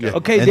the fuck out.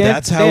 Okay, and Dan.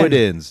 that's how Dan, it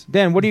ends.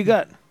 Dan, what do you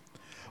got?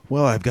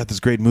 Well, I've got this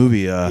great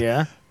movie.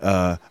 Yeah.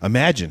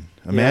 Imagine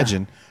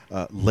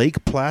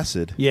Lake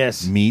Placid.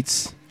 Yes.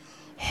 Meets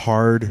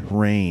Hard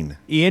Rain.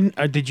 Ian,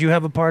 did you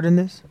have a part in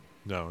this?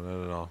 No,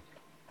 not at all.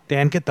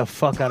 Dan, get the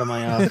fuck out of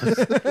my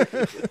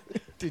office.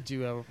 Did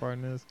you have a part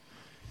in this?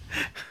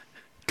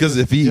 Because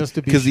Just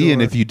to be Ian,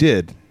 sure. if you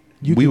did,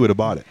 You we could- would have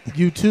bought it.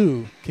 You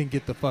too can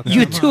get the fuck out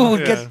You of my two would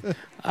Yeah. get.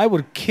 I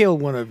would kill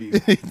one of you.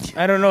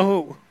 I don't know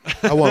who.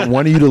 I want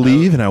one of you to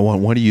leave, and I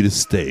want one of you to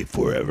stay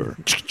forever.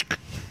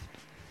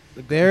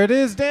 There it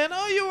is, Dan.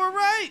 Oh, you were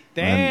right.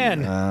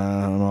 Dan.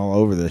 I'm all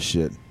over this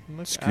shit.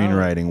 Look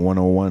Screenwriting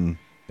 101.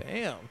 out.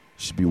 Bam.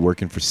 Should be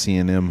working for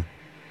CNM.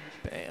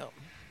 Bam.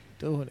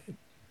 Doing it.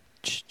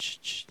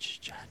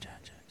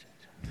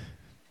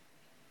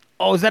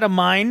 Oh, is that a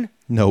mine?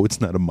 No,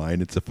 it's not a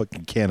mine. It's a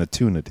fucking can of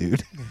tuna,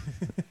 dude.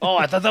 Oh,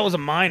 I thought that was a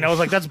mine. I was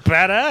like, that's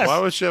badass. Why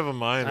would she have a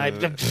mind? I,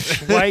 in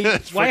it? why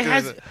Fucking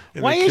has in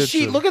the why is she?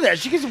 kitchen. Look at that.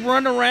 She gets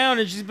run around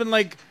and she's been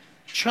like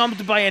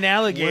chumped by an What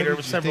alligator did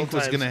you several think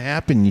was times. going to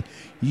happen?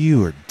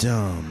 You are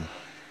dumb.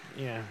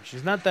 Yeah,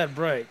 she's not that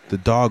bright. The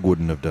dog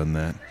wouldn't have done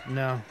that.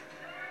 No.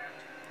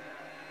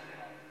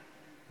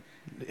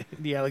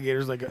 The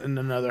alligator's like in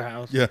another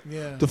house. Yeah.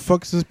 Yeah. The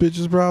fuck's this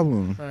bitch's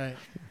problem? Right.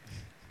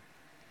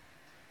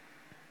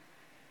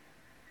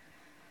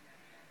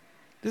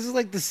 This is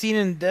like the scene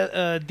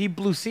in Deep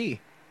Blue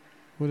Sea.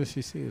 What does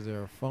she see? Is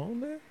there a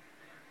phone there?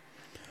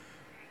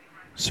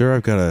 Sir,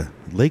 I've got a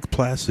Lake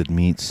Placid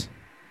meets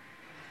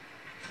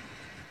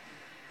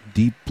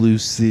Deep Blue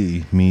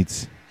Sea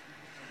meets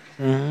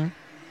Mm-hmm.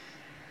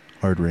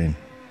 Hard Rain.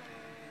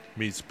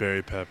 Meets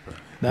Barry Pepper.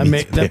 That,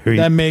 Meets Barry-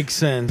 that makes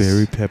sense.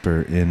 Barry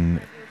Pepper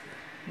in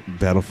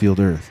Battlefield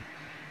Earth.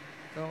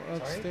 Go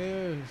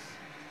upstairs.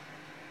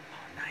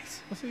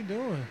 Nice. What's he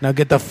doing? Now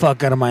get the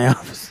fuck out of my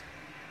office.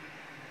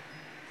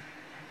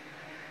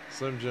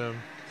 Slim Jim.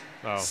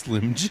 Oh.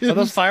 Slim Are Jim.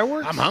 those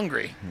fireworks?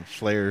 hungry.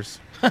 Flares.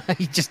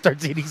 He just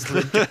starts eating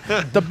Slim Jim.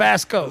 Those are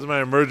Tabasco.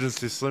 my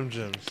emergency Slim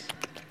Jims.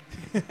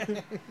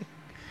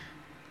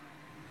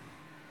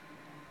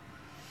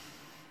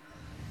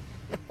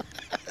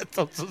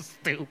 sounds so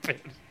stupid.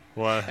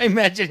 What? I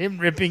imagine him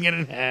ripping it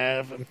in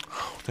half. And,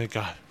 Thank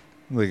God.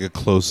 Like a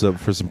close up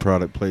for some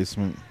product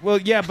placement. well,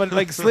 yeah, but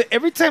like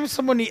every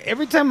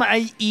time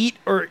I eat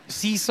or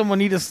see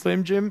someone eat a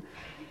Slim Jim,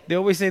 they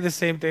always say the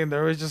same thing. They're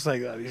always just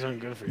like, oh, "These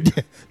aren't good for you."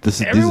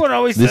 Everyone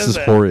always this says is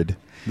that. horrid.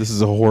 This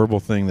is a horrible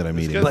thing that I'm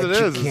eating. Because But it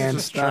you is. can't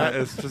It's just, stop.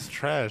 it's just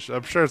trash.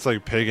 I'm sure it's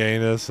like pig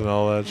anus and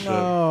all that shit.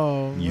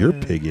 Oh, Your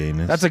man. pig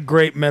anus. That's a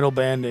great metal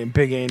band name,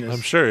 Pig Anus.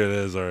 I'm sure it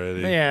is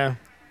already. Yeah,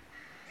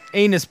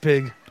 Anus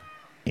Pig.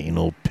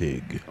 anal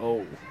pig.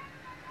 Oh,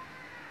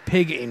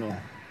 pig anal.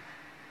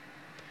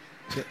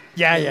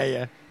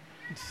 Yeah.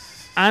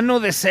 Ano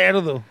de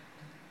cerdo.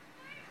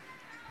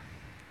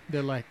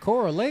 They're like,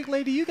 Coral Lake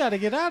lady, you got to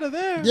get out of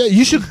there. Yeah,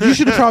 you should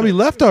have probably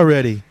left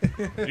already.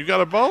 You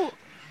got a boat?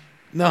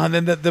 No, and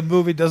then the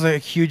movie does a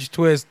huge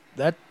twist.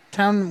 That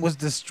town was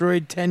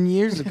destroyed 10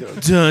 years ago.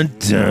 Dun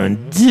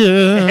dun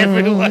dun.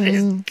 Everyone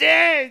is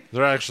dead.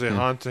 They're actually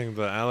haunting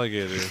the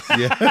alligators.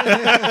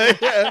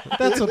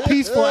 That's a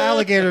peaceful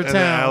alligator And the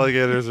town.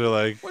 alligators are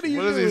like, What are you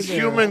what is doing these there?"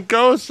 human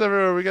ghosts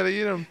everywhere? We got to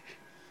eat them.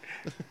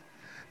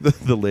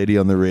 The lady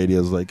on the radio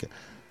is like,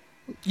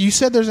 "You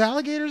said there's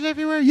alligators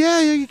everywhere? Yeah,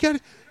 you got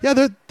it. Yeah,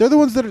 they're the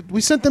ones that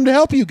we sent them to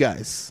help you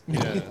guys.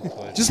 Yeah, it's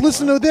like, Just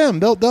listen to them.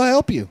 They'll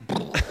help you."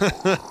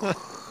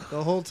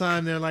 The whole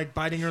time they're like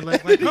biting her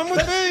leg, like, come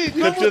with me,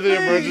 come Cut to with the me.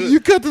 emergency. You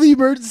cut to the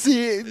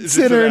emergency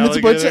center and it's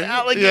a bunch of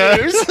alligator?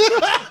 alligators.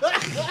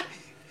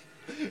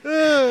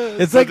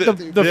 It's like But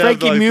the they have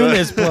Frankie like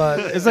Muniz plot.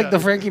 It's like the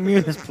Frankie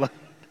Muniz plot.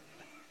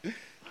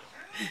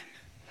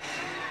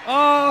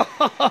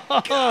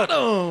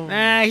 Oh,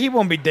 nah, he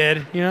won't be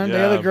dead. You know, the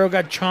Yeah. other girl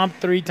got chomped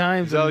 3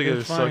 times. These and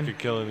alligators he's fine. suck at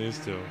killing these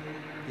two.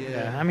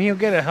 Yeah, I mean, he'll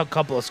get a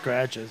couple of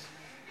scratches.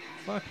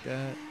 Fuck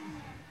that.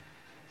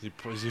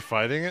 Is he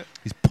fighting it?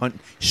 He's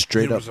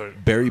straight He up was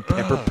like, berry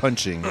pepper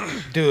punching.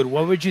 Dude,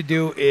 what would you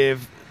do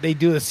if they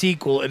do a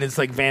sequel and it's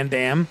like Van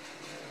Damme?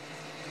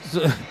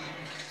 So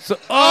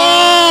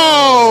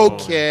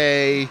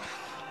Okay,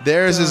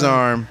 there's his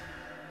arm.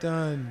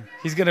 Done.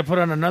 he's gonna put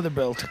on another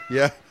belt.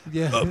 Yeah.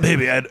 Yeah.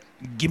 Baby,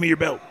 give me your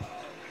belt.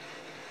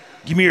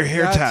 Give me your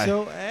hair Got tie.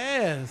 your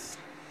ass.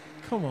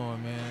 Come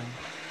on, man.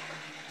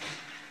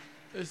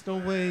 There's no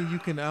way you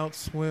can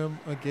outswim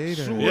a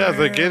gator. Yeah,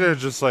 the gator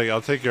just like,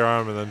 I'll take your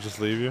arm and then just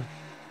leave you.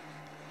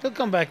 He'll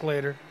come back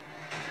later.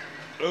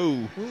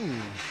 Oh.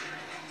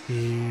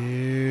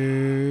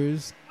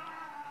 Here's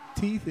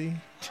Teethy.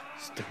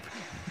 Stupid.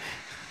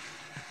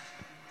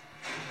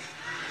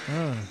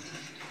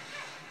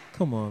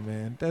 Come on,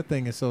 man. That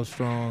thing is so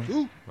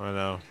strong. I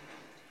know.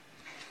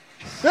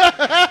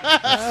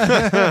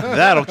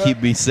 That'll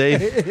keep me safe.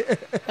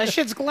 That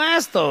shit's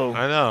glass, though.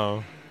 I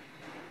know.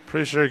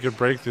 Pretty sure he could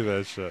break through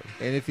that shit.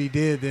 And if he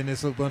did, then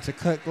it's a bunch of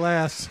cut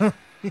glass. in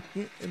the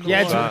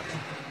Yeah, water. it's-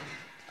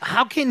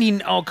 How can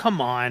he? Oh,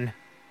 come on.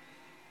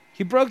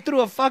 He broke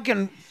through a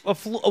fucking a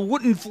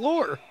wooden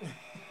floor.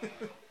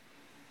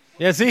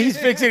 Yeah, see, he's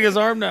fixing his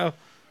arm now.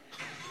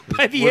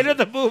 By the end of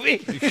the movie,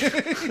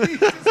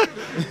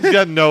 He's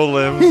got no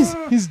limbs.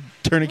 He's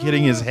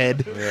tourniqueting his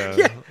head.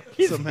 Yeah.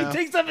 he Somehow.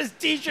 takes off his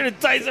t-shirt and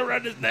ties it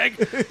around his neck,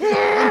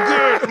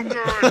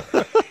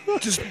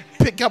 Just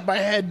pick up my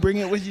head, bring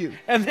it with you.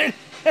 and then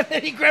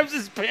he grabs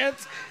his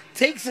pants,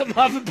 takes them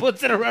off, and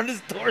puts it around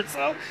his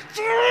torso.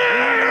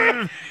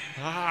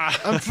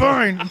 I'm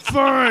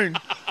fine.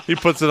 He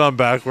puts it on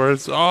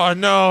backwards. Oh,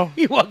 no.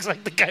 He walks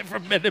like the guy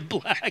from Men in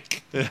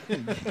Black.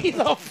 He's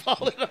all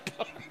falling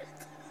apart.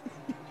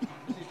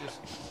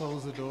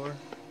 Close the door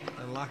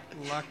and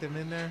lock them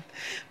in there.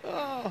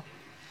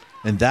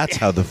 And that's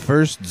how the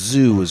first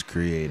zoo was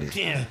created.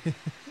 Damn.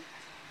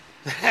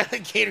 The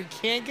alligator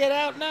can't get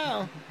out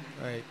now.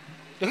 Right.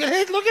 Look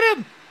at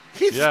him.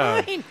 He's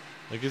Yeah. fine.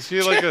 Like, is he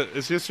a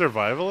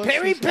survivalist?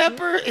 Perry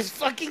Pepper is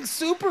fucking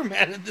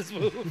Superman in this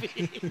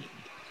movie.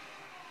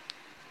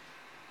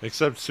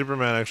 Except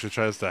Superman actually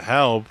tries to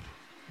help.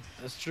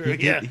 That's true.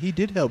 Yeah. He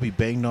did help. He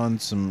banged on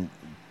some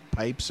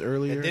pipes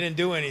earlier. It didn't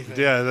do anything.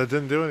 Yeah, that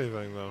didn't do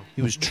anything, though.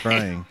 He was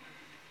trying.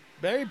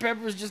 Barry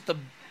Pepper's just a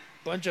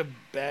bunch of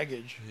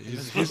baggage.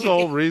 He's the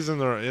whole reason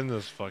they're in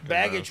this fucking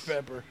Baggage mess.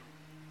 Pepper.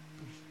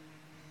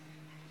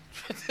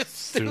 It's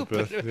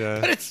Stupid, yeah.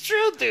 But it's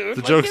true, dude.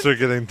 The Like, jokes are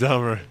getting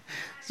dumber.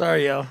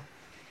 Sorry, yo.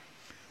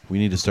 We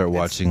need to start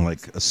watching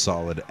like a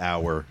solid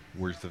hour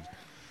worth of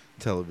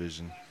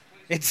television.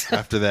 It's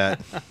After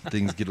that,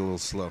 things get a little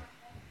slow.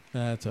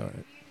 That's all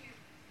right.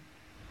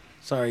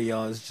 sorry,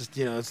 y'all. It's just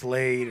it's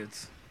late.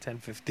 It's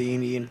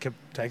 10:15. Ian kept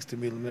texting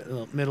me in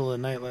the middle of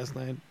the night last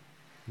night.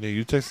 Yeah,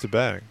 you texted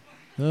back.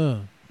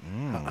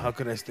 How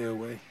could I stay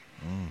away?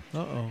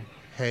 Uh-oh.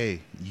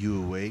 Hey,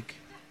 you awake?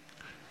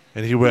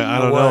 And he went, I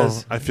I don't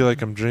was. know. I feel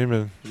like I'm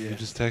dreaming. You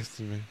just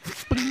texted me.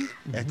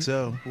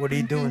 XO. What are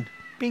you doing?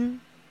 Bing.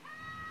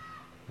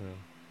 Yeah.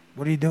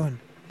 What are you doing?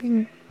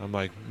 Bing. I'm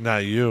like,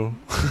 not you.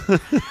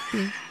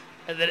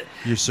 And then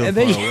You're so And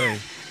far then you- away.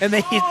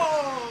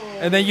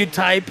 and then you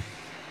type,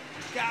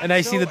 and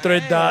I see the three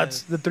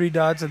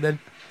dots, and then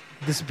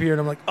disappear, and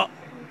I'm like, oh,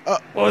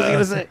 what was he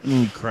gonna say?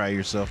 You cry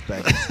yourself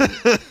back.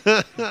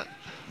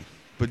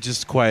 but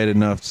just quiet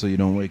enough so you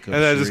don't wake up.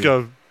 And then I just Sheree.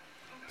 go,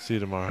 see you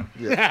tomorrow.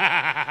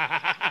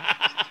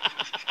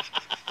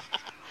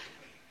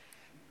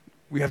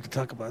 We have to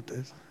talk about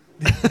this.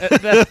 We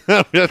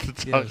have to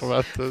talk Yes.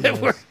 about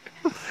this.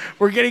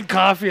 We're getting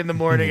coffee in the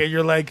morning, and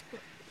you're like,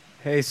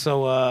 "Hey,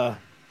 so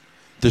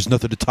There's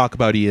nothing to talk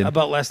about, Ian.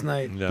 about last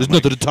night?" Yeah, There's I'm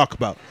like- nothing to talk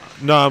about.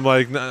 No, I'm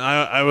like,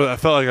 I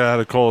felt like I had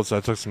a cold, so I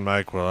took some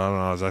NyQuil. I don't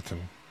know, I was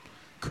acting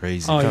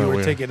Crazy. Oh, you kinda were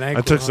weird. taking NyQuil.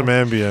 I took some huh?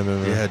 Ambien.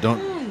 And Yeah,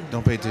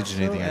 don't pay attention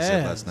to anything I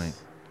said last night.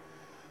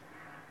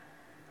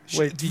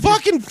 Wait, did you-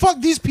 Fucking fuck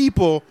these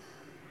people.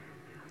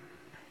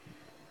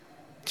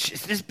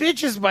 This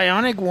bitch is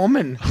bionic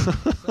woman.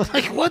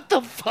 Like, what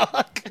the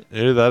fuck?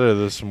 Either that or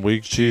there's some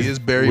weak teeth. is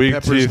Barry weak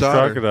Pepper's teeth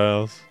daughter.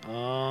 crocodiles.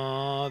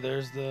 Oh,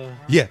 there's the.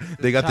 Yeah,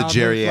 they got the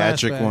childhood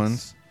geriatric flashbacks.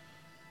 ones.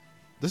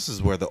 This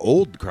is where the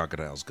old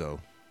crocodiles go.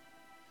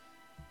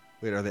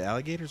 Wait, are they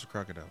alligators or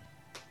crocodiles?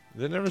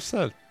 They never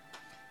said.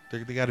 They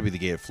got to be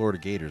the Florida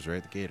Gators,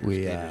 right? The Gators.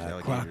 We Gators, are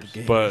alligators.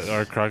 crocodiles. But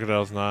are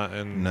crocodiles not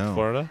in No.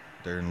 Florida?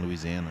 They're in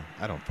Louisiana.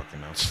 I don't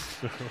fucking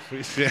know.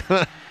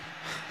 Louisiana.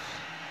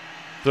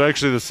 They're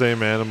actually the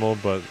same animal,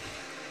 but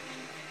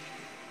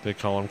they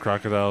call them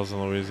crocodiles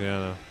in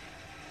Louisiana.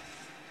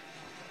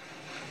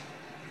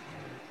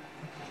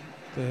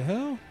 The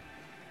hell?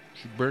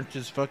 She burnt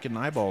his fucking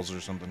eyeballs or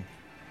something.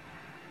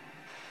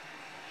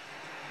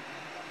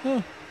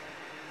 Huh.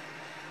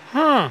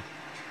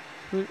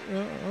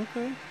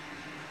 Okay.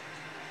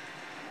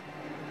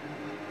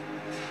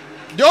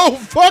 Yo,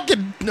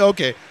 fucking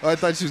okay. Oh, I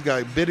thought she was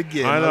got bit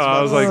again. I know. I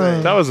was like,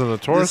 that was in the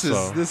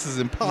torso. This is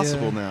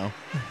impossible Yeah. now.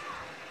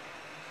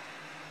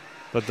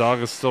 The dog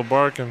is still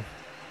barking.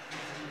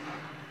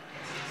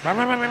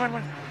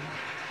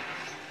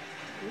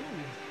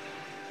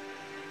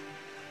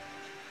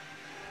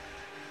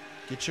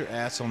 Get your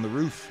ass on the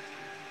roof.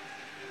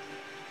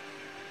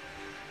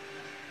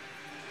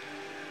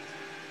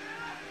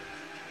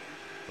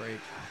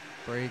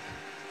 Break.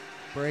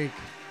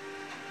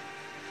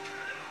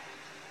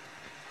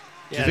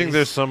 Do you think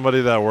there's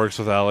somebody that works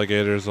with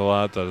alligators a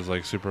lot that is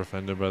like super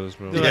offended by this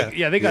movie?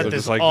 Yeah, they got They're this.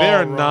 just like all they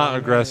are wrong, not right?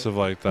 aggressive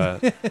like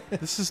that.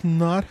 This is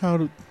not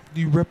how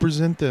you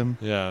represent them.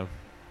 Yeah.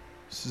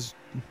 This is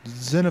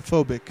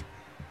xenophobic,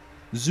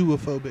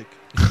 zoophobic.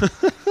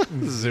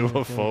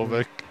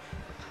 Zoophobic.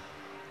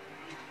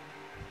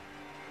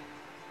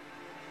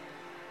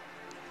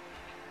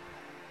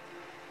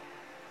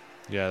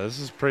 Yeah, this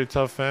is a pretty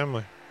tough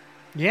family.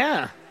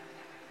 Yeah.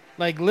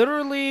 Like,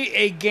 literally,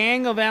 a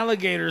gang of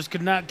alligators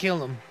could not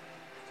kill him.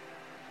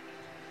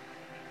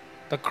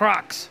 The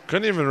Crocs.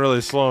 Couldn't even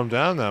really slow him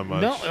down that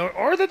much. No,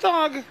 or the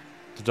dog.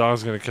 The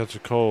dog's gonna catch a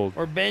cold.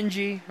 Or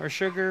Benji. Or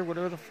Sugar.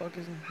 Whatever the fuck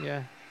is it.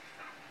 Yeah.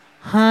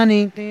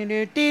 Honey.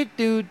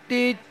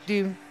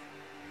 Do-do-do-do-do-do.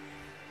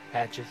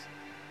 Hatches.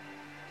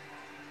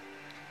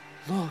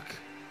 Look.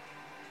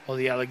 Oh,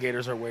 the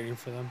alligators are waiting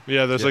for them.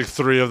 Yeah, there's like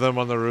 3 of them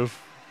on the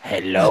roof.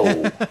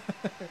 Hello.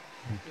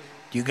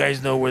 Do you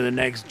guys know where the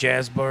next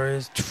jazz bar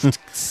is?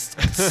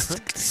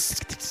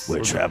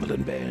 We're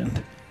traveling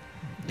band.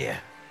 Yeah.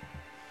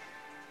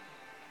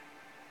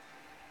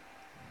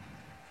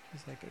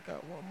 He's like, I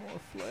got one more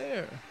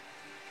flare.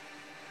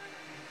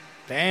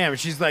 Damn,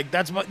 she's like,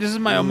 this is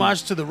my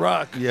homage to The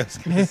Rock. Yes.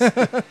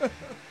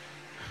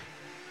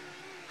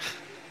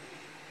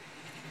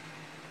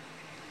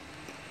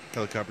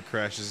 Helicopter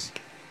crashes.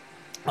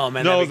 Oh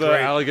man, No, that'd be the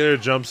great. alligator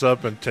jumps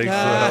up and takes the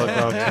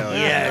helicopter.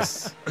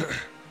 Yes.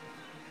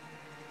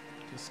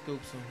 Just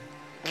scoops him.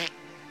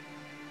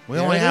 We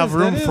Yeah, only that have is-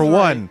 room that is for right.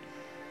 one.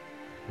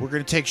 We're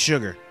gonna take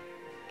Sugar.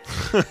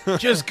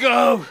 Just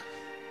go.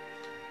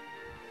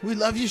 We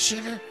love you,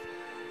 Sugar.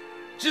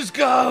 Just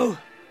go.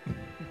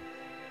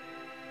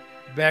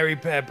 Barry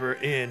Pepper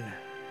in.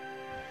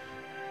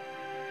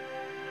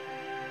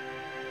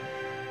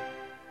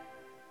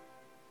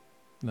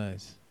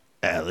 Nice.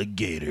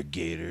 Alligator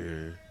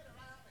gator.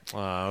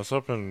 I was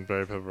hoping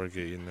Barry Pepper would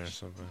get eaten there or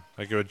something.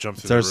 Like it would jump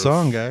It's through our the roof.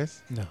 song,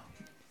 guys. No.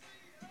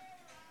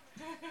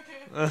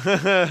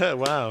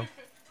 Wow.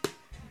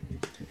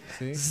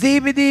 See?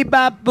 Zibbity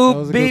bop That was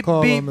boop a good beep call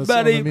on beep the- on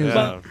buddy. the music.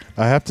 Yeah.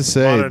 I have to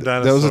say, Modern that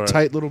was a dinosaur.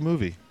 tight little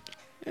movie.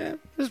 Yeah, it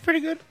was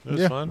pretty good. It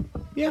was Yeah. fun.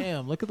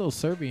 Damn, look at those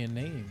Serbian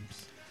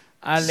names.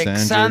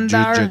 Alexander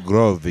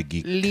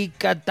Jujagrovic.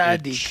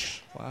 Likatadic.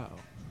 Wow.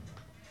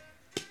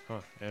 Huh.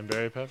 And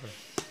Barry Pepper.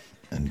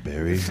 And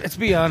Barry. Let's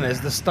be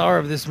honest, the star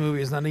of this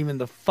movie is not even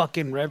the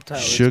fucking reptile.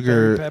 It's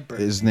Sugar, Barry Pepper.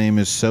 his name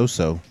is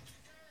So-So.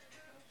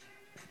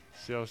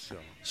 So.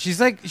 She's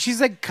like,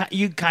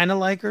 you kind of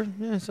like her.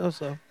 Yeah, so.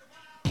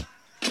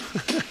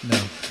 No.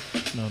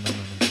 No.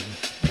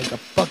 Like a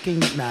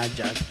fucking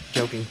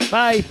joking.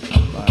 Bye.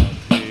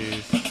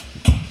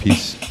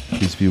 Peace.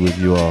 Peace be with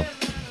you all.